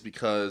thing is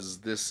because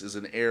this is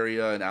an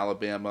area in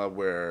Alabama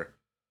where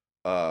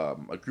a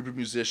group of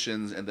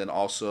musicians and then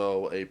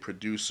also a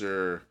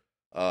producer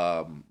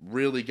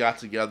really got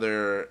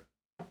together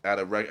at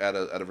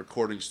a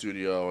recording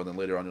studio, and then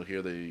later on you'll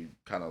hear they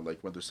kind of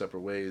like went their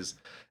separate ways,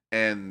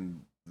 and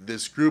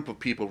this group of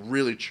people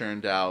really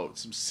churned out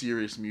some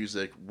serious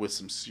music with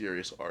some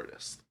serious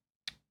artists.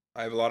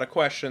 I have a lot of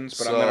questions,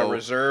 but I'm going to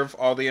reserve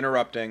all the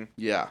interrupting.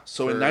 Yeah.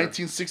 So in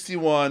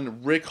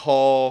 1961, Rick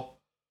Hall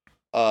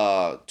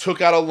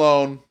took out a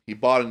loan. He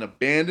bought an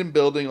abandoned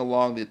building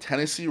along the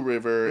Tennessee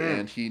River,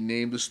 and he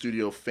named the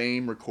studio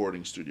Fame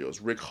Recording Studios.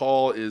 Rick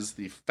Hall is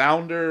the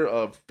founder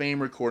of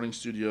Fame Recording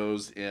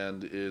Studios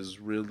and is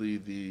really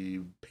the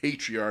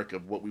patriarch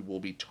of what we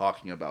will be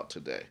talking about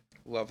today.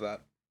 Love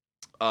that.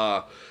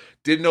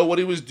 Didn't know what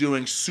he was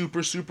doing.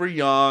 Super, super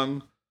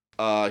young.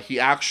 He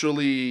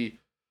actually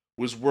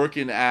was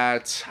working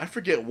at, I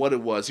forget what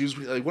it was. He was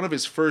like one of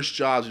his first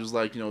jobs. He was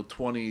like,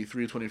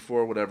 23,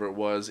 24, whatever it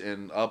was.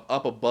 And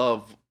up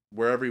above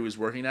wherever he was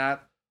working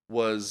at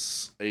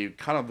was a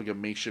kind of like a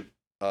makeshift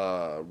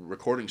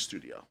recording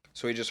studio.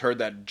 So he just heard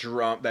that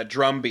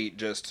drum beat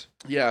just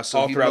Yeah, so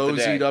all he throughout the day.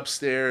 moseyed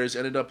upstairs,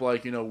 ended up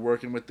like,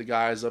 working with the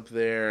guys up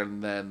there,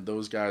 and then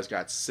those guys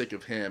got sick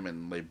of him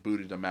and they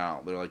booted him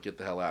out. They're like, get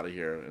the hell out of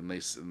here. And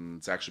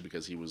it's actually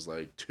because he was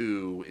like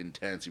too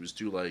intense. He was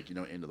too like,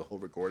 into the whole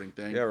recording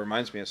thing. Yeah, it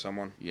reminds me of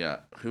someone. Yeah.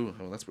 Who?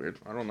 Oh, that's weird.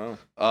 I don't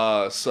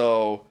know.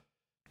 So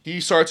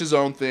he starts his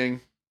own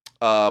thing,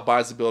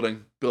 buys the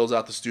building, builds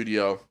out the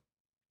studio,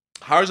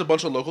 hires a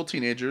bunch of local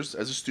teenagers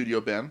as a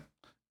studio band,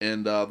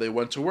 and they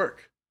went to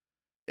work.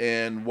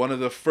 And one of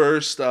the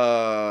first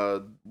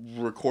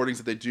recordings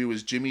that they do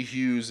is Jimmy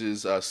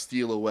Hughes'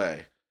 "Steal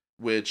Away,"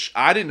 which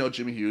I didn't know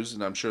Jimmy Hughes,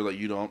 and I'm sure that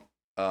you don't.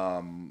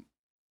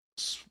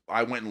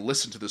 I went and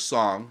listened to the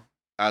song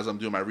as I'm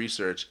doing my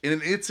research,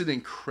 and it's an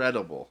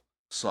incredible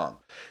song.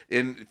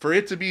 And for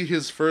it to be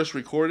his first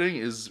recording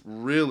is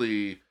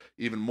really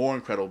even more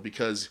incredible,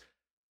 because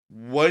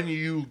when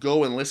you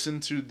go and listen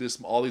to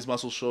all these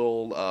Muscle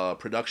Shoals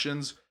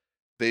productions,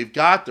 they've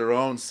got their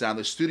own sound.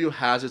 The studio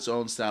has its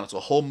own sound. It's a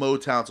whole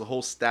Motown. It's a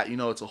whole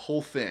it's a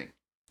whole thing.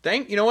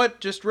 You know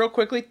what? Just real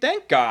quickly,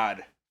 thank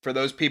God for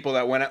those people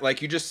that went out.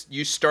 Like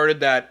you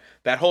started that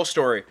whole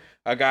story.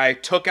 A guy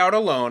took out a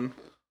loan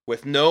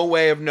with no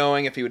way of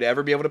knowing if he would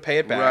ever be able to pay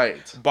it back.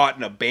 Right. Bought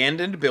an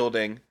abandoned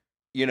building,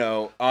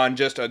 on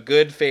just a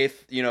good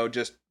faith,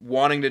 just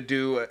wanting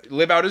to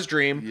live out his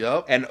dream.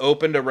 Yep. And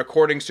opened a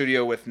recording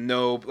studio with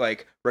no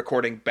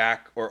recording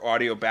back or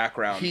audio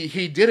background.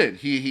 He did it.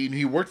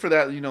 He worked for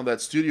that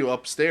that studio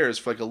upstairs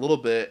for like a little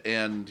bit,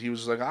 and he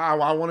was like, I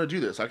want to do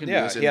this. I can do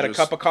this. He had a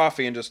cup of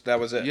coffee and that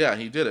was it. Yeah,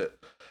 he did it.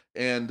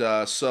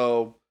 And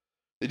so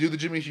they do the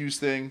Jimmy Hughes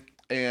thing,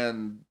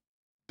 and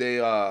they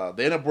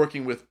end up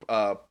working with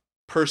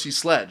Percy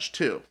Sledge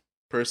too.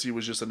 Percy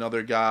was just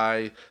another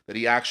guy that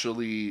he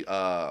actually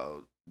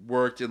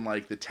worked in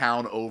like the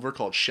town over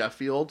called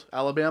Sheffield,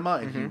 Alabama,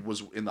 and he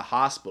was in the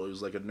hospital. He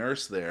was like a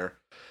nurse there,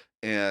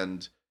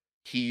 and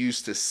he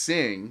used to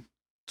sing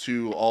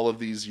to all of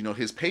these,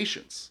 his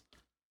patients.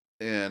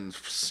 And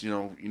you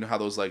know how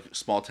those like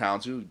small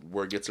towns do,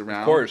 word gets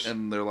around, of course.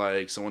 And they're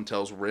like, someone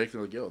tells Rick,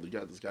 they're like, yo, they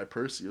got this guy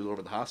Percy who's over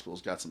at the hospital,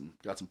 he's got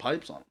some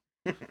pipes on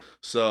him.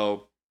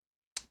 So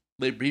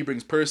he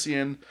brings Percy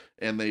in,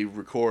 and they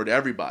record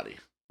Everybody,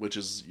 which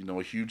is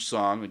a huge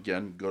song.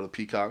 Again, go to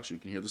Peacock so you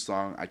can hear the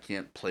song. I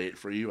can't play it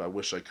for you. I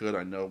wish I could.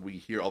 I know we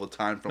hear all the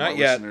time from our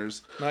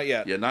listeners. Not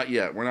yet. Yeah, not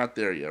yet. We're not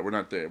there yet. We're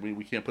not there.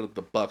 We can't put up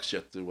the bucks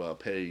yet to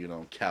pay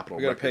Capitol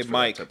we gotta Records pay for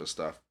Mike. that type of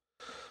stuff.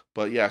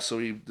 But yeah, so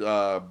he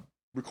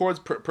records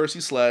Percy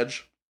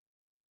Sledge,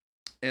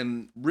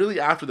 and really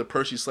after the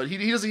Percy Sledge,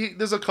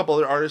 there's a couple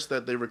other artists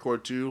that they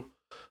record too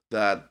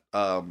that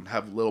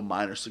have little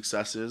minor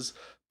successes.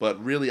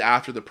 But really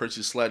after the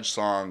Percy Sledge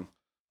song,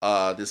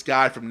 this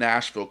guy from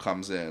Nashville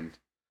comes in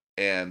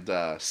and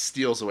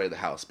steals away the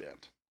house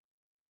band.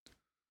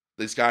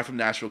 This guy from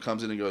Nashville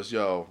comes in and goes,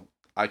 "Yo,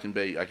 I can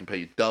pay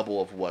you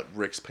double of what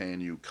Rick's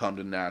paying you. Come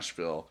to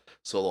Nashville."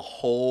 So the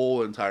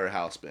whole entire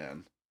house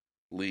band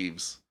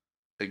leaves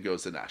and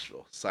goes to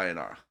Nashville.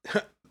 Sayonara.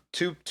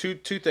 Two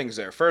things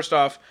there. First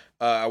off,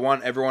 I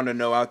want everyone to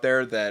know out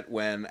there that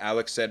when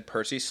Alex said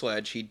Percy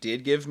Sledge, he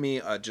did give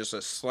me just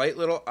a slight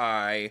little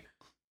eye,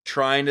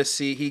 trying to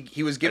see.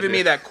 He was giving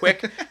me that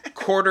quick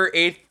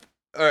eighth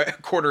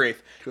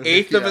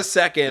of a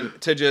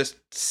second to just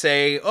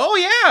say, "Oh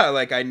yeah,"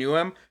 like I knew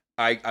him.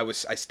 I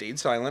stayed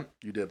silent.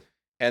 You did.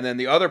 And then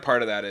the other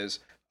part of that is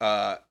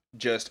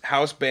just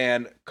house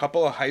band,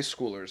 couple of high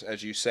schoolers,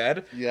 as you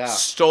said,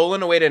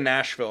 stolen away to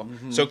Nashville.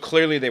 Mm-hmm. So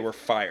clearly they were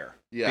fire.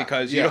 Yeah,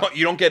 because you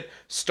don't get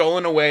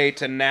stolen away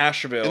to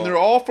Nashville. And they're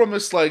all from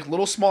this like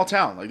little small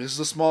town. Like this is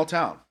a small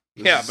town.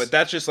 But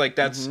that's just like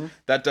that's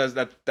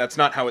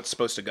not how it's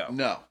supposed to go.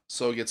 No.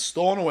 So it gets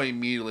stolen away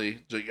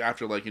immediately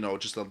after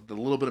just the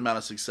little bit amount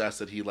of success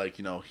that he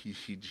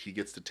he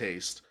gets to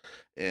taste.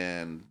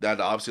 And that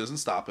obviously doesn't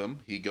stop him.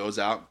 He goes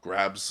out,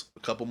 grabs a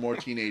couple more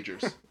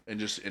teenagers and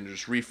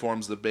just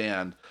reforms the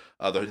band,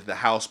 the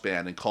house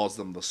band, and calls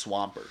them the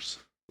Swampers.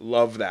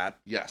 Love that.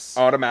 Yes.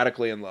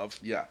 Automatically in love.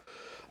 Yeah.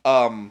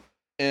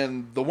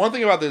 And the one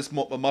thing about this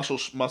Muscle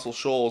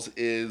Shoals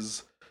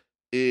is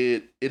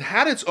it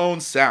had its own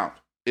sound.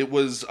 It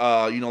was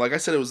like I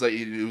said, it was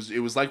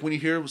like when you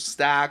hear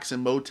Stax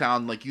and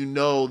Motown, like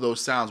those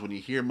sounds when you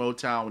hear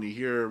Motown, when you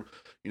hear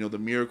the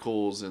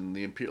Miracles and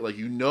the Imperial, like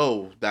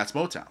that's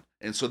Motown.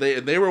 And so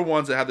they were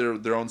ones that had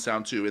their own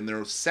sound too, and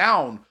their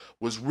sound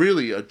was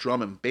really a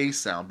drum and bass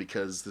sound,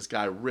 because this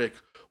guy Rick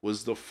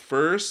was the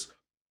first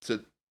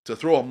to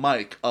throw a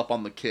mic up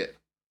on the kit.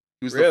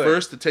 He was the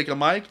first to take a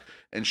mic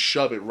and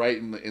shove it right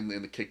in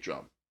the kick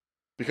drum.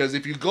 Because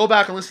if you go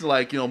back and listen to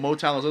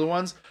Motown, those other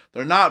ones,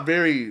 they're not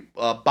very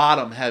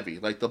bottom heavy.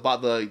 Like the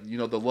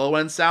low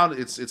end sound,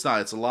 it's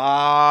not. It's a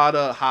lot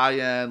of high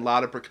end, a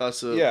lot of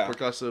percussive. Yeah.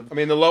 Percussive. I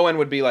mean, the low end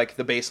would be like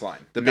the bass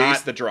line,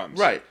 not the drums.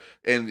 Right.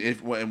 And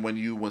when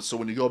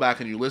you go back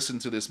and you listen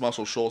to this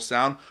Muscle Shoals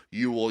sound,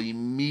 you will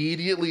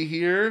immediately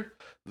hear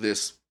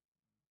this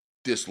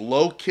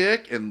low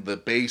kick and the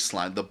bass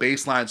line. The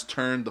bass line's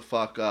turned the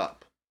fuck up.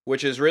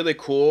 Which is really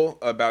cool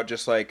about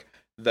just like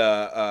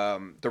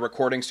the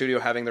recording studio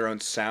having their own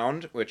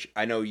sound, which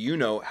I know you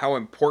know how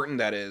important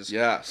that is.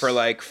 Yes. For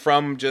like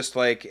from just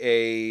like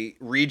a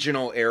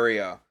regional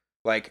area,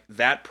 like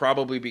that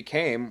probably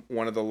became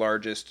one of the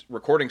largest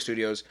recording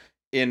studios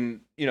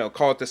in, you know,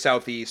 call it the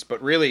Southeast,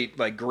 but really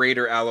like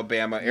greater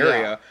Alabama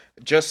area,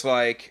 just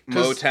like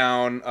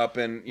Motown up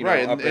in, you know,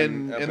 right, up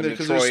in because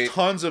Detroit. there's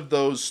tons of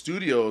those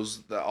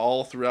studios that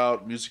all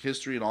throughout music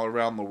history and all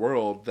around the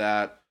world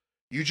that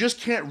you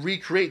just can't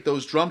recreate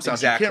those drum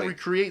sounds. Exactly. You can't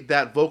recreate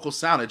that vocal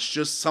sound. It's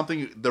just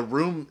something. The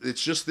room.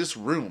 It's just this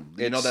room.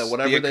 You know that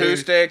whatever the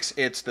acoustics.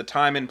 It's the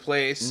time and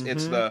place.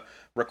 It's the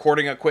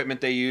recording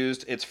equipment they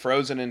used. It's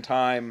frozen in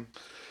time.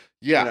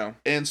 Yeah. You know.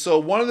 And so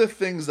one of the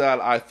things that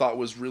I thought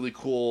was really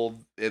cool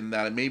and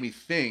that it made me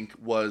think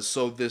was,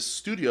 so this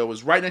studio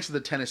was right next to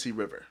the Tennessee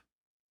River.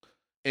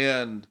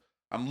 And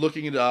I'm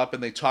looking it up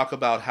and they talk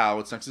about how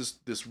it's next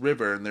to this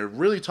river, and they're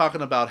really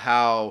talking about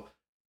how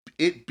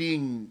it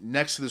being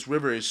next to this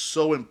river is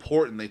so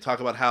important. They talk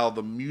about how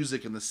the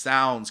music and the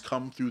sounds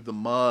come through the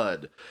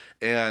mud.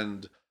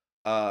 And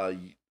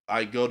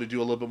I go to do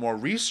a little bit more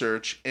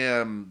research,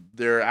 and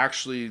they're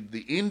actually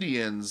the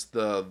Indians,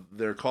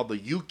 they're called the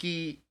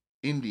Yuki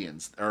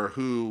Indians, or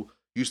who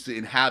used to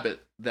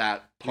inhabit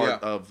that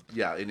part of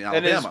in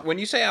Alabama. And when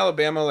you say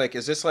Alabama, like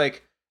is this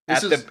like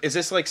is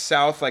this like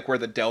south, like where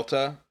the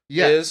Delta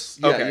is?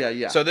 Yeah, okay.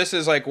 yeah. So this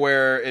is like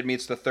where it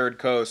meets the third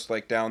coast,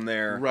 like down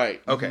there.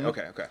 Right. Okay,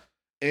 okay.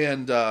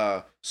 And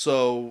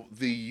so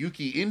the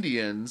Yuki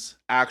Indians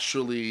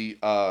actually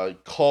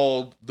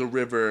called the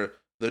river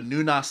the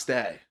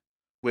Nunaste,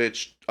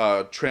 which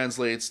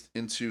translates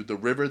into the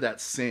river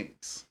that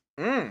sings.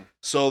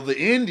 So the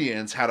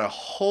Indians had a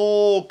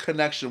whole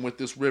connection with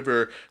this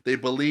river. They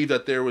believed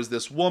that there was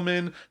this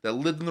woman that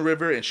lived in the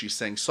river and she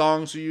sang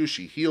songs to you.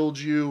 She healed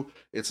you.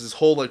 It's this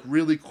whole like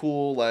really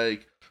cool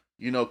like,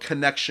 you know,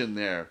 connection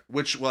there,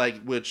 which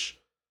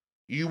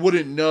you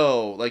wouldn't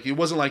know. Like it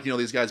wasn't like, you know,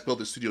 these guys built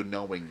the studio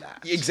knowing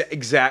that.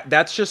 Exact.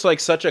 That's just like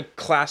such a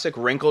classic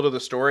wrinkle to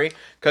the story.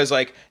 Because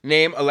like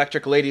name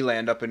Electric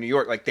Ladyland up in New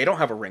York, like they don't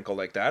have a wrinkle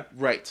like that.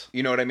 Right.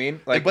 You know what I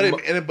mean? Like, but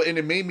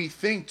it made me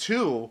think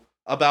too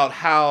about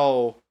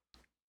how,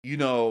 you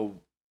know,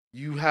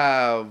 you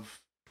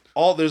have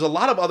there's a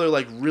lot of other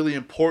like really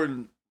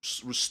important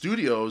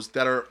studios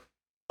that are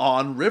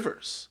on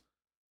rivers.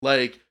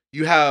 Like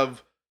you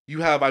have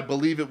I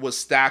believe it was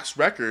Stax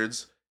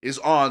Records is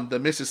on the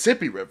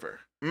Mississippi River.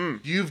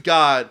 You've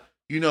got,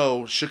 you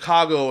know,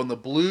 Chicago and the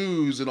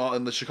Blues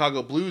and the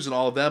Chicago Blues and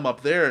all of them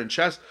up there in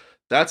Chess.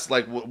 That's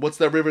like, what's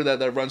that river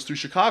that runs through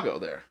Chicago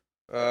there?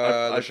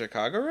 The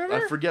Chicago River?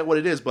 I forget what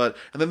it is, but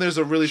and then there's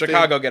a really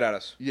Chicago, get at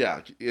us.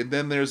 Yeah, and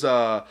then there's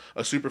a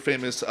super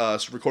famous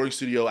recording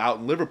studio out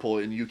in Liverpool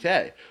in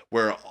UK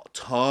where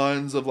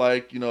tons of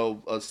like, you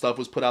know, stuff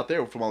was put out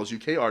there from all those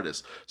UK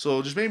artists. So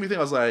it just made me think.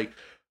 I was like,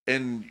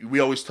 and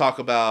we always talk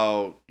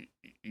about,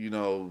 you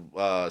know,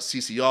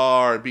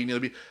 CCR being near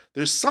the beach.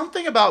 There's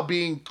something about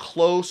being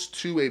close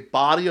to a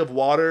body of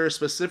water,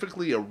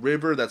 specifically a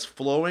river that's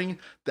flowing,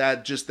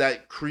 that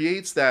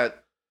creates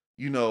that,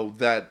 you know,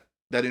 that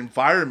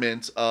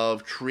environment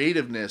of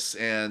creativeness,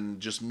 and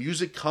just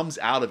music comes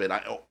out of it.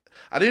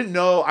 I didn't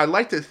know. I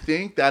like to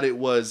think that it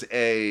was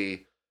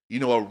a, you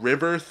know, a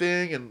river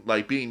thing and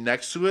like being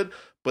next to it.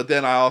 But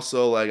then I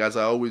also, like, as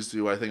I always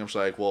do, I think I'm just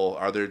like, well,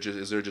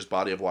 is there just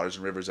body of waters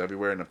and rivers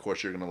everywhere? And of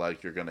course you're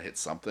gonna hit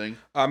something.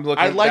 I'm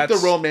looking. I like the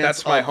romance.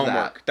 That's my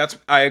homework.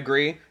 I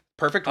agree.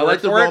 Perfect word. I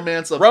like the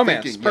romance of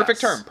thinking.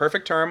 Perfect yes. term.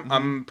 Perfect term. Mm-hmm.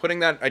 I'm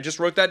putting that. I just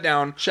wrote that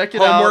down. Check it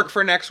homework out. Homework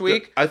for next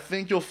week. I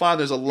think you'll find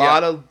there's a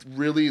lot of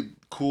really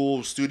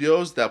cool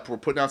studios that were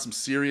putting out some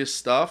serious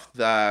stuff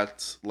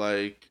that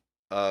like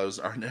are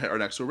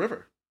next to a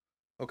river.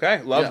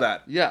 Okay, love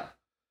that. Yeah.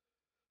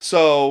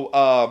 So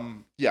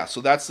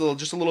so that's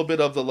just a little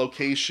bit of the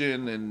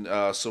location,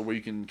 and so where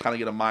you can kind of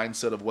get a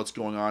mindset of what's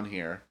going on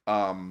here.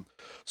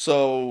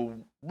 So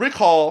Rick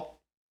Hall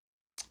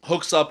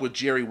hooks up with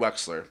Jerry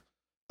Wexler.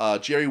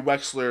 Jerry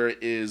Wexler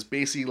is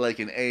basically like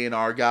an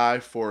A&R guy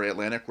for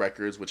Atlantic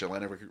Records, which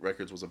Atlantic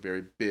Records was a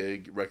very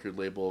big record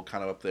label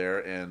kind of up there,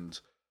 and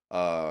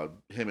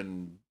him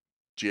and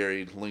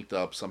Jerry linked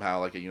up somehow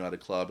like at United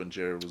Club, and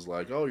Jerry was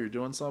like, "Oh, you're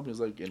doing something?" He's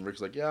like, and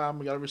Rick's like, "Yeah,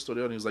 I'm got a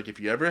studio." And he was like, "If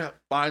you ever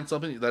find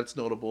something that's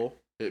notable,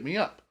 hit me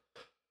up."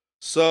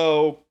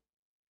 So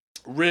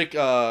Rick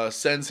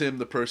sends him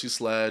the Percy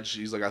Sledge.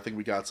 He's like, "I think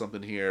we got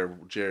something here."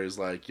 Jerry's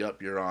like,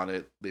 "Yep, you're on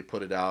it." They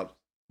put it out.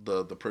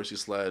 The Percy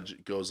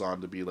Sledge goes on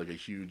to be like a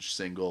huge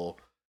single,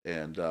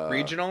 and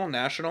regional,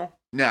 national,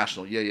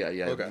 yeah.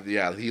 Okay.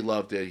 Yeah, he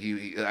loved it.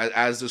 He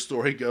as the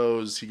story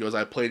goes, he goes,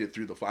 "I played it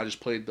through the phone. I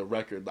just played the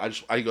record.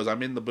 He goes,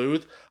 I'm in the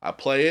booth. I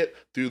play it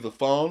through the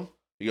phone."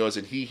 He goes,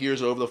 and he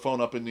hears it over the phone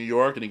up in New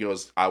York, and he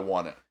goes, "I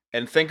want it."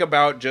 And think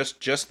about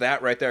just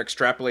that right there.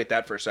 Extrapolate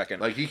that for a second.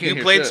 Like he can't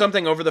you played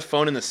something over the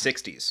phone in the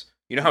 '60s.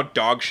 You know how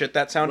dog shit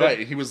that sounded?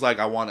 Right. He was like,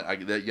 "I want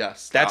it."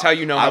 Yes. That's how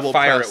you know how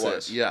fire it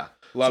was. Yeah.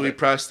 Love so it. he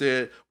pressed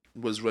it.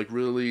 Was like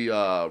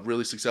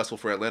really successful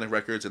for Atlantic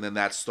Records, and then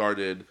that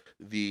started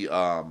the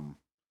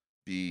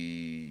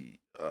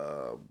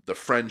the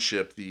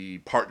friendship, the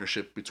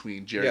partnership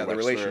between Jerry Yeah, the Wexler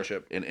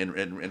relationship.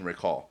 and Rick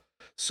Hall.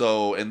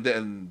 So, and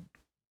then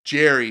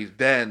Jerry,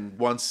 then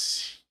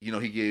once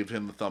he gave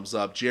him the thumbs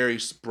up, Jerry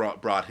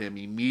brought him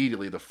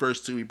immediately. The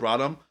first two he brought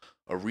him,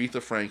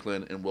 Aretha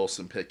Franklin and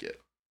Wilson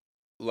Pickett.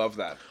 Love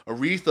that.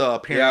 Aretha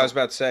apparently. Yeah, I was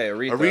about to say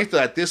Aretha.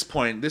 Aretha at this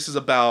point, this is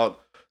about.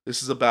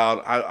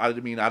 I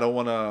mean, I don't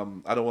want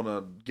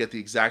to get the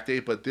exact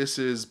date, but this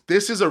is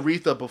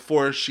Aretha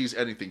before she's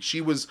anything.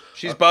 She's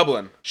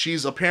bubbling. She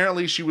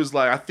was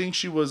like, I think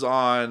she was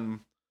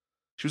on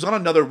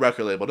another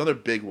record label, another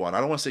big one. I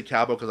don't want to say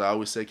Capitol because I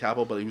always say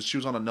Capitol, but she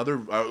was on another.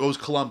 It was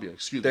Columbia.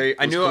 Excuse me.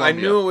 I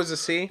knew it was a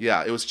C.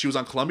 Yeah, it was. She was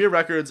on Columbia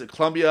Records.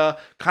 Columbia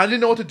kind of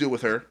didn't know what to do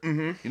with her.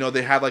 Mm-hmm.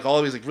 They had like all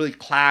of these like really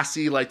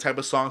classy like type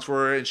of songs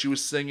for her, and she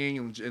was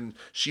singing and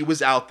she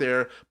was out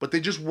there, but they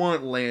just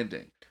weren't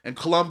landing. And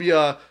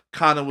Columbia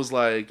kind of was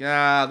like,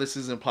 this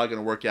isn't probably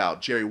going to work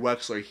out. Jerry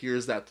Wexler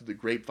hears that through the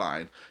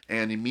grapevine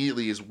and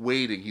immediately is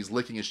waiting. He's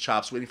licking his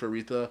chops, waiting for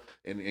Aretha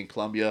and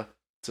Columbia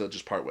to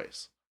just part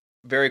ways.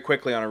 Very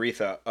quickly on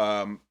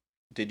Aretha,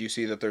 did you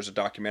see that there's a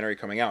documentary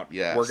coming out?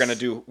 Yes. We're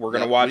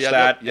gonna watch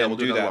that. Yeah, and we'll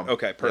do that. One.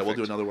 Okay, perfect. Yeah, we'll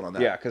do another one on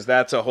that. Yeah, because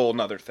that's a whole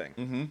nother thing.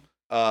 Mm-hmm.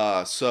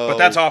 But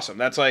that's awesome.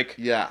 That's like,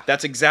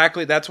 that's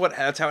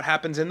how it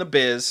happens in the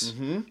biz.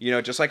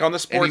 Mm-hmm. Just like on the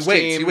sports and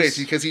teams. He waits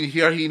because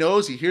he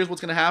knows, he hears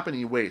what's gonna happen. And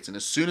he waits, and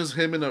as soon as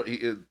he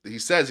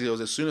goes,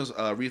 as soon as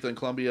Aretha and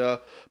Columbia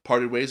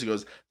parted ways, he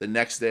goes, the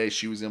next day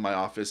she was in my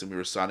office and we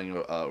were signing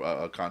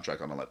a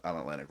contract on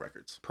Atlantic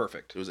Records.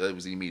 Perfect. It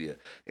was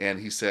immediate, and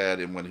he said,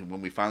 and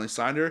when we finally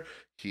signed her,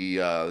 he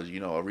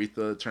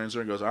Aretha turns to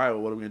her and goes, all right, well,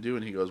 what are we gonna do?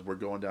 And he goes, we're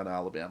going down to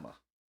Alabama.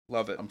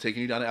 Love it. I'm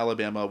taking you down to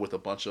Alabama with a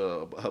bunch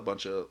of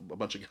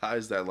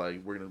guys that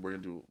like we're gonna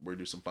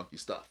do some funky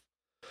stuff.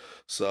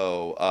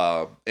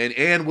 So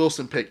and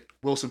Wilson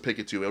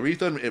Pickett too.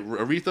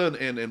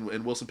 Aretha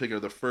and Wilson Pickett are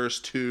the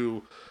first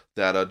two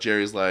that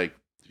Jerry's like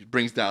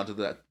brings down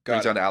to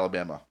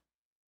Alabama.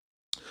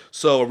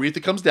 So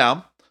Aretha comes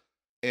down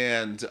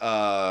and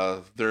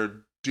they're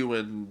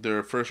doing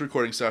their first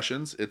recording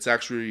sessions. It's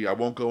actually, I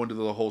won't go into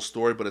the whole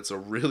story, but it's a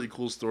really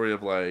cool story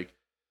of like,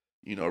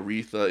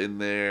 Aretha in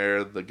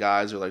there, the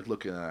guys are like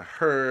looking at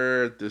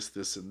her,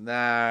 this and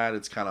that.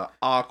 It's kind of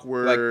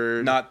awkward.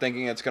 Like not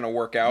thinking it's going to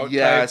work out.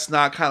 Yeah, type. It's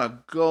not kind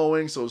of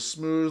going so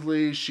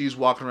smoothly. She's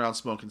walking around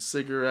smoking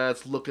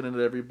cigarettes, looking at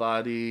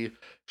everybody.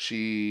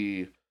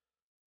 She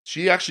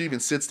actually even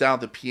sits down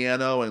at the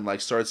piano and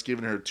like starts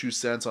giving her 2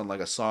 cents on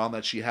like a song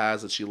that she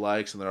has that she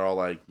likes, and they're all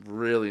like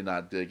really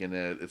not digging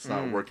it. It's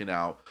not working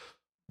out.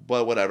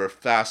 But whatever.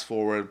 Fast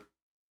forward.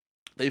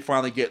 They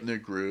finally get in their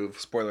groove.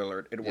 Spoiler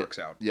alert, it works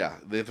out. Yeah,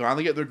 they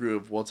finally get in their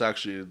groove. Well, it's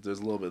actually, there's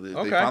a little bit.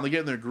 They finally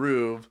get in their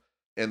groove,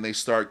 and they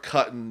start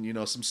cutting,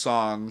 some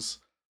songs.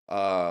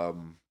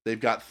 They've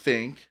got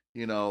Think,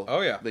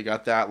 Oh, yeah. They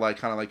got that, like,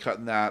 kind of like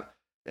cutting that.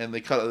 And they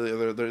cut,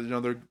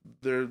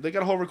 they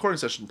got a whole recording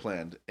session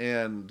planned.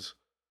 And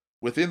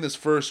within this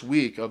first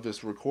week of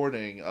this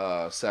recording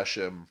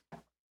session,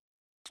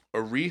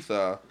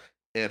 Aretha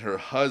and her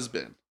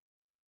husband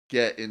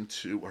gets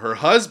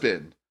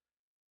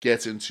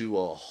into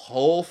a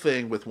whole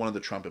thing with one of the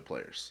trumpet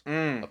players.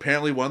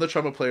 Apparently, one of the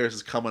trumpet players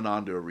is coming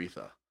on to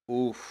Aretha.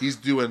 Oof. He's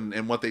doing,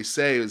 and what they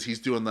say is he's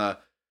doing the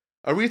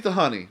Aretha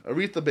honey,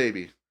 Aretha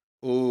baby.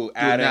 Ooh,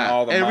 adding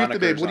all the Aretha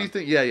baby. What on. do you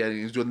think? Yeah,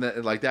 he's doing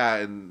that like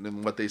that.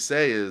 And what they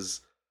say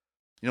is,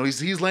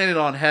 he's landed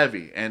on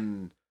heavy.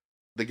 And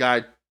the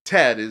guy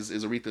Ted is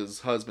Aretha's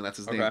husband. That's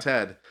his name,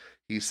 Ted.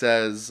 He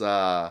says,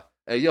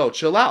 "Hey, yo,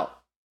 chill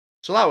out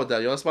with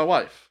that, yo. That's my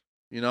wife."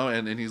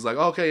 And he's like,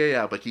 "Okay,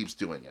 yeah," but keeps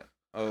doing it.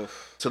 Oh.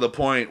 To the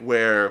point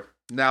where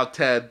now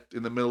Ted,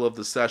 in the middle of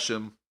the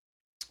session,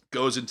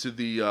 goes into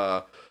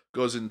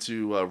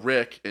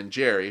Rick and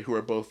Jerry, who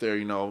are both there,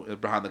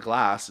 behind the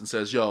glass, and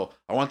says, "Yo,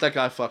 I want that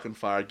guy fucking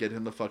fired. Get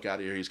him the fuck out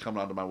of here. He's coming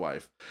on to my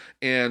wife."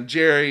 And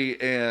Jerry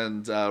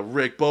and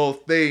Rick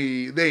both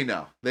they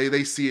know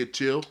they see it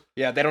too.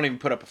 Yeah, they don't even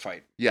put up a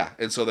fight. Yeah,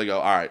 and so they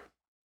go, "All right,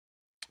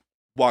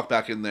 walk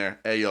back in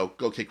there. Hey, yo,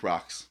 go kick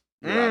rocks.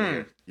 You're out of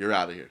here. You're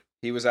out of here."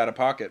 He was out of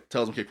pocket.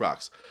 Tells him kick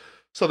rocks.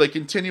 So they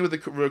continue with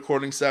the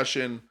recording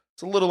session.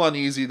 It's a little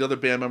uneasy. The other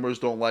band members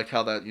don't like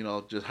how that,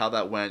 just how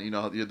that went.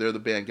 They're the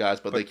band guys,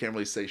 but they can't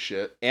really say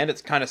shit. And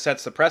it kind of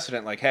sets the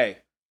precedent, like, hey,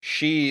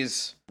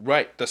 she's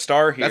right the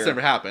star here. That's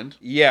never happened.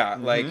 Yeah,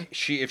 like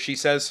if she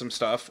says some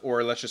stuff,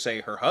 or let's just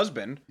say her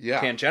husband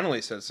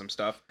tangentially says some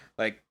stuff,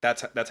 like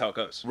that's how it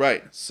goes.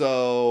 Right.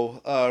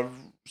 So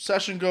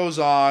session goes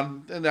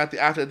on, and at the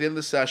end of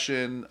the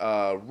session,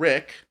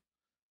 Rick,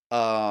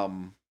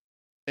 and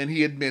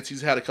he admits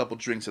he's had a couple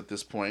drinks at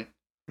this point.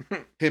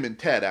 Him and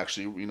Ted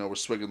actually, were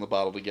swigging the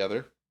bottle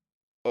together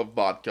of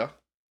vodka,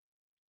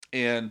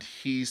 and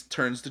he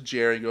turns to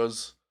Jerry and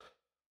goes,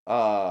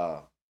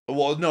 well,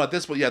 no, at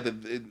this point, yeah,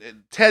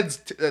 Ted's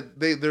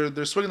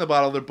they're swigging the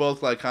bottle. They're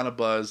both like kind of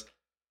buzzed.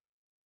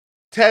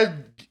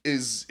 Ted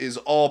is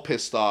all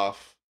pissed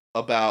off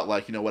about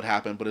like what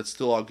happened, but it's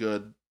still all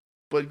good.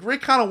 But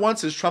Rick kind of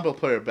wants his trumpet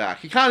player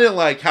back. He kind of didn't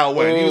like how it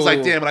went. He was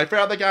like, damn it, I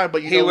figured out that guy,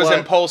 but he was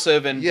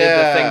impulsive and did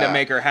the thing to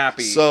make her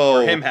happy,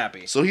 or him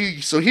happy. So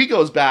he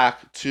goes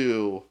back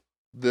to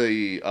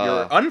the...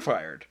 You're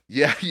unfired.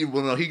 Yeah, he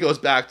goes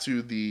back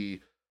to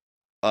the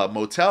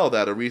motel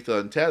that Aretha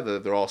and Ted,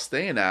 they're all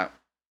staying at,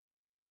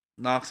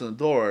 knocks on the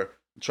door,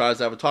 and tries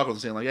to have a talk with them,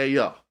 saying like, hey,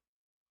 yo,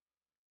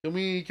 can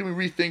we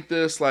rethink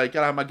this? Like,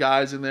 gotta have my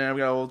guys in there,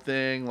 we got a whole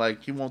thing,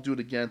 like, he won't do it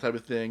again type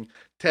of thing.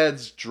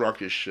 Ted's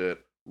drunk as shit.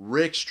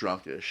 Rick's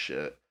drunk as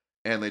shit.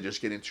 And they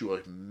just get into a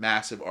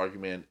massive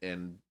argument,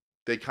 and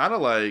they kind of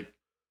like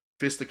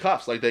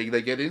fisticuffs. Like,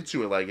 they get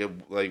into it.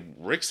 Like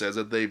Rick says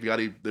that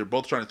they're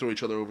both trying to throw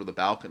each other over the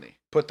balcony.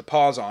 Put the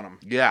paws on them.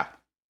 Yeah.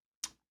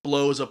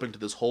 Blows up into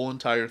this whole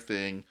entire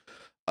thing.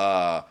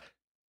 Ted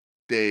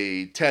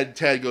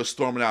goes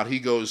storming out. He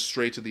goes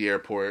straight to the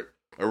airport.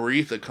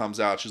 Aretha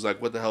comes out. She's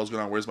like, what the hell's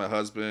going on? Where's my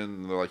husband?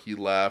 And they're like, he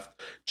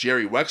left.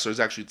 Jerry Wexler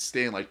is actually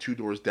staying like 2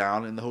 doors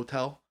down in the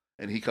hotel.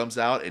 And he comes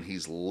out and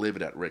he's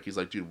livid at Rick. He's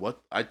like, dude, what?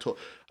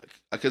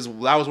 Because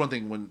that was one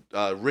thing when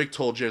Rick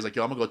told Jerry, he's like,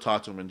 yo, I'm going to go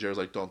talk to him. And Jerry's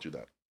like, don't do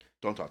that.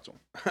 Don't talk to him.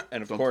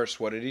 And of course,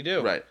 what did he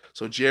do? Right.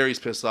 So Jerry's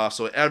pissed off.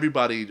 So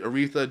everybody,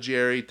 Aretha,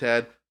 Jerry,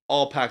 Ted,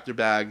 all pack their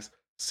bags.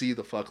 See you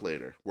the fuck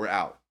later. We're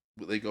out.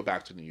 They go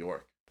back to New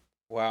York.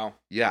 Wow.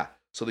 Yeah.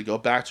 So they go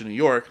back to New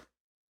York.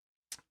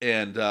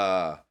 And,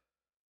 but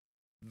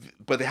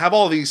they have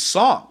all these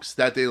songs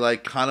that they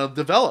like kind of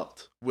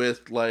developed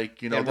with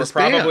like, and this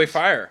probably band.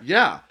 fire.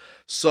 Yeah.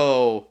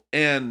 So,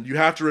 and you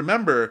have to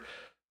remember,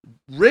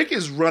 Rick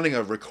is running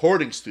a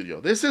recording studio.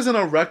 This isn't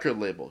a record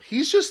label.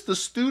 He's just the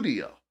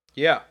studio.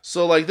 Yeah.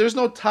 So, like, there's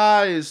no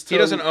ties to... He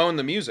doesn't own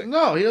the music.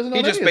 No, he doesn't own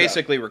He just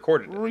basically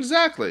recorded it.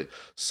 Exactly.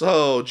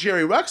 So,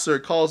 Jerry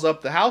Wexler calls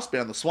up the house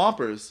band, the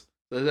Swampers.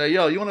 They say,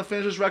 yo, you want to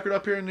finish this record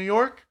up here in New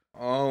York?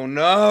 Oh,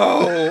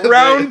 no.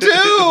 Round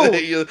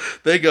 2!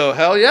 They go,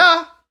 hell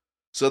yeah.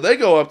 So, they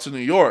go up to New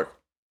York.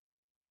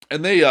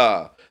 And they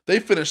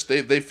finished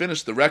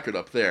the record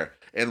up there.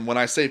 And when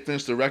I say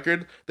finish the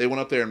record, they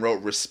went up there and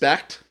wrote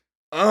Respect.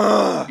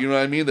 Ugh. You know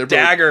what I mean?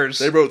 Daggers.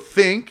 They wrote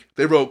Think.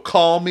 They wrote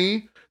Call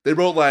Me. They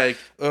wrote like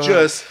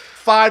just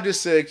 5 to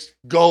 6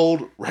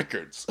 gold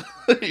records,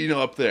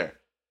 up there.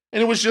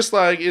 And it was just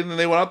like, and then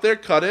they went out there,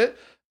 cut it,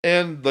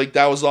 and like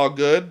that was all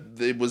good.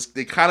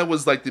 It kind of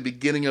was like the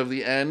beginning of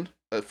the end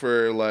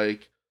for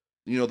like,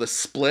 the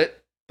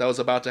split that was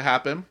about to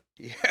happen.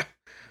 Yeah.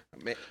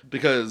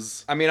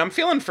 Because I mean, I'm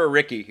feeling for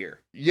Ricky here.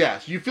 Yeah,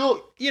 you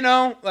feel you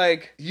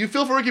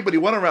feel for Ricky, but he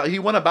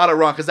went about it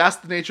wrong because that's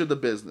the nature of the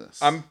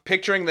business. I'm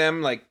picturing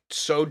them like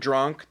so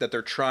drunk that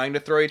they're trying to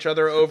throw each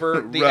other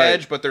over the right.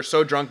 edge, but they're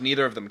so drunk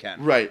neither of them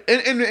can. Right,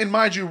 and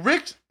mind you,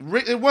 Rick,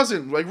 it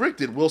wasn't like Rick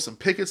did Wilson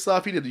Pickett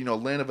stuff. He did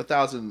Land of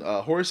 1,000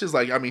 Horses.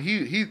 Like I mean,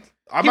 he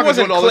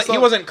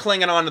wasn't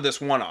clinging on to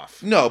this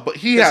one-off. No, but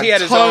he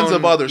had tons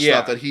of other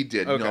stuff that he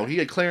did. Okay. He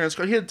had Clarence.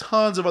 He had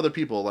tons of other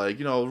people. Like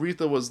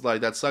Aretha was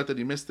like that sucked that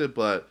he missed it,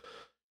 but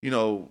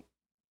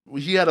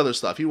he had other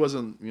stuff. He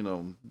wasn't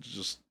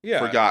just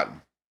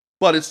forgotten.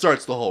 But it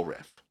starts the whole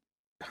riff.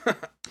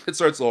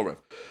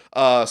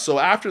 So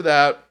after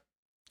that,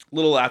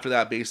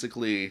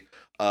 basically,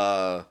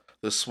 the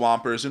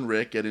Swampers and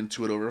Rick get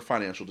into it over a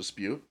financial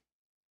dispute,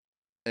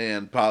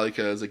 and probably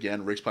because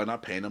again Rick's probably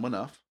not paying them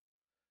enough.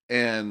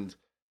 And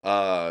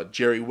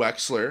Jerry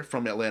Wexler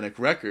from Atlantic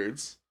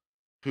Records,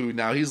 who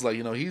now he's like,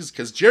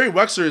 because Jerry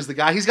Wexler is the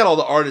guy, he's got all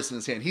the artists in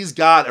his hand. He's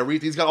got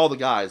Aretha, he's got all the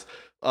guys.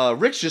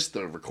 Rick's just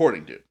the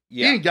recording dude.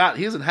 Yeah.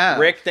 He doesn't have.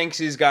 Rick thinks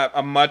he's got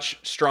a much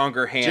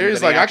stronger hand.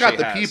 Jerry's like, I got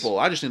the has. people.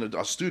 I just need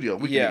a studio.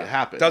 We can make it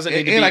happen.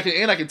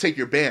 I can take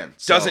your band.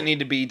 So. Doesn't need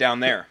to be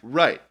down there.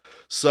 Right.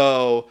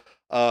 So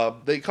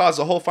they cause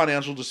a whole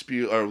financial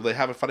dispute, or they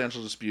have a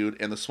financial dispute,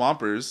 and the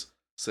Swampers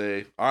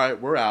say, all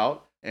right, we're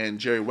out. And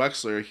Jerry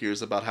Wexler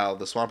hears about how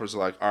the Swampers are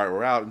like, all right,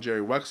 we're out. And Jerry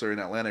Wexler in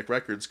Atlantic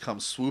Records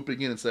comes swooping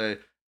in and say,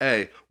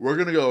 hey, we're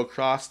going to go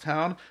across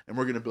town and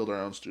we're going to build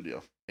our own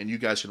studio. And you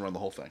guys can run the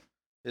whole thing.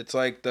 It's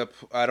like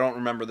I don't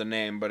remember the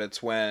name, but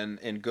it's when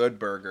in Good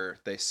Burger,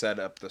 they set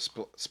up the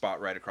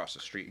spot right across the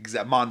street.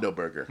 Exact Mondo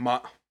Burger.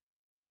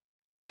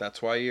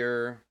 That's why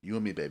you're... You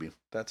and me, baby.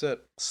 That's it.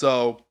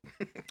 So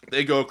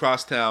they go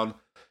across town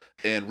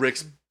and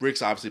Rick's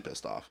obviously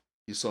pissed off.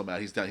 He's so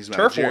mad. He's mad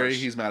at Jerry.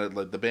 He's mad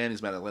at the band.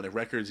 He's mad at Atlantic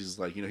Records. He's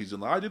like, he's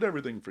like, I did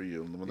everything for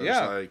you. And when they're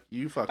just like,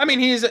 you fuck. I mean,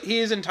 he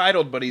is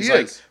entitled, but he's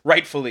like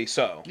rightfully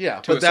so.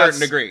 Yeah, to a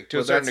certain degree.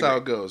 That's how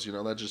it goes.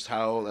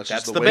 That's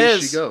just the way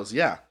she goes.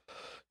 Yeah.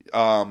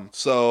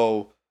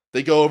 So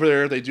they go over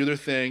there. They do their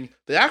thing.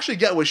 They actually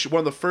get one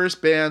of the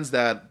first bands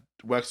that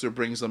Wexler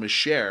brings them is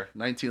Cher.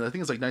 I think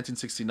it's like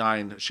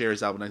 1969.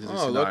 Cher's album,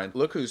 1969. Oh,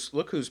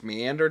 look who's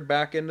meandered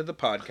back into the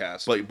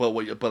podcast. But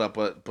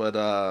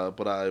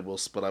I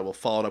will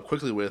follow it up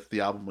quickly with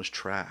the album was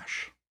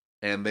trash,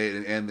 and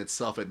it's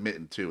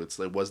self-admitting too.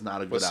 It was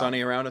not a good. Was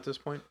Sonny around at this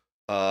point?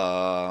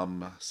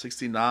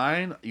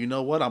 69. You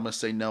know what? I'm gonna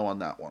say no on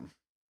that one.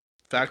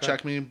 Fact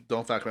check me.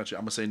 Don't fact check me.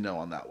 I'm gonna say no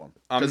on that one.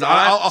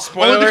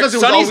 Spoiler: only because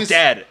Sonny's always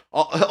dead.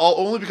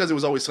 Only because it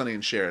was always Sonny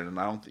and Cher, and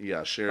I don't.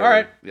 Yeah, Cher. All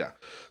right. Yeah.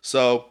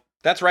 So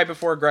That's right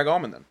before Greg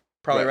Allman then.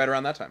 Probably right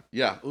around that time.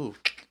 Yeah. Ooh,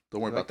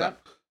 don't worry You like about that.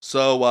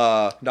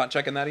 So, Not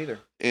checking that either.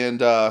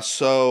 and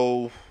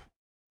so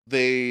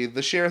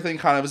the Cher thing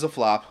kind of is a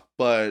flop,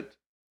 but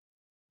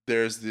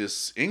there's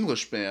this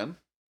English band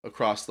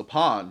across the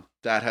pond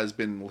that has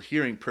been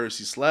hearing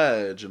Percy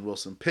Sledge and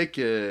Wilson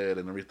Pickett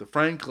and Aretha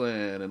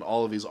Franklin and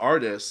all of these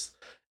artists.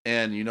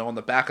 And, you know, on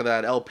the back of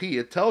that LP,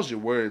 it tells you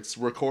where it's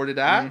recorded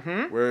at,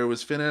 where it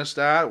was finished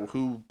at,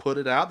 who put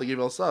it out. They give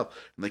you all the stuff.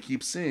 And they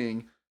keep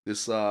seeing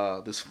this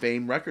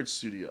Fame Record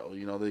Studio.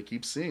 You know, they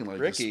keep seeing like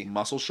Ricky. this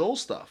Muscle Shoals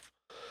stuff.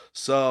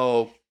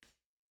 So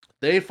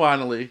they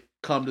finally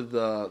come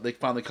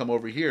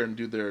over here and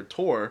do their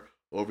tour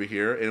over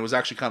here, and it was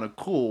actually kind of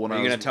cool. When Are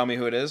you gonna tell me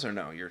who it is or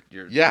no? You're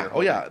yeah. You're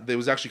Oh yeah, it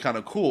was actually kind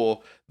of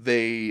cool.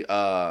 They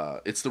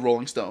it's the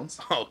Rolling Stones.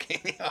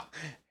 Okay.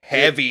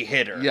 Heavy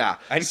hitter. Yeah.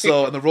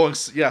 So the Rolling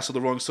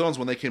Stones,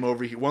 when they came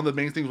over here, one of the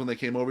main things when they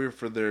came over here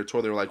for their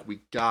tour, they were like,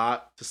 we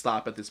got to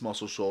stop at this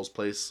Muscle Shoals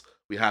place.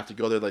 We have to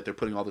go there. Like, they're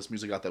putting all this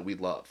music out that we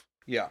love.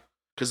 Yeah.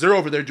 Because they're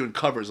over there doing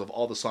covers of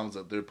all the songs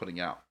that they're putting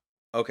out.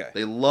 Okay.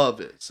 They love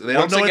it. So they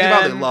don't know anything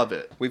about it. They love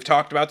it. We've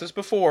talked about this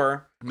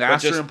before.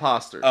 Master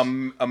imposters.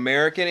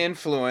 American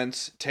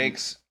influence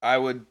takes, I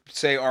would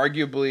say,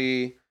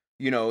 arguably,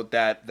 you know,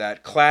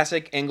 that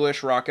classic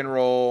English rock and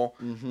roll.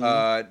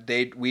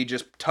 We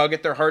just tug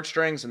at their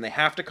heartstrings, and they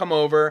have to come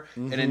over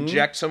and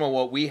inject some of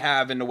what we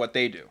have into what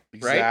they do.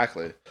 Right?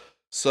 Exactly.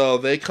 So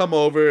they come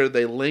over.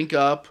 They link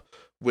up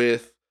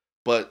with.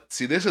 But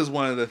see, this is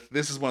one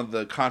of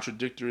the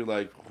contradictory,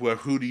 like,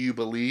 who do you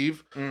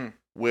believe?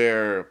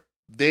 Where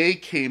they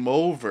came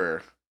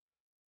over,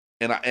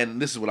 and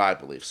this is what I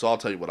believe. So I'll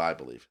tell you what I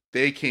believe.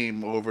 They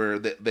came over.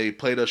 They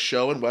played a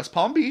show in West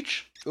Palm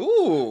Beach.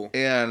 Ooh.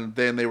 And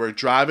then they were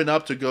driving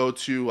up to go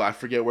to, I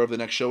forget wherever the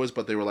next show is,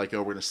 but they were like,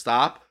 oh, we're gonna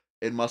stop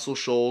in Muscle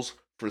Shoals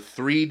for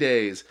 3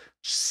 days.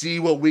 See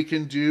what we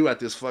can do at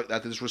this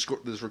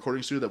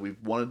recording studio that we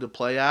wanted to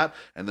play at,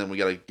 and then we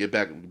gotta get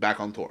back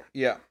on tour.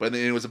 Yeah. But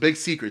it was a big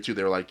secret too.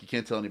 They were like, you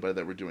can't tell anybody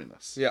that we're doing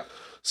this. Yeah.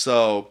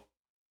 So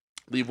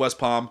leave West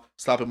Palm,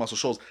 stop at Muscle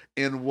Shoals,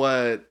 and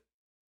what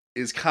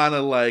is kind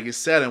of like is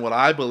said, and what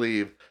I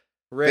believe,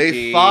 Ricky.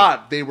 they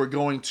thought they were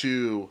going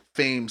to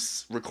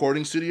Fame's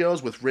recording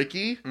studios with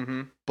Ricky,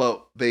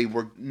 but they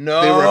were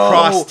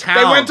across town.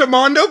 They went to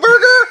Mondo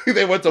Burger.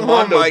 They went to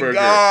Mondo Burger. Oh my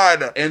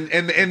god! And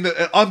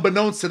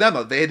unbeknownst to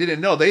them, they didn't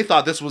know. They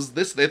thought this was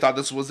They thought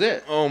this was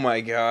it. Oh my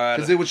god!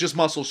 Because it was just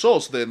Muscle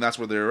Shoals. So then that's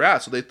where they were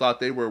at. So they thought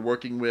they were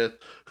working with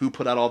who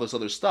put out all this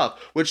other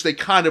stuff, which they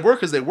kind of were,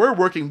 because they were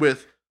working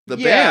with the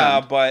band.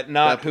 Yeah, but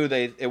not who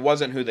they. It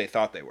wasn't who they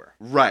thought they were.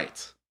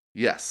 Right.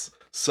 Yes.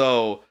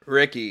 So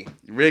Ricky,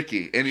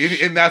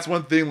 and that's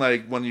one thing.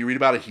 Like, when you read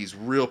about it, he's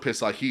real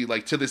pissed. Like,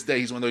 to this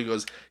day, he's one of those who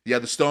goes, "Yeah,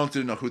 the Stones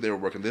didn't know who they were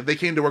working with. They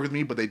came to work with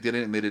me, but they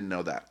didn't, and they didn't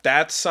know that."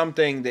 That's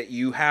something that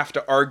you have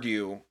to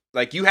argue.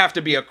 Like, you have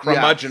to be a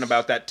curmudgeon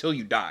about that till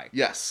you die.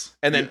 Yes,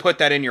 and then put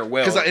that in your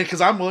will. Because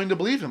I'm willing to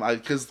believe him.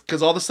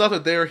 Because all the stuff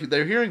that they're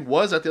hearing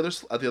was at the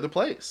other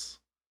place.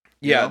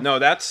 Yeah, no,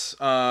 that's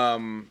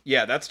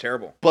that's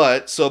terrible.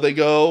 But so they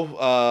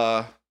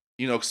go.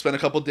 Spend a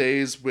couple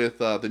days with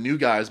the new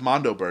guys,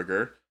 Mondo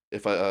Burger,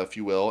 if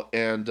you will,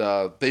 and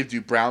they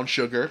do Brown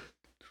Sugar.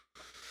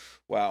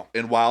 Wow.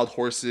 And Wild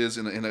Horses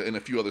and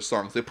a few other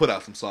songs. They put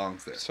out some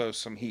songs there. So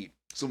some heat.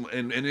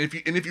 And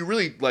if you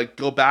really like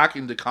go back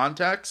into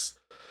context,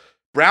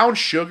 Brown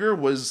Sugar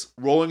was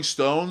Rolling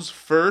Stones'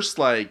 first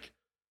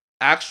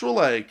actual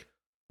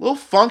little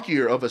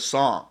funkier of a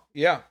song.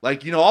 Yeah.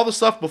 All the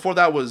stuff before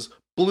that was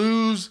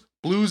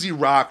bluesy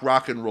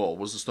rock and roll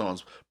was the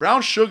Stones.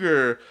 Brown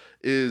Sugar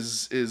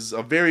is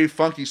a very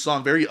funky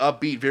song, very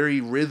upbeat, very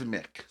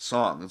rhythmic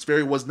song.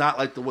 Was not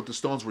like what the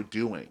Stones were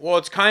doing. Well,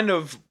 it's kind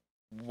of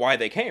why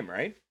they came,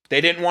 right? They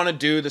didn't want to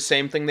do the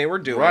same thing they were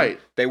doing. Right.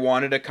 They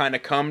wanted to kind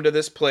of come to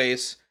this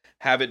place,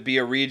 have it be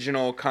a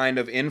regional kind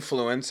of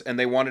influence, and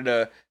they wanted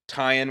to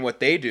tie in what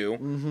they do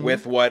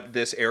with what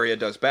this area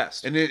does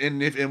best.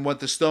 And what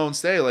the Stones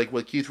say, like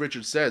what Keith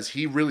Richards says,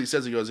 he really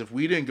says, he goes, if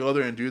we didn't go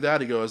there and do that,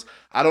 he goes,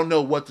 I don't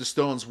know what the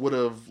Stones would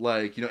have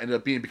ended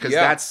up being, because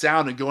that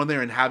sound and going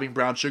there and having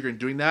Brown Sugar and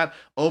doing that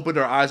opened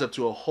our eyes up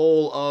to a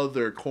whole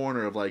other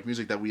corner of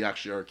music that we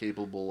actually are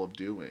capable of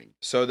doing.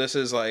 So this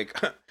is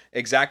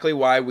exactly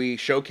why we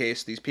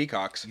showcase these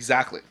peacocks.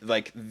 Exactly.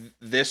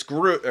 This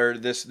group or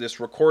this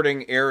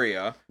recording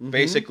area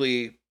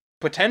basically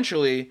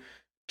potentially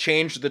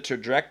changed the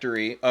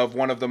trajectory of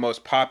one of the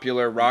most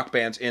popular rock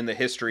bands in the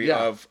history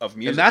of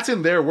music. And that's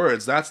in their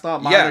words. That's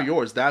not mine or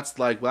yours. That's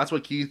that's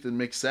what Keith and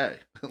Mick say.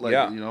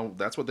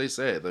 That's what they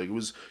say. It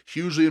was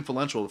hugely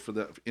influential for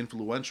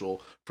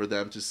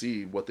them to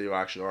see what they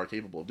actually are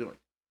capable of doing.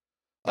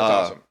 That's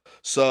awesome.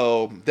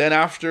 So then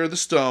after the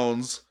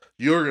Stones,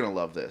 you're gonna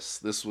love this.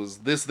 This is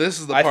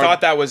the part. I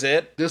thought that was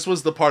it. This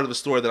was the part of the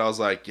story that I was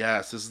like,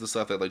 yes, this is the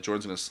stuff that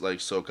Jordan's gonna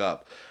soak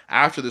up.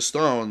 After the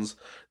Stones,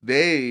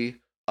 they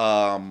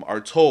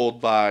are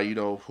told by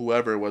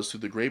whoever it was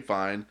through the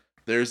grapevine,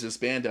 there's this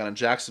band down in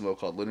Jacksonville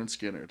called Lynyrd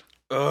Skynyrd.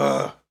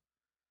 Ugh.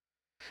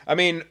 I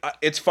mean,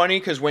 it's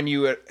funny because when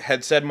you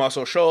had said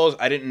Muscle Shoals,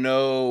 I didn't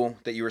know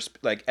that you were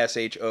like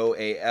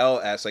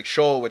SHOALS, like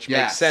shoal, which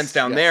makes sense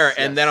down there.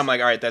 And then I'm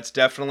like, all right, that's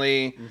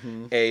definitely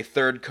a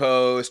Third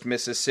Coast,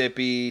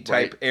 Mississippi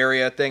type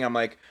area thing. I'm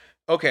like,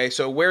 okay,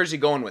 so where's he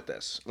going with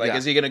this? Like,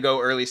 is he going to go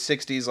early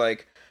 60s,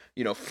 like,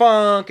 you know,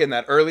 funk and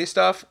that early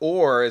stuff?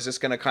 Or is this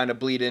going to kind of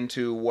bleed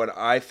into what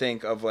I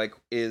think of, like,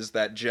 is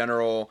that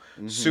general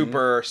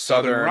super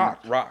Southern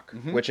rock.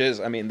 Which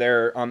is, I mean,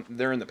 they're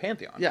in the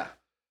Pantheon. Yeah.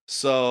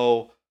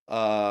 So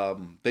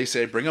they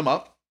say bring him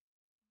up,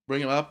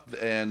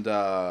 and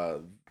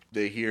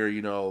they hear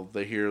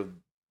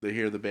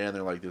the band.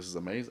 They're like, this is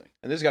amazing.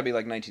 And this has got to be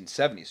like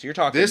 1970. So you're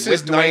talking this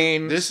with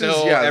Dwayne. This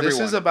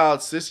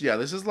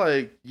is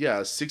like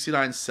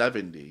 69,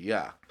 70.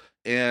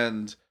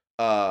 And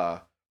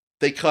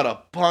they cut a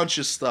bunch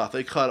of stuff.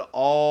 They cut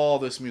all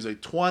this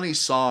music, 20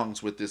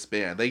 songs with this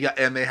band. They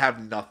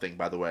have nothing,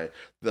 by the way.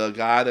 The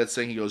guy that's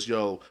saying, he goes,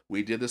 yo,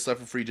 we did this stuff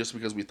for free just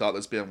because we thought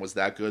this band was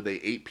that good. They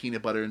ate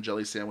peanut butter and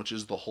jelly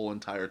sandwiches the whole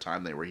entire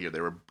time they were here.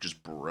 They were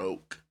just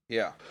broke.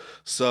 Yeah.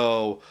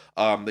 So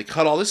they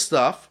cut all this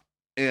stuff,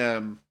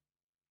 and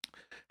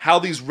how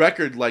these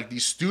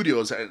these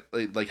studios,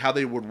 like how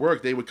they would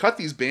work, they would cut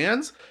these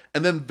bands,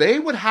 and then they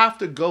would have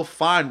to go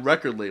find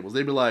record labels.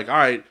 They'd be like, all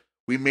right,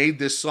 we made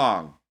this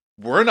song.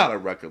 We're not a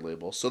record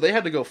label. So they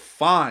had to go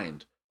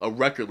find a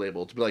record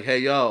label to be like, hey,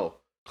 yo,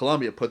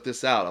 Columbia, put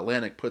this out.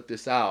 Atlantic, put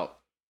this out.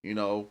 You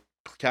know,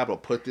 Capitol,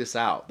 put this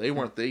out. They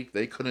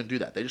couldn't do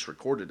that. They just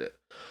recorded it.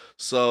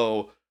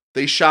 So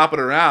they shop it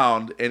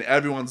around, and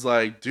everyone's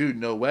like, dude,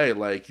 no way.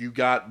 Like, you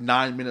got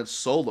 9-minute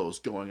solos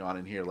going on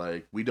in here.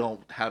 Like, we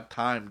don't have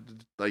time.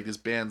 Like, this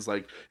band's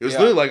like, it was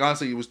literally like,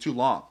 honestly, it was too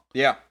long.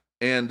 Yeah.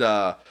 And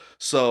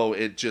so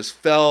it just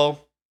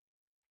fell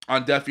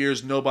on deaf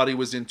ears. Nobody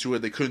was into it.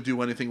 They couldn't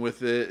do anything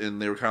with it,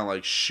 and they were kind of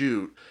like,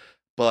 shoot.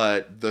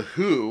 But The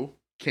Who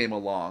came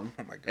along,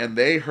 and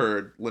they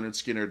heard Lynyrd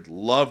Skynyrd,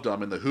 loved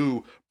them, and The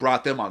Who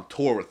brought them on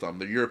tour with them,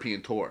 the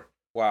European tour.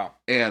 Wow.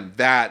 And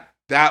that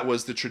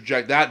was the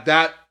trajectory.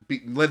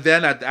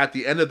 Then at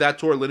the end of that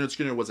tour, Lynyrd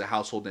Skynyrd was a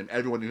household name.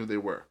 Everyone knew who they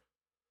were.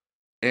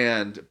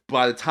 And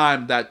by the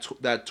time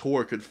that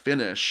tour could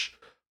finish,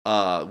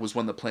 was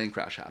when the plane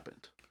crash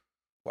happened.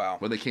 Wow.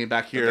 When they came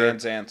back here. The Van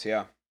Zants,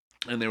 yeah.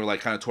 And they were like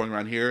kind of touring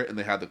around here, and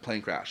they had the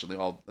plane crash, and they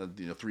all,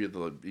 three of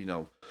the,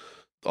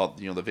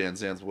 the Van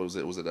Zants. What was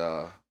it? Was it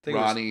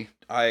Ronnie?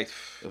 I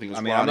think it was.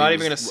 I'm not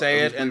even gonna say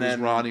it. And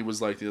then Ronnie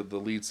was like the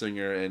lead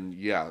singer, and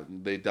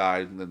they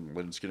died, and then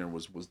Lynyrd Skynyrd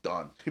was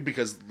done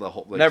because the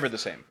whole never the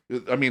same.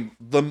 I mean,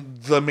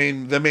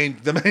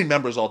 the main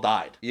members all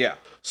died. Yeah.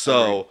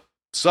 So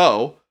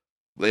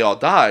they all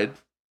died,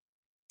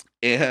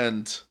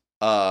 and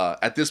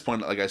at this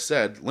point, like I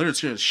said, Lynyrd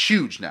Skynyrd is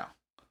huge now.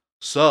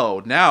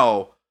 So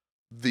now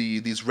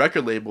these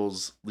record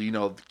labels,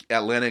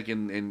 Atlantic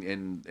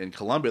and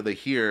Columbia, they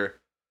hear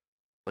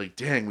like,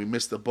 dang, we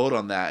missed the boat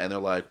on that, and they're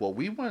like, well,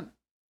 we went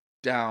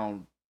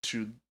down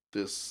to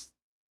this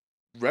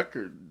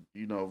record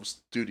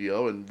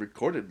studio and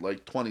recorded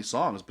like 20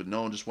 songs, but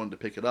no one just wanted to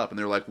pick it up. And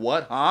they're like,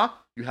 what, huh,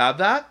 you have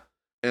that?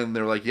 And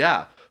they're like,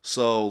 yeah.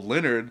 So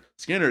Lynyrd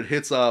Skynyrd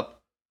hits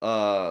up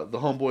the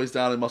homeboys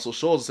down in Muscle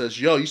Shoals and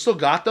says, yo, you still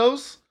got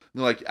those? And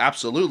they're like,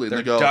 absolutely. And they're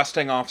they go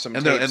dusting off some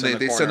tapes, and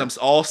they send them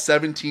all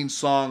 17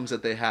 songs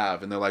that they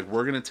have, and they're like,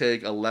 we're gonna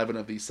take 11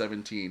 of these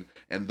 17,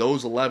 and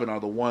those 11 are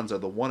the one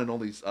and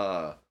only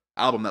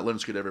album that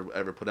Lynyrd Skynyrd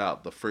ever put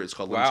out. It's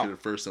called Lynyrd Skynyrd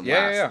First and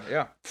Last.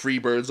 Yeah.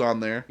 Freebird's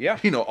on there. Yeah.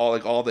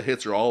 All the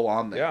hits are all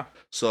on there. Yeah.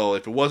 So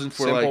if it wasn't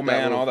for Simple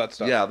Man, all that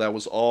stuff. Yeah, that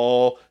was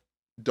all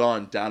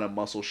done down at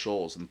Muscle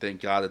Shoals, and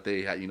thank God that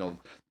they had,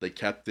 they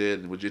kept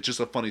it. And it's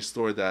just a funny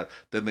story that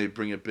then they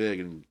bring it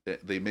big and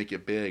they make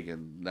it big,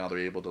 and now they're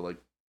able to like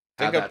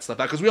have that stuff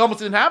back, because we almost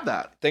didn't have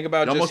that. Think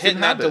about just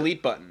hitting that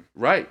delete button,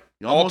 right?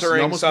 You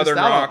altering almost Southern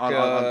rock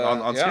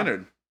on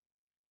Skynyrd.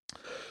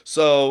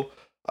 So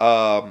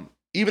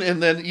even in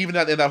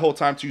that whole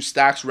time too,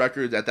 Stax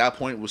Records at that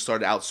point was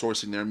started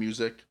outsourcing their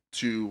music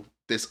to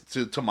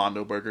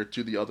Mondo Burger,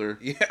 to the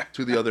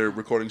other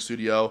recording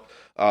studio.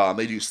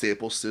 They do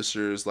Staple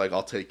Sisters, like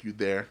I'll Take You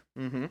There.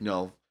 Mm-hmm.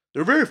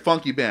 They're a very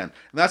funky band,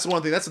 and that's the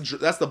one thing. That's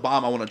the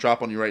bomb I want to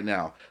drop on you right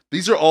now.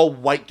 These are all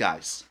white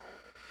guys.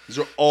 These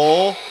are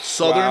all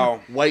Southern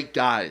white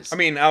guys. I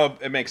mean,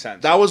 it makes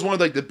sense. That was one of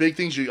like the big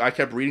things I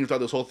kept reading throughout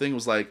this whole thing,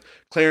 was like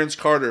Clarence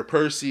Carter,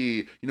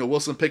 Percy,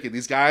 Wilson Pickett.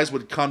 These guys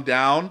would come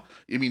down.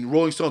 I mean,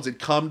 Rolling Stones, they'd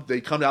come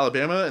to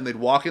Alabama, and they'd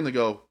walk in. They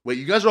go, wait,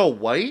 you guys are all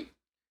white?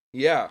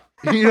 Yeah.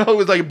 It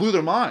was like, it blew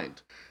their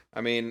mind. I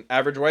mean,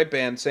 average white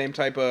band, same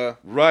type of...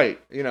 Right.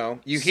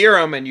 You hear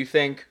them and you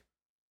think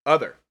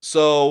other.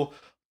 So,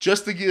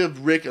 just to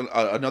give Rick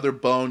another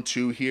bone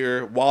too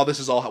here, while this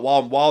is all...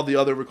 While the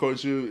other recording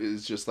studio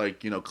is just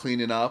like,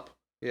 cleaning up.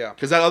 Yeah.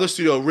 Because that other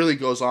studio really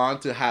goes on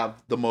to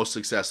have the most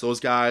success. Those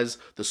guys,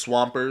 the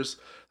Swampers,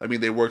 I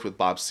mean, they worked with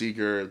Bob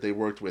Seger. They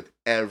worked with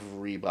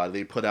everybody.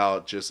 They put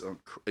out just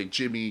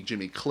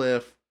Jimmy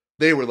Cliff.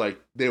 They were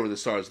the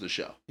stars of the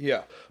show.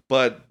 Yeah.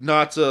 But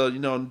not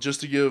to,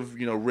 just to give,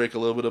 Rick a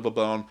little bit of a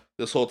bone,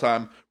 this whole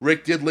time.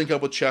 Rick did link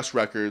up with Chess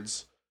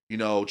Records. You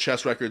know,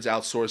 Chess Records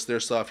outsourced their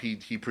stuff.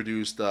 He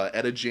produced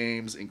Etta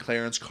James and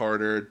Clarence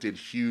Carter, did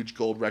huge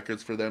gold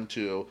records for them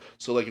too.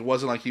 So like it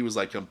wasn't like he was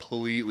like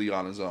completely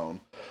on his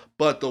own.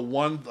 But the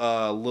one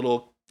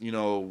little, you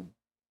know,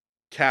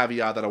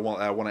 caveat that I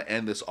want to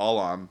end this all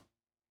on,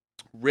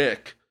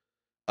 Rick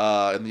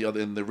in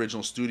the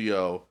original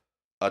studio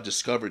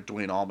discovered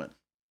Duane Allman.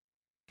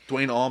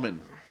 Duane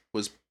Allman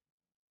was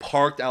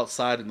parked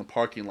outside in the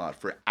parking lot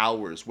for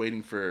hours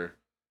waiting for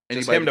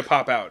just him to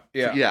pop out.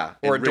 Yeah.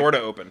 Or a door to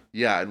open.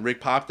 Yeah, and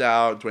Rick popped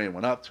out. Duane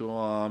went up to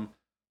him.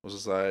 Was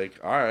just like,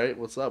 all right,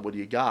 what's up? What do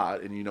you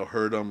got? And, you know,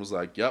 heard him, was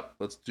like, yep,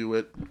 let's do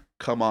it.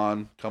 Come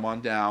on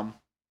down.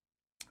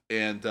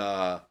 And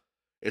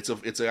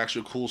it's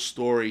actually a cool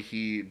story.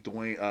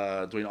 Duane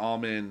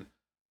Allman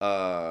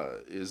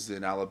is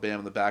in Alabama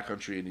in the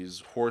backcountry, and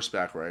he's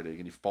horseback riding,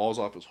 and he falls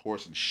off his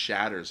horse and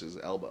shatters his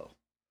elbow.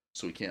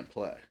 So he can't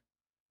play.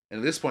 And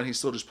at this point, he's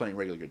still just playing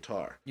regular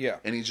guitar. Yeah.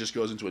 And he just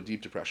goes into a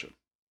deep depression.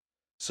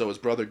 So his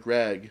brother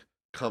Greg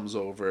comes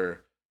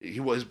over.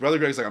 His brother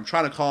Greg's like, I'm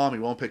trying to call him. He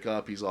won't pick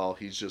up. So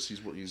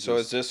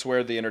is this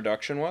where the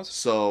introduction was?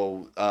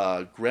 So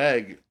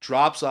Greg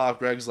drops off.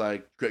 Greg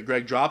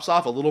drops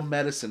off a little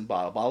medicine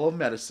bottle of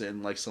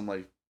medicine, like some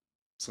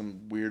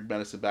weird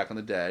medicine back in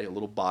the day, a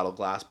little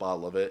glass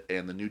bottle of it,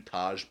 and the new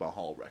Taj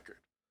Mahal record.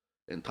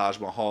 And Taj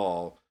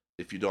Mahal,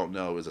 if you don't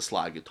know, is a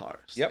slide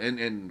guitarist. Yep.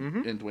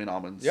 In Duane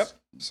Allman's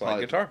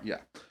slide guitar. Yeah.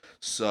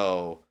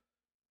 So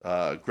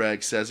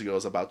Greg says, he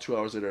goes, about 2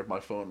 hours later, my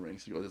phone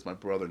rings. He goes, it's my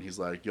brother. And he's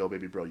like, yo,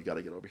 baby bro, you got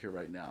to get over here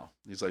right now.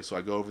 He's like, so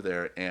I go over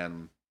there,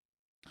 and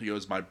he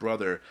goes, my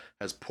brother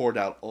has poured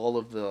out all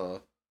of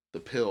the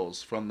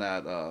pills from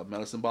that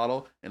medicine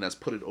bottle and has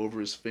put it over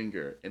his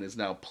finger and is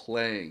now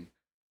playing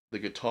the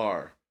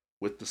guitar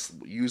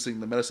using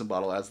the medicine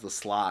bottle as the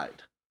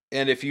slide.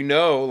 And if you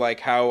know,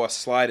 like, how a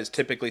slide is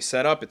typically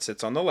set up, it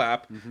sits on the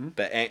lap. Mm-hmm.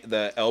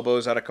 The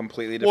elbow's at a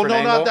completely different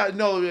angle. Not that.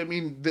 No, I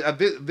mean,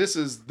 this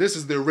is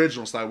the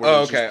original slide. Where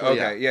okay.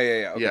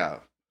 Yeah.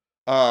 Okay.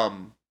 Yeah.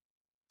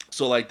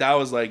 So, like, that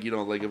was, like, you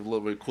know, like, a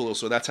little bit cooler.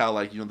 So that's how,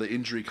 like, you know, the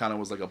injury kind of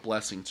was, like, a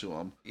blessing to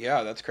him.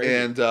 Yeah, that's crazy.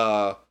 And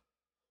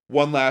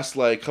one last,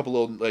 like,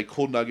 couple of, like,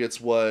 cool nuggets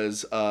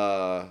was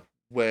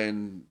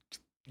when...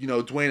 You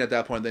know, Duane at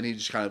that point, then he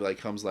just kind of like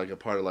comes like a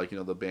part of like, you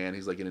know, the band.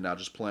 He's like in and out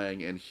just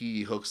playing, and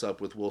he hooks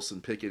up with Wilson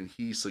Pickett, and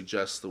he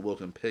suggests to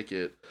Wilson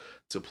Pickett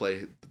to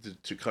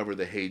cover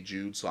the Hey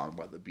Jude song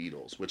by the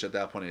Beatles, which at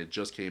that point it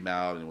just came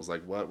out, and it was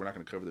like, what? We're not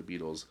going to cover the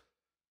Beatles.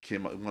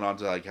 Went on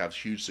to like have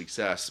huge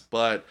success.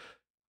 But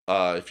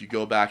if you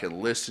go back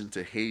and listen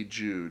to Hey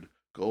Jude,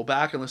 go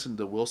back and listen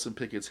to Wilson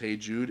Pickett's Hey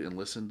Jude and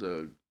listen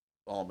to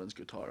Allman's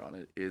guitar on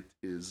it. It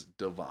is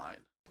divine.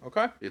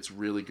 Okay. It's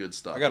really good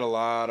stuff. I got a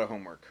lot of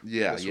homework.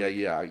 Yeah.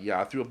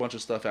 I threw a bunch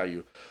of stuff at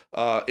you.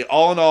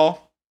 All in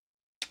all,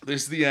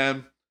 this is the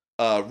end.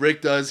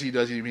 Rick he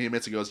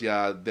admits, he goes,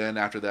 yeah, then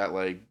after that,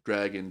 like,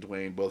 Greg and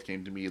Duane both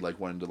came to me, like,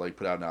 wanting to, like,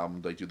 put out an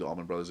album, like, do the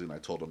Allman Brothers, and I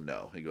told him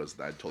no. He goes,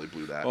 I totally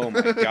blew that. Oh,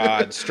 my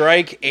God.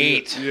 Strike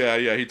 8.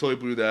 Yeah, he totally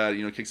blew that,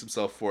 you know, kicks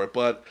himself for it.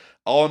 But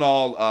all in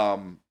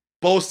all,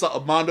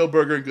 both Mondo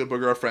Burger and Good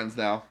Burger are friends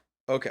now.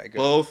 Okay, good.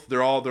 Both,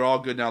 they're all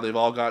good now. They've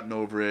all gotten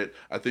over it.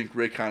 I think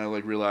Rick kind of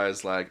like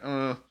realized like,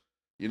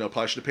 you know,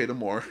 probably should have paid him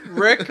more.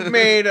 Rick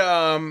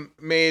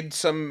made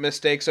some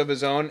mistakes of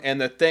his own,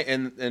 and the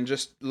thing, and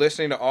just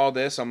listening to all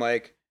this, I'm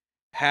like,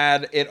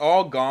 had it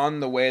all gone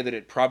the way that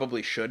it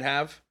probably should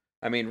have.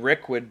 I mean,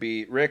 Rick would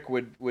be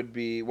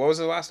what was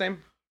his last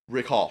name?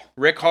 Rick Hall.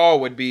 Rick Hall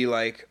would be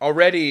like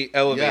already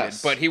elevated,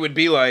 yes. But he would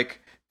be like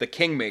the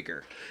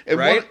kingmaker. And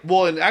right?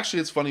 And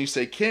actually, it's funny you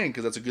say king,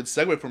 because that's a good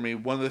segue for me.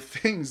 One of the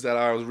things that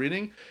I was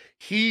reading,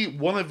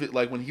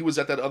 when he was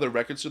at that other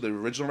record studio, the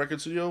original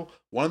record studio,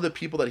 one of the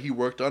people that he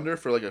worked under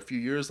for like a few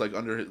years, like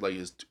under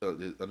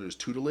his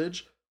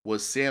tutelage,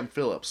 was Sam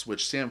Phillips.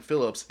 Which Sam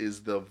Phillips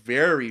is the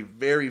very,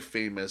 very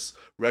famous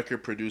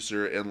record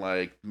producer and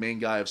like main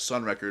guy of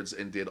Sun Records,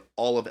 and did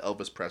all of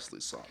Elvis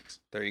Presley's songs.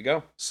 There you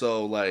go.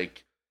 So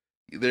like,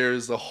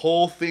 there's a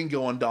whole thing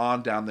going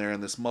on down there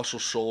in this Muscle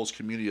Shoals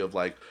community of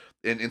like.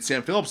 And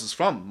Sam Phillips is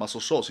from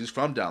Muscle Shoals. He's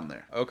from down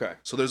there. Okay.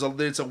 So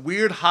it's a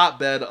weird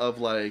hotbed of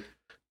like,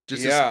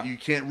 just this, you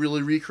can't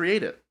really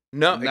recreate it.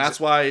 No, and that's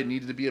why it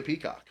needed to be a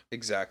Peacock.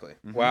 Exactly.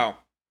 Mm-hmm. Wow,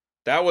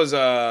 that was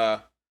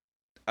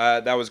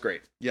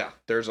great. Yeah.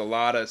 There's a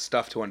lot of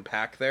stuff to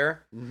unpack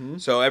there. Mm-hmm.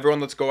 So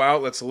everyone, let's go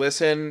out. Let's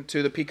listen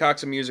to the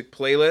Peacocks of Music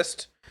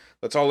playlist.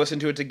 Let's all listen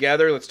to it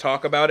together. Let's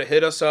talk about it.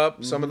 Hit us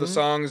up. Some of the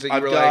songs that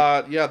you were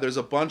like... Yeah, there's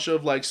a bunch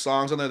of like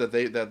songs on there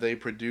that they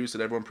produce,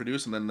 that everyone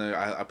produced, and then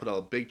I put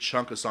a big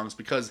chunk of songs,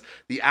 because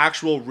the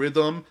actual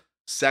rhythm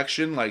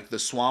section, like the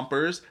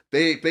Swampers,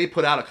 they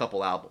put out a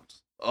couple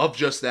albums of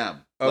just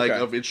them. Okay.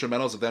 Like of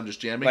instrumentals of them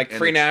just jamming. Like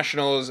Free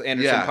Nationals,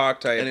 Anderson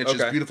Paak type. And it's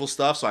just beautiful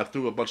stuff, so I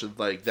threw a bunch of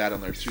like that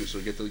on there too, so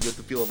you get the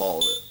feel of all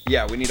of it.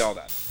 Yeah, we need all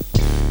that.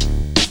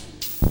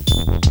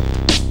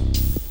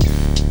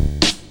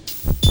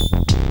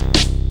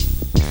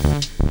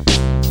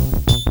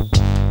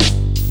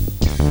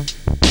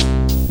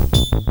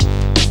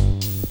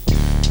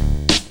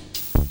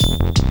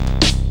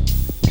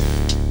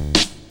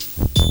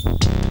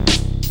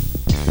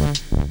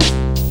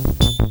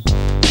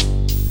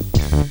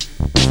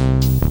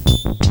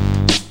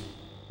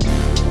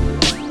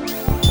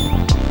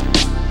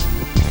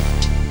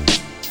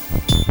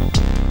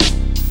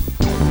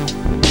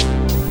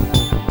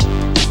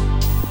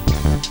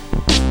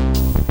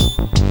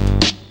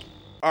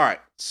 All right,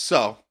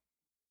 so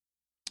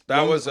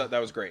That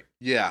was great.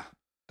 yeah,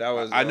 That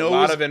was I know a it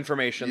lot was- of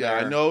information yeah,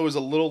 there. I know it was a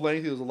little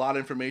lengthy. There was a lot of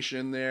information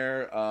in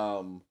there.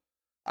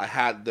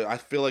 I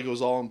feel like it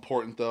was all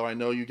important though. I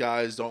know you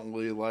guys don't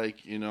really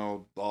like,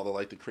 all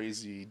the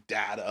crazy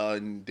data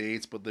and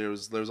dates, but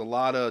there's a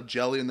lot of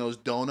jelly in those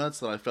donuts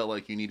that I felt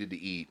like you needed to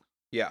eat.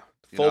 Yeah,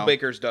 You full know?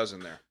 baker's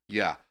dozen there.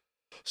 Yeah.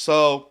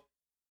 So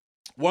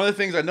one of the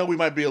things I know we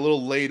might be a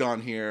little late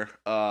on here,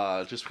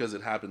 just because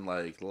it happened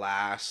like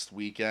last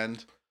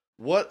weekend.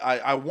 What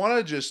I want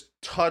to just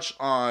touch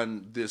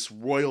on this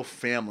royal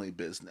family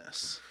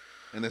business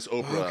and this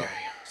Oprah Okay,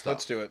 stuff.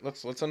 let's do it.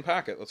 Let's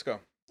unpack it. Let's go.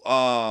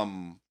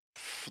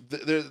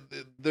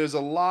 There's a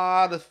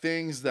lot of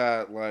things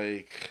that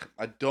like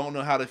I don't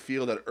know how to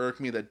feel, that irk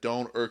me, that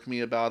don't irk me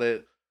about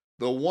it.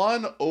 The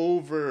one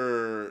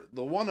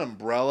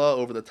umbrella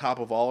over the top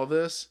of all of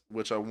this,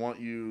 which I want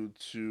you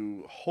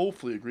to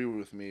hopefully agree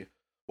with me.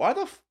 Why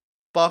the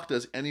fuck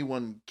does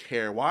anyone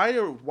care? When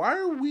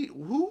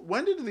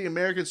did the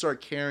Americans start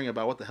caring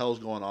about what the hell's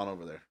going on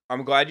over there?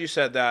 I'm glad you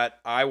said that.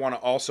 I want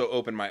to also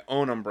open my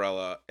own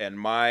umbrella, and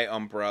my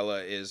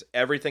umbrella is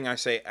everything I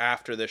say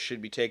after this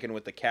should be taken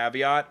with the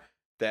caveat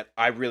that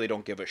I really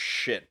don't give a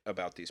shit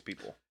about these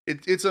people.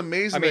 It's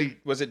amazing. I mean,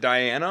 was it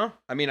Diana?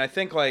 I mean, I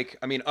think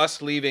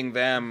us leaving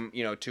them,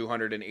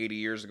 280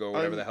 years ago,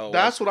 whatever the hell.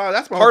 That's my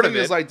part whole of thing it.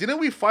 is like, didn't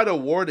we fight a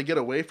war to get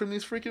away from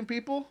these freaking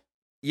people?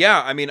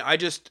 Yeah, I mean, And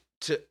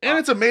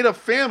it's a made up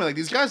family. Like,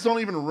 these guys don't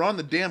even run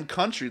the damn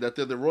country that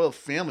they're the royal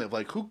family of.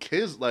 Like, who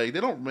cares? Like, they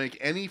don't make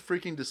any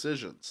freaking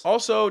decisions.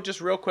 Also, just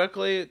real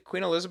quickly,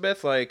 Queen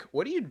Elizabeth,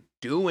 what are you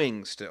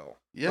doing still?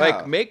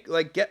 Yeah.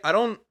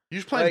 You're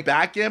just playing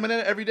backgammon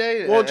every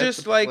day? Well,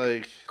 just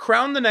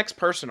crown the next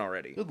person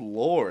already. Good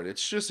Lord.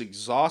 It's just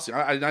exhausting.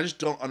 I just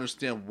don't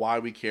understand why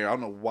we care. I don't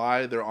know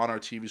why they're on our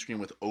TV screen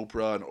with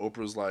Oprah, and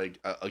Oprah's like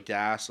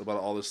aghast about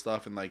all this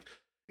stuff. And like,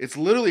 it's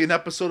literally an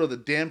episode of the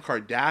damn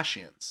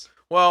Kardashians.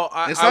 Well,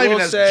 it's not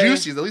even as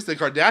juicy. At least the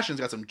Kardashians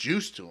got some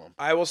juice to them.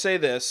 I will say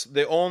this.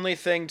 The only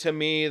thing to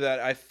me that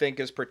I think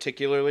is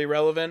particularly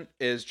relevant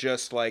is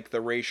just like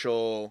the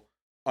racial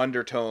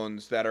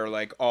undertones that are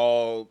like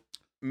all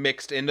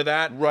mixed into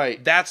that.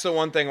 Right. That's the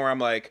one thing where I'm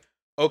like,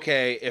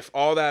 okay, if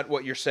all that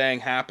what you're saying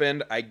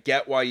happened, I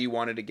get why you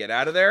wanted to get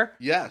out of there.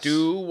 Yes.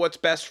 Do what's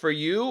best for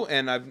you.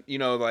 And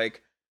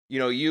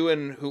you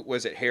and who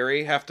was it,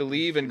 Harry, have to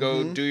leave and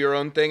go do your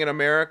own thing in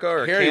America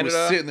or Harry Canada.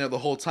 was sitting there the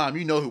whole time.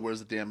 You know who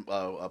wears the damn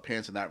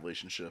pants in that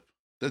relationship.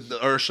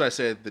 Or should I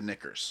say the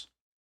knickers?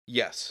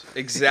 Yes,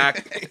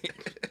 exactly.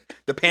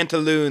 The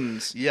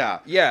pantaloons. Yeah.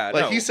 Yeah.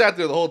 Like, he sat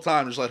there the whole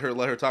time, just let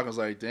her talk. I was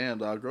like, damn,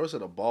 dog, grow a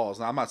set of balls.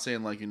 Now, I'm not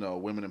saying like,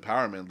 women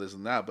empowerment, this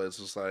and that, but it's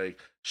just like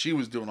she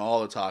was doing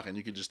all the talking.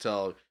 You could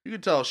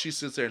tell she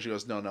sits there and she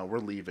goes, no, we're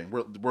leaving.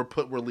 We're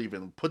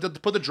leaving. Put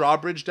the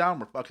drawbridge down.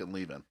 We're fucking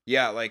leaving.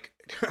 Yeah, like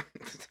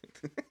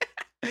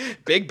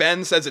Big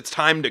Ben says it's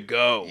time to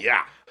go.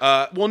 Yeah.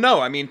 Well, no,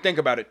 I mean, think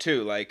about it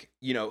too. Like,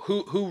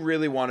 who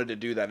really wanted to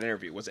do that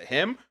interview? Was it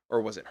him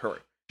or was it her?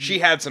 She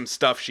had some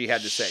stuff she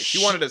had to say.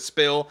 She wanted to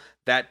spill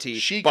that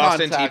tea.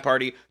 Boston Tea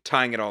Party,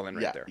 tying it all in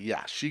there.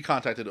 Yeah, she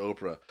contacted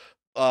Oprah.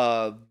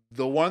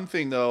 The one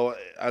thing though,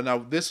 and now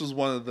this was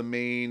one of the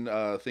main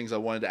things I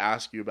wanted to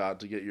ask you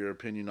about to get your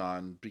opinion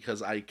on,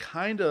 because I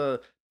kind of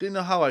didn't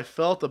know how I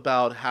felt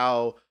about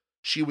how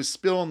she was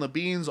spilling the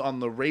beans on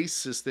the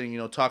racist thing,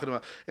 talking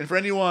about. And for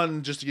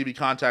anyone, just to give you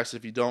context,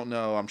 if you don't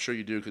know, I'm sure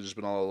you do because it's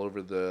been all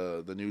over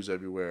the news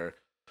everywhere.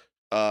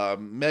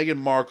 Meghan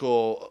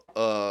Markle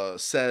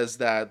says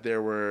that there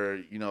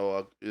were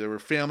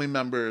family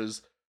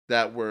members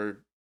that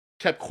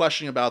kept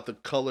questioning about the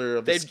color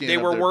of the skin. They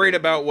were worried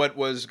about what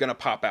was going to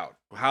pop out.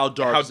 How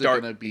dark is it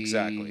going to be?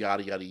 Exactly.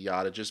 Yada yada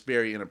yada. Just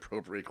very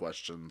inappropriate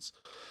questions,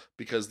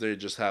 because they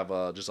just have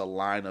a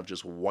line of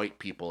just white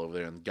people over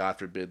there, and God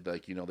forbid, they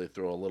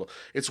throw a little.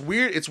 It's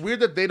weird. It's weird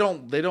that they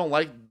don't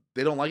like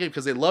it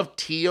because they love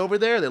tea over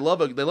there. They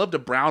love to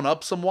brown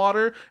up some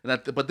water,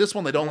 but this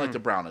one they don't like to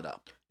brown it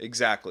up.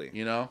 Exactly.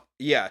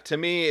 Yeah. To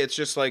me, it's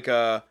just like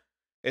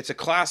it's a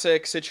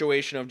classic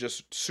situation of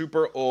just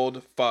super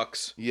old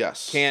fucks.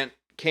 Yes.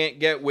 Can't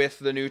get with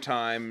the new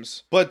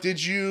times. But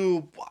did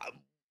you?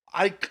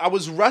 I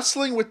was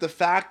wrestling with the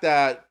fact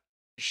that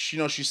she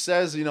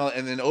says, and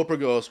then Oprah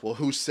goes, well,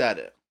 who said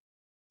it?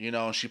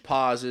 She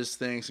pauses,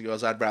 thinks, and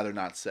goes, I'd rather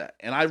not say.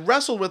 And I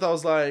wrestled with, I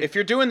was like, if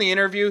you're doing the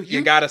interview,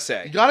 you gotta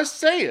say. You gotta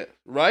say it,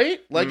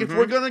 right? Like, if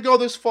we're gonna go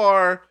this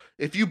far,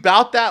 if you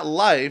bout that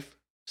life,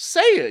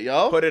 say it,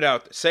 yo. Put it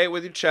out. Say it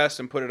with your chest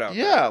and put it out.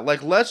 Yeah,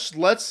 like let's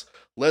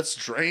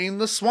drain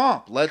the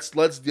swamp. Let's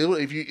do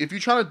it. If you're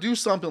trying to do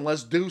something,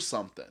 let's do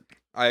something.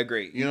 I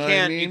agree. You know what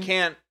I mean? You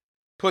can't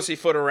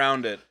pussyfoot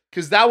around it.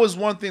 Because that was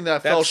one thing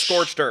that fell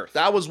scorched earth.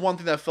 That was one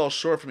thing that fell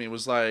short for me. It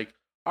was like,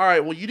 all right,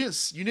 well, you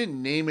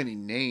didn't name any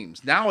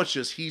names. Now it's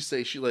just he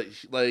say she, like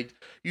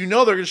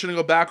they're just gonna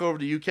go back over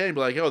to UK and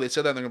be like, oh, they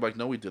said that, and they're gonna be like,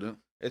 no, we didn't.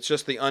 It's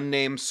just the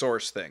unnamed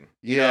source thing.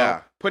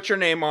 Yeah. Put your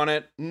name on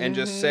it and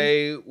just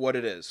say what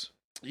it is.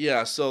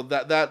 Yeah, so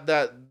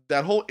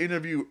that whole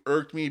interview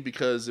irked me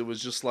because it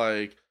was just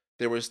like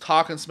They was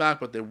talking smack,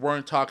 but they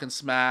weren't talking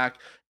smack.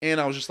 And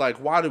I was just like,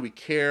 why do we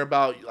care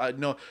about? I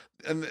know,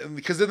 and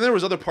because then there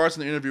was other parts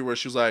in the interview where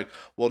she was like,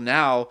 well,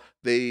 now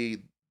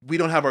we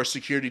don't have our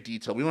security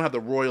detail. We don't have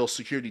the royal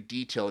security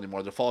detail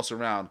anymore. They're false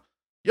around.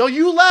 Yo,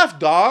 you left,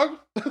 dog.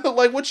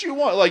 Like, what you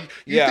want? Like,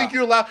 you think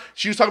you're allowed?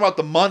 She was talking about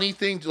the money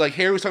thing. Like,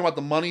 Harry was talking about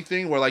the money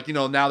thing, where like,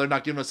 now they're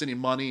not giving us any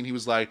money, and he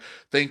was like,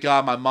 "Thank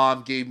God, my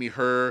mom gave me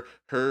her,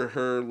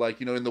 like,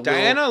 in the will."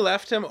 Diana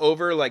left him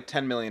over like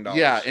 $10 million.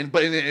 Yeah,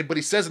 but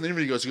he says in the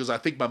interview, he goes, "I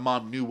think my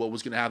mom knew what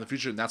was going to happen in the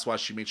future, and that's why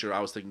she made sure I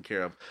was taken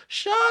care of."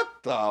 Shut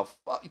the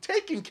fuck,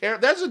 taken care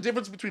of. That's the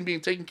difference between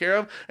being taken care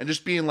of and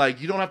just being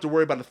like, you don't have to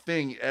worry about a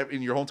thing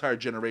in your whole entire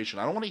generation.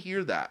 I don't want to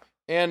hear that.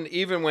 And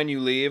even when you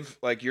leave,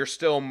 like, you're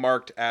still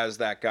marked as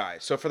that guy.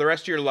 So for the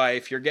rest of your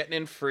life, you're getting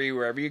in free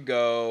wherever you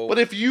go. But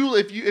if you're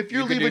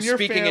you leaving your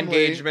speaking family,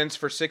 engagements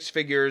for 6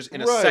 figures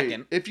in a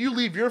second. If you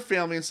leave your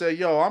family and say,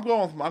 "Yo, I'm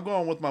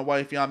going with my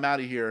wife. Yeah, I'm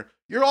out of here."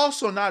 You're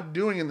also not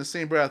doing in the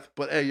same breath,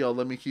 but hey, yo,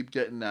 let me keep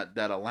getting that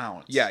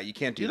allowance. Yeah, you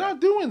can't do that. You're not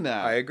doing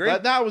that. I agree.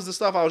 That was the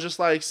stuff I was just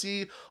like,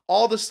 see,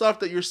 all the stuff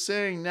that you're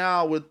saying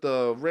now with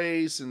the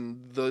race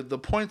and the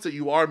points that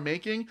you are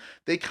making,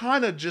 they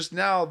kind of just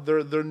now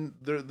they're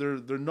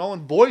null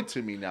and void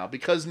to me now,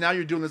 because now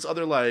you're doing this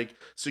other like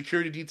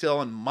security detail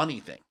and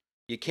money thing.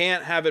 You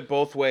can't have it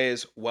both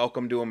ways.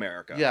 Welcome to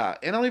America. Yeah,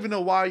 and I don't even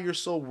know why you're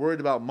so worried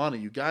about money.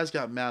 You guys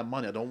got mad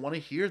money. I don't want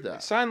to hear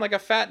that. Sign like a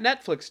fat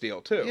Netflix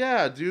deal too.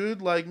 Yeah,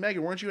 dude. Like,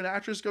 Megan, weren't you an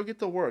actress? Go get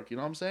to work. You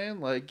know what I'm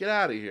saying? Like, get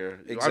out of here.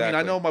 Exactly. I mean,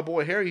 I know my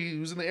boy Harry. He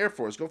was in the Air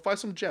Force. Go fly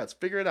some jets.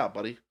 Figure it out,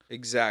 buddy.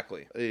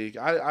 Exactly. Like,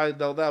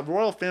 that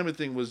royal family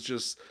thing was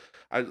just.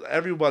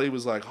 Everybody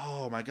was like,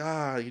 "Oh my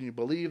God, can you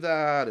believe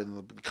that?"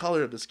 And the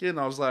color of the skin.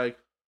 I was like,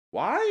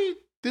 why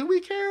did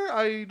we care?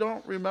 I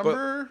don't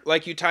remember. But,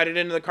 like, you tied it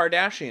into the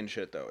Kardashian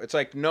shit, though. It's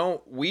like,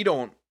 no, we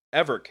don't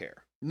ever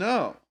care.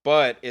 No.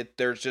 But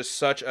there's just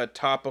such a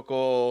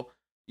topical,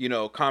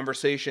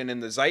 conversation in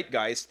the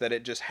zeitgeist that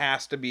it just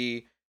has to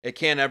be. It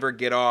can't ever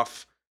get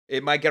off.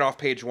 It might get off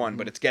page 1,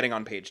 but it's getting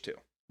on page 2.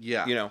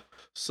 Yeah.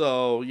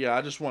 So, yeah,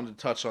 I just wanted to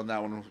touch on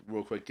that one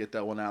real quick, get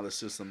that one out of the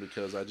system,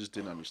 because I just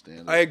didn't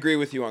understand it. I agree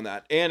with you on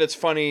that. And it's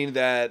funny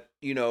that,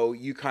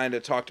 you kind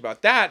of talked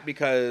about that,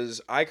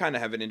 because I kind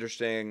of have an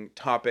interesting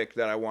topic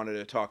that I wanted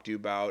to talk to you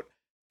about.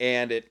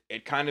 And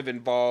it kind of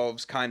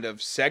involves kind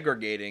of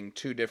segregating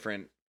two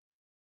different,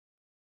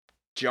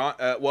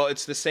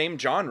 it's the same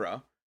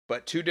genre,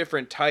 but two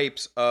different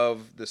types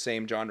of the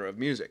same genre of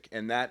music.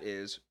 And that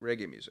is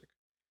reggae music.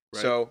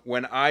 Right. So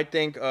when I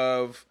think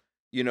of,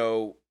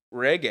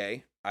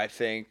 reggae, I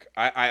think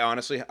I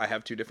honestly I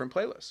have two different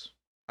playlists.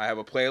 I have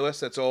a playlist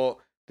that's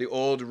all the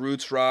old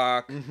roots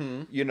rock,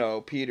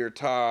 Peter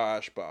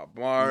Tosh, Bob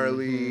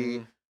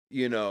Marley,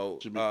 Jimmy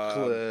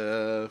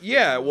Cliff.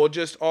 Yeah, well,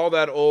 just all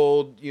that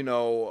old,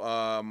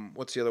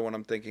 what's the other one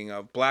I'm thinking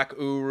of? Black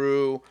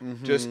Uru,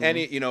 just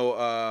any,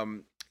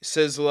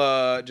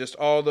 Sizzla, just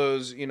all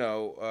those,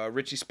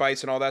 Richie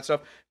Spice and all that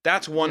stuff.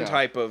 That's one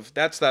type of.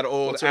 That's that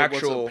old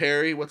actual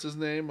Perry. What's his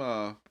name?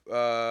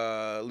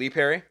 Lee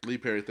Perry. Lee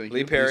Perry, thank you.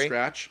 Lee Perry.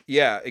 Scratch.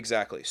 Yeah,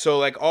 exactly. So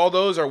like all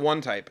those are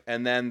one type,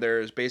 and then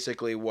there's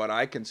basically what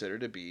I consider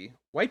to be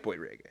white boy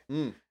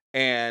reggae.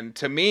 And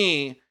to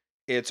me,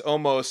 it's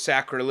almost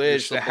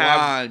sacrilege to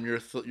have. You're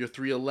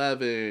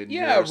 311.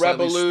 Yeah,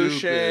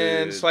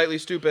 Revolution, Slightly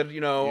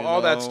Stupid.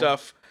 All that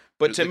stuff.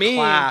 But to me,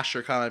 Clash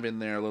are kind of in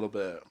there a little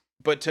bit.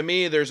 But to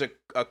me, there's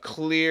a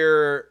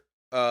clear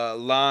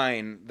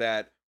line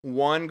that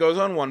one goes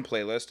on one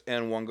playlist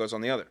and one goes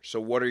on the other.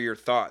 So what are your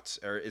thoughts?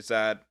 Or is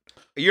that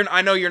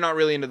I know you're not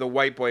really into the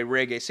white boy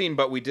reggae scene,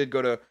 but we did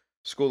go to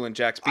school in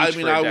Jack's Beach for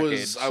a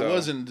decade. I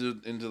was into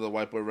the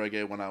white boy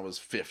reggae when I was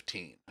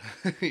 15.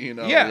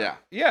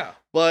 Yeah.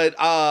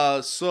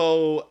 But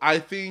so I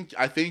think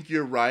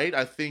you're right.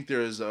 I think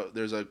there's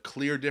a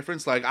clear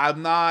difference. Like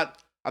I'm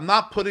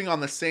not putting on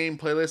the same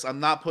playlist.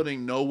 I'm not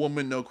putting No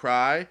Woman No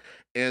Cry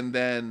and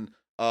then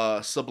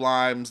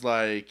Sublime's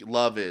like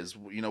Love Is,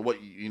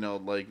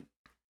 like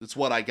it's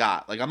what I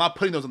got. Like I'm not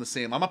putting those on the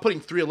same. I'm not putting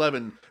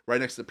 311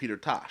 right next to Peter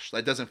Tosh.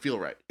 That doesn't feel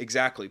right.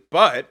 Exactly.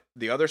 But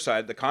the other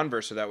side, the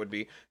converse of that would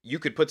be you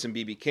could put some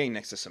BB King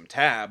next to some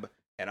Tab,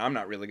 and I'm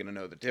not really going to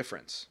know the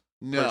difference.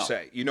 No, per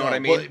se. You know what I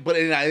mean? But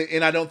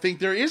I don't think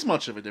there is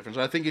much of a difference.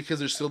 I think it's because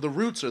there's still the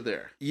roots are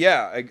there.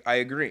 Yeah, I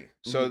agree.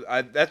 So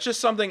that's just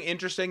something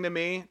interesting to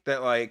me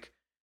that like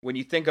when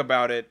you think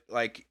about it,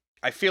 like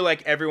I feel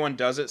like everyone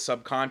does it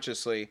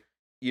subconsciously.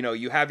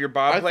 You have your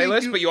Bob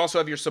playlist, but you also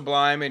have your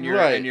Sublime and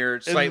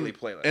your Slightly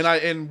playlist.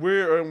 And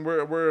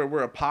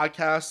we're a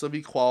podcast of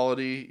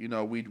equality.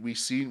 We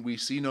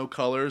see no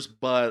colors,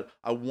 but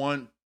I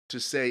want to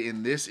say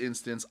in this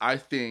instance, I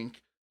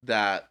think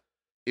that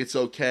it's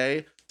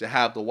okay to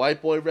have the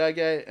white boy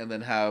reggae and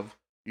then have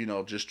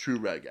just true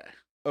reggae.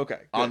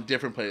 Okay, good. On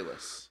different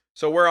playlists.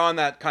 So we're on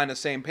that kind of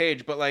same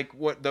page, but like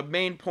what the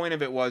main point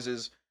of it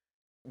is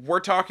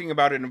we're talking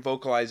about it and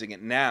vocalizing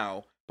it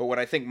now, but what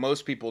I think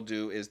most people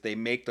do is they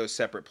make those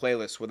separate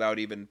playlists without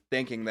even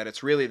thinking that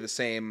it's really the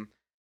same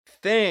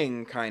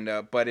thing, kind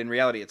of, but in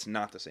reality, it's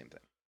not the same thing.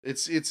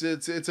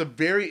 It's a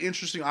very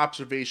interesting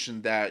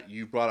observation that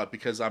you brought up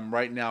because I'm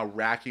right now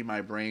racking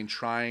my brain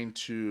trying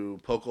to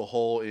poke a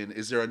hole in,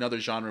 is there another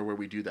genre where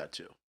we do that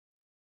too?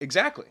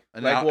 Exactly.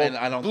 And Like, and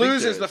I don't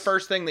blues think is the there's.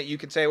 first thing that you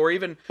could say, or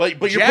even But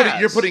jazz.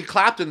 you're putting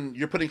Clapton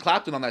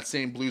on that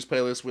same blues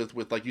playlist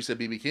with like you said,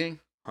 BB King.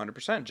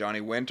 100%.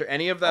 Johnny Winter,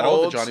 any of that All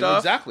the old Johnny stuff.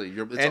 exactly.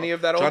 Any of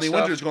that old Johnny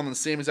stuff. Winter's going on the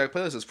same exact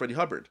playlist as Freddie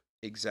Hubbard.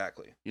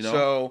 Exactly. You know?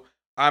 So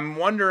I'm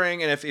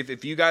wondering, and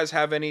if you guys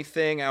have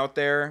anything out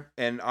there,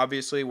 and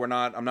obviously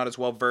I'm not as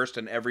well versed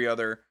in every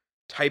other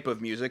type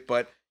of music,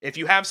 but if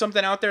you have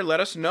something out there,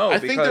 let us know. I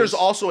think there's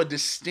also a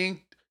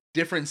distinct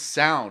different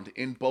sound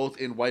in both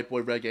in white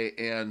boy reggae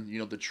and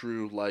the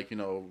true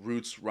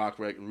roots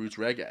roots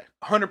reggae.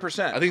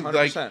 100%. I think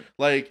 100%.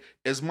 like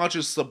as much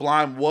as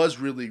Sublime was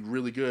really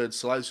really good,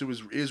 Sly Sue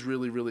is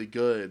really really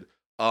good.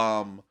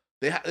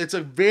 It's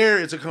a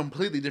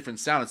completely different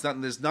sound.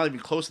 There's not even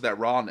close to that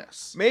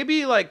rawness.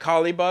 Maybe like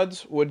Collie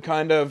Buds would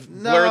kind of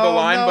blur the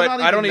line, no,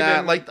 but I don't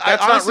even like.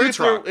 That's Honestly, not roots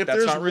rock.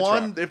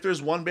 If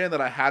there's one band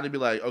that I had to be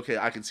like, okay,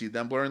 I can see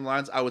them blurring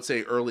lines, I would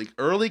say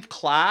early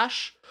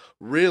Clash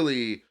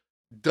really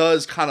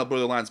does kind of blur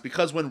the lines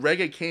because when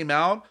reggae came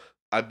out,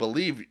 I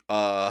believe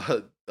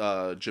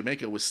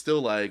Jamaica was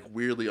still like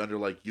weirdly under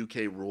like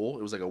UK rule.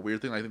 It was like a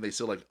weird thing. I think they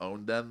still like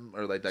owned them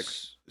or like that.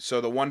 So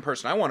the one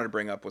person I wanted to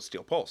bring up was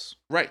Steel Pulse,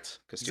 right?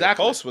 Because Steel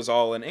Pulse was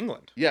all in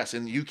England. Yes,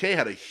 and the UK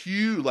had a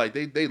huge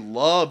they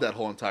loved that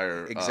whole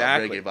entire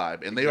reggae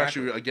vibe, and they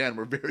actually again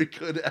were very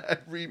good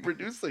at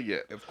reproducing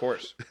it. Of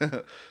course.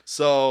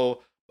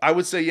 So I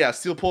would say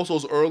Steel Pulse,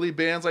 those early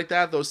bands like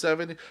that, those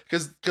 70s,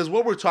 because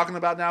what we're talking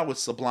about now with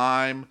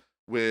Sublime,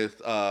 with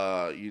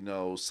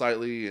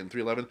Sightly and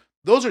 311.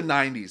 Those are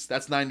 90s.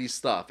 That's 90s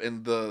stuff.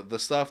 And the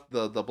stuff,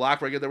 the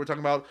black reggae that we're talking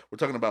about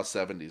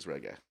 70s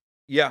reggae.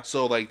 Yeah.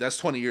 So like that's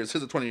 20 years.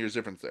 There's a 20 years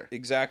difference there.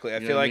 Exactly. I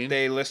feel like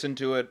they listened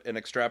to it and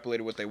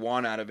extrapolated what they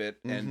want out of it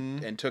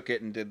and took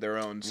it and did their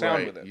own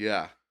sound with it.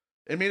 Yeah.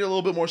 It made it a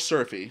little bit more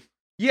surfy.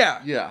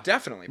 Yeah. Yeah.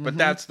 Definitely. But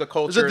that's the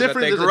culture that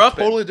they grew up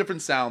in. Totally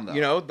different sound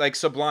though. Like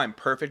Sublime,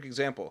 perfect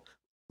example.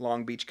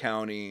 Long Beach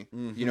County,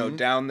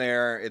 down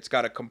there, it's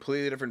got a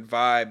completely different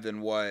vibe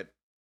than what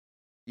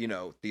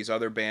these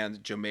other bands,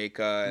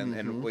 Jamaica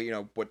and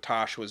what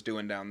Tosh was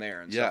doing down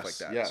there and stuff like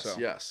that.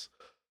 Yes.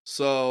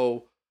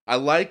 So I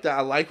like that.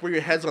 I like where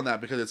your head's on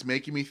that because it's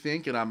making me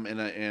think, and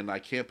I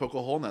can't poke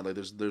a hole in that. Like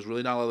there's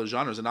really not a lot of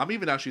genres, and I'm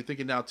even actually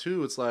thinking now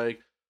too. It's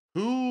like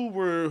who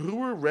were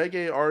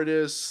reggae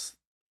artists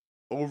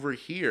over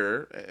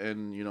here,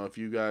 and if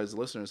you guys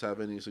listeners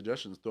have any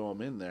suggestions, throw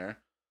them in there.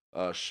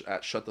 At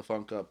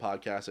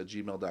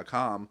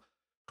shutthefunkuppodcast@gmail.com.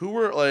 Who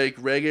were like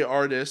reggae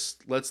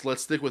artists? Let's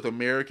stick with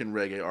American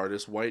reggae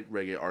artists, white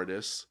reggae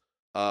artists,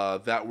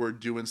 that were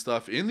doing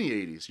stuff in the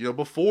 80s.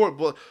 Before,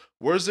 but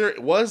was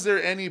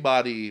there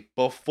anybody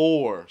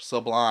before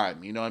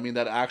Sublime?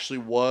 That actually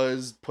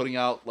was putting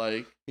out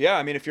like. Yeah,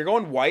 I mean, if you're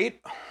going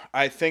white,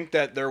 I think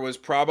that there was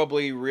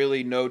probably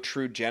really no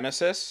true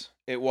genesis.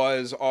 It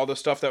was all the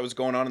stuff that was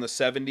going on in the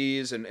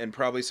 70s and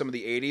probably some of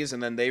the 80s,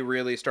 and then they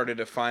really started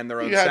to find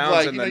their own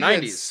sounds in the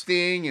 90s.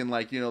 Sting and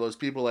those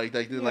people like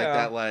did like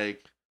that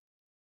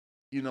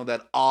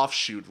that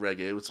offshoot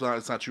reggae.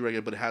 It's not true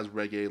reggae, but it has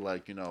reggae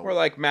or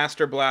like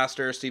Master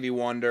Blaster, Stevie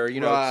Wonder.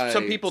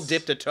 Some people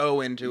dipped a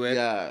toe into it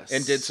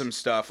and did some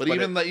stuff. But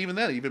even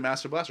then,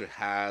 Master Blaster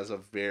has a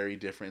very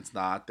different. It's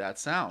not that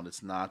sound.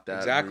 It's not that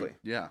exactly.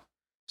 Yeah.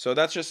 So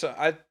that's just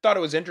I thought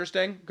it was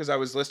interesting because I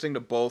was listening to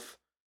both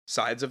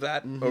sides of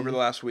that over the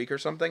last week or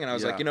something, and I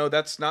was like,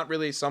 that's not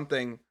really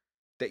something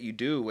that you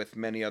do with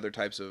many other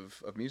types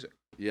of music.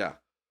 Yeah.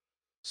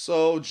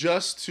 So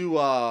just to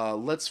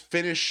let's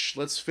finish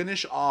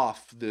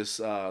off this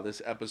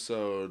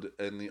episode,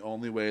 and the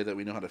only way that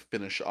we know how to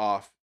finish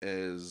off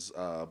is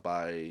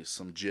by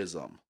some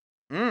jism.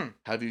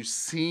 Have you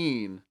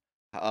seen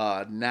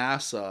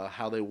NASA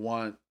how they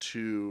want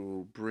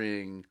to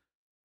bring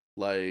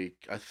I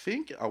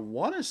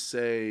want to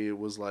say it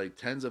was like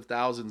tens of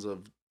thousands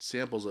of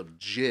samples of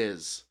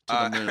jizz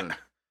to the moon.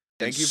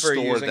 Thank you for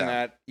using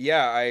that.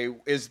 Yeah,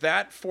 is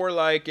that for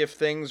like if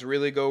things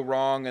really go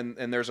wrong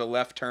and there's a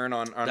left turn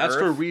on That's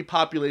Earth? for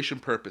repopulation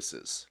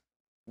purposes.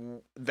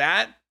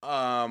 That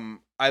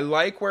I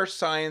like where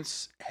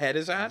science head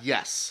is at.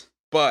 Yes.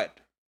 But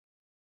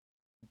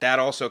that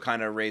also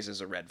kind of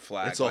raises a red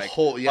flag. It's a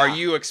whole. Yeah. Are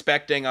you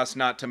expecting us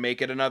not to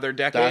make it another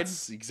decade?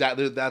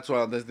 That's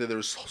why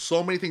there's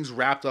so many things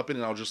wrapped up in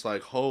it. I was just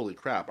like, holy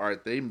crap! All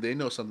right, they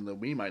know something that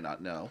we might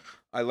not know.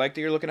 I like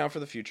that you're looking out for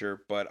the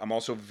future, but I'm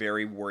also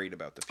very worried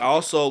about the future. I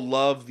also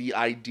love the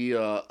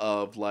idea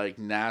of like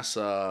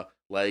NASA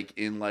like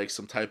in like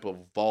some type of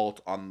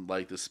vault on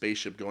like the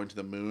spaceship going to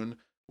the moon,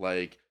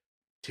 like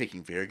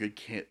taking very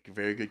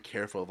good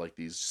careful of like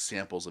these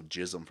samples of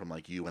jism from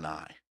like you and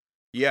I.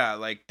 Yeah,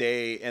 like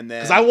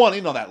because I want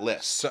in on that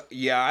list. So,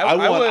 yeah, I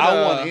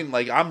want in.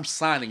 Like I'm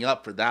signing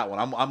up for that one.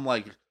 I'm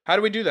like, how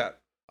do we do that?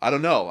 I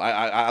don't know.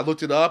 I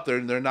looked it up. They're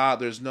not.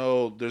 There's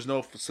no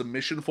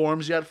submission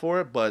forms yet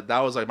for it. But that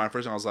was like my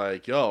first one. I was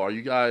like, yo, are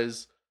you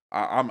guys?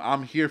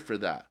 I'm here for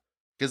that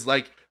because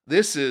like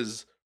this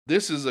is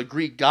This is a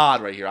Greek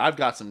god right here. I've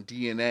got some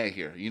DNA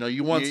here. You know,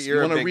 you want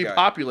to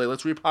repopulate.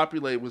 Let's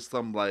repopulate with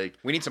some like.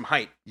 We need some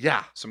height.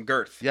 Yeah. Some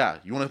girth. Yeah.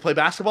 You want to play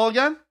basketball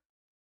again?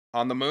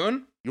 On the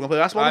moon? You want to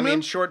play basketball on the moon? I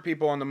mean, short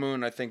people on the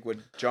moon, I think,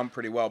 would jump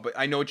pretty well, but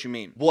I know what you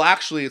mean. Well,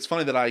 actually, it's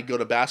funny that I go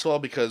to basketball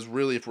because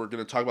really, if we're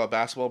going to talk about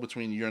basketball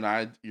between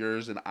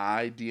yours and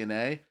I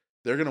DNA,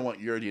 they're going to want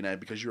your DNA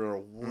because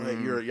you're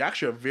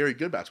actually a very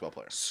good basketball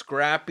player.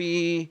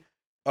 Scrappy,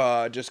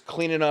 just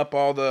cleaning up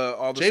all the Jay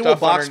stuff. Jay will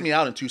box me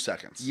out in 2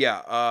 seconds.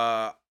 Yeah,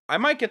 I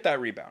might get that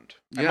rebound.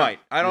 Yeah. I might.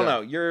 I don't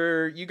know.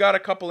 You got a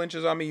couple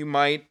inches on me. You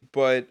might,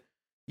 but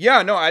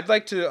yeah, no, I'd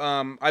like to.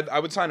 I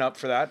would sign up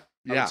for that.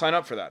 I would sign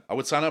up for that. I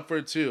would sign up for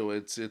it too.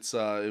 It's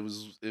a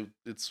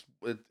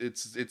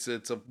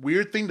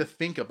weird thing to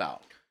think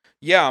about.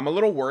 Yeah, I'm a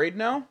little worried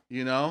now.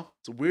 You know,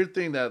 it's a weird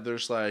thing that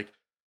there's like,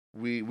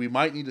 we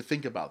might need to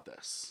think about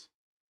this.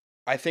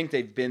 I think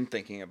they've been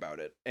thinking about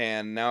it,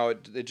 and now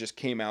it just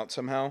came out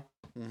somehow.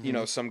 Mm-hmm. You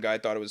know, some guy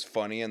thought it was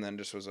funny, and then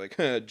just was like,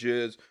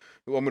 "Jizz,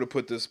 well, I'm gonna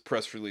put this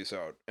press release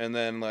out," and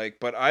then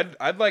like, but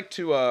I'd like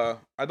to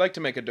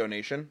make a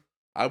donation.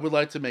 I would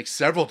like to make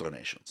several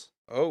donations.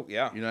 Oh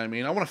yeah, you know what I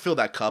mean. I want to fill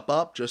that cup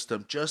up just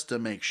to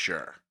make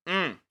sure.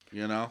 You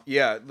know.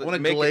 Yeah, I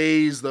want to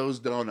glaze those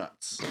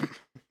donuts.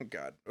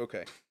 God,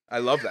 okay, I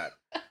love that.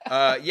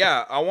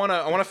 Yeah, I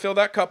wanna fill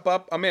that cup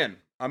up. I'm in.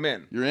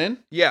 You're in?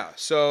 Yeah.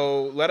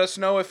 So let us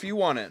know if you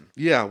want in.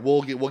 Yeah,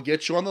 we'll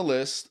get you on the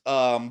list.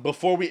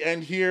 Before we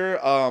end here,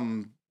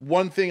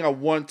 one thing I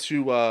want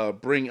to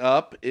bring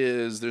up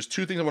is there's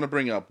two things I want to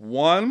bring up.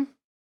 One,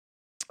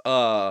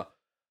 I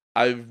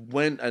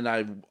went to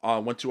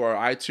our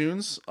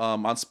iTunes.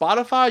 On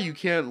Spotify, you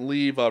can't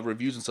leave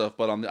reviews and stuff,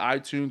 but on the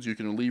iTunes, you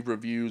can leave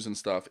reviews and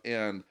stuff.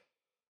 And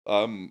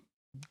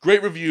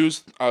great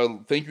reviews.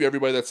 Thank you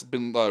everybody that's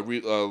been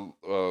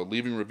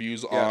leaving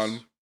reviews on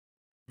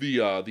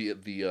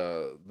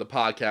the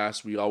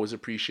podcast. We always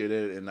appreciate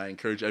it, and I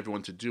encourage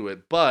everyone to do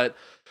it. But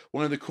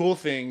one of the cool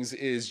things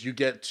is you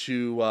get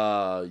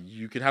to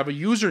you can have a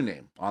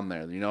username on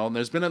there, you know. And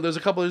there's been a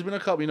couple.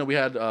 You know, we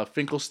had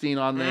Finkelstein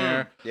on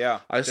there.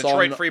 Yeah, I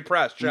Detroit Free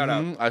Press. Shout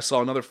out. I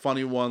saw another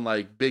funny one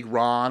like Big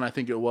Ron, I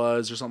think it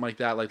was, or something like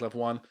that, like left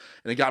one,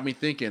 and it got me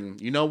thinking.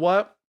 You know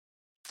what,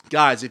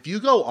 guys? If you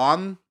go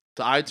on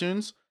to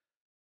iTunes,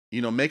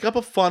 you know, make up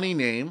a funny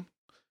name,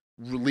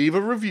 leave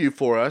a review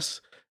for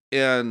us.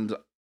 And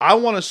I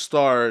want to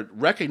start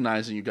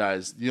recognizing you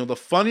guys. You know, the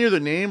funnier the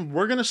name,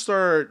 we're going to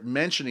start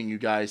mentioning you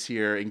guys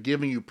here and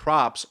giving you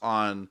props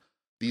on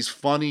these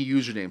funny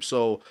usernames.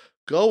 So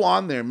go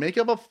on there, make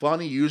up a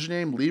funny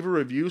username, leave a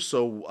review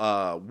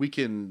so we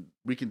can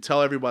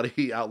tell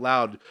everybody out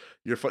loud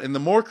you're fun. And the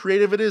more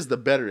creative it is, the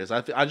better it is.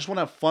 I just want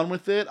to have fun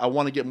with it. I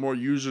want to get more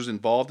users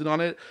involved on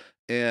it.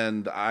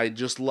 And I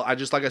just like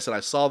I said,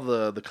 I saw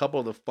the couple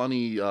of the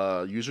funny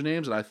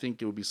usernames, and I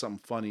think it would be something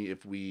funny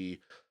if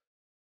we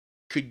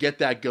could get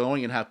that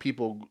going and have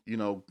people, you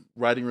know,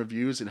 writing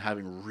reviews and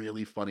having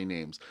really funny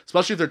names,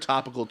 especially if they're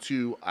topical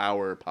to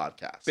our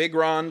podcast. Big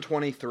Ron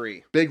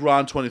 23. Big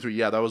Ron 23.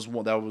 Yeah, that was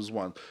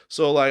one.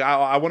 So like,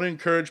 I want to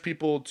encourage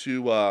people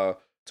to go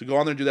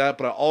on there and do that.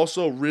 But I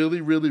also really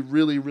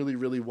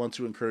want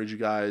to encourage you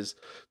guys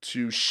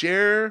to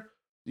share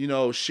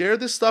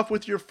this stuff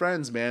with your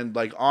friends, man,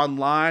 like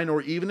online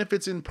or even if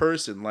it's in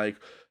person. Like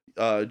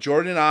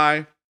Jordan and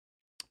I,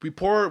 we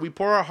pour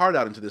our heart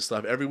out into this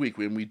stuff every week,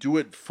 and we do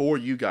it for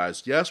you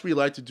guys. Yes, we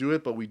like to do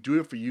it, but we do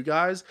it for you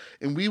guys,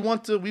 and we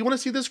want to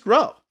see this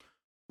grow.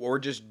 We're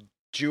just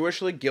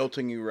Jewishly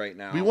guilting you right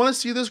now. We want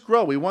to see this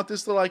grow. We want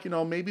this to, like, you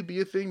know, maybe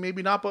be a thing,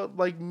 maybe not, but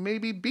like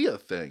maybe be a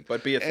thing.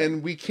 But be a thing.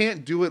 And we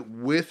can't do it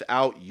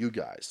without you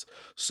guys.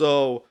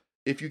 So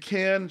if you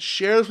can,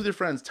 share this with your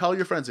friends. Tell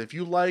your friends. If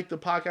you like the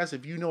podcast,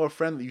 if you know a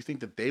friend that you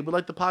think that they would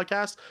like the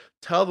podcast,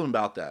 tell them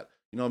about that.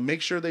 You know,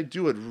 make sure they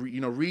do it.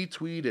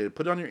 Retweet it.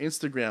 Put it on your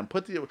Instagram.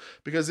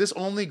 Because this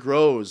only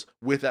grows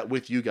with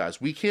you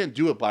guys. We can't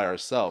do it by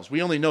ourselves.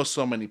 We only know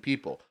so many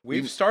people.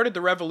 We've started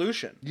the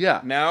revolution. Yeah.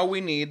 Now we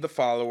need the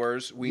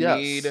followers. We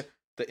need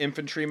the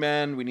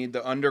infantrymen. We need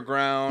the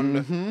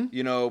underground. Mm-hmm.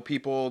 You know,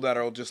 people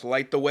that'll just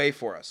light the way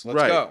for us.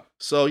 Let's go.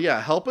 So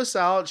yeah, help us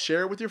out.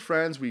 Share it with your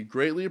friends. We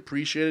greatly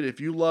appreciate it. If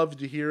you love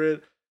to hear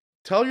it,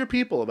 tell your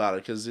people about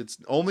it, because it's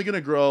only going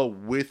to grow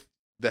with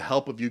the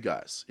help of you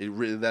guys.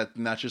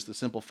 That's just the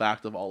simple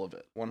fact of all of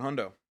it.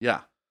 100.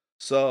 Yeah.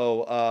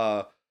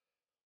 So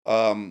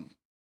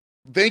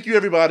thank you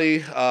everybody.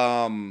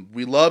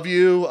 We love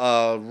you.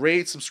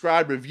 Rate,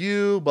 subscribe,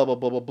 review, blah blah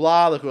blah blah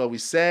blah. Like what we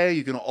say.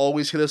 You can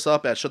always hit us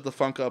up at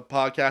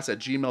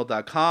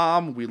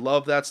shutthefunkuppodcast@gmail.com. We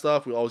love that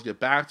stuff. We always get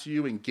back to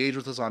you. Engage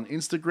with us on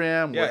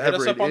Instagram. Yeah, hit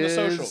us up on the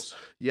socials.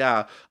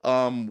 Yeah.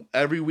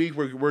 Every week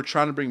we're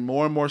trying to bring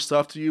more and more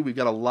stuff to you. We've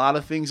got a lot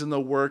of things in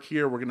the work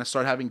here. We're gonna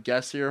start having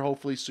guests here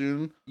hopefully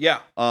soon.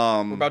 Yeah.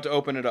 We're about to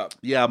open it up.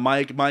 Yeah,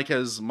 Mike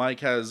has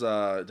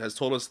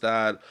told us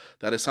that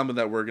is something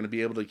that we're gonna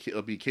be able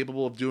to be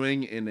capable of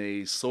doing in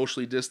a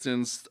socially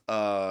distanced,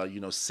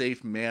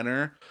 safe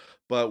manner.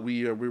 But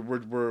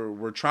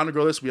we're trying to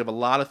grow this. We have a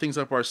lot of things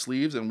up our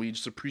sleeves, and we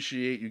just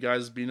appreciate you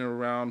guys being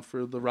around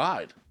for the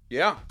ride.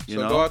 Yeah. You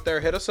So know? go out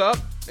there, hit us up,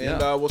 and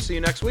Yeah. we'll see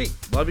you next week.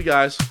 Love you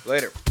guys.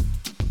 Later.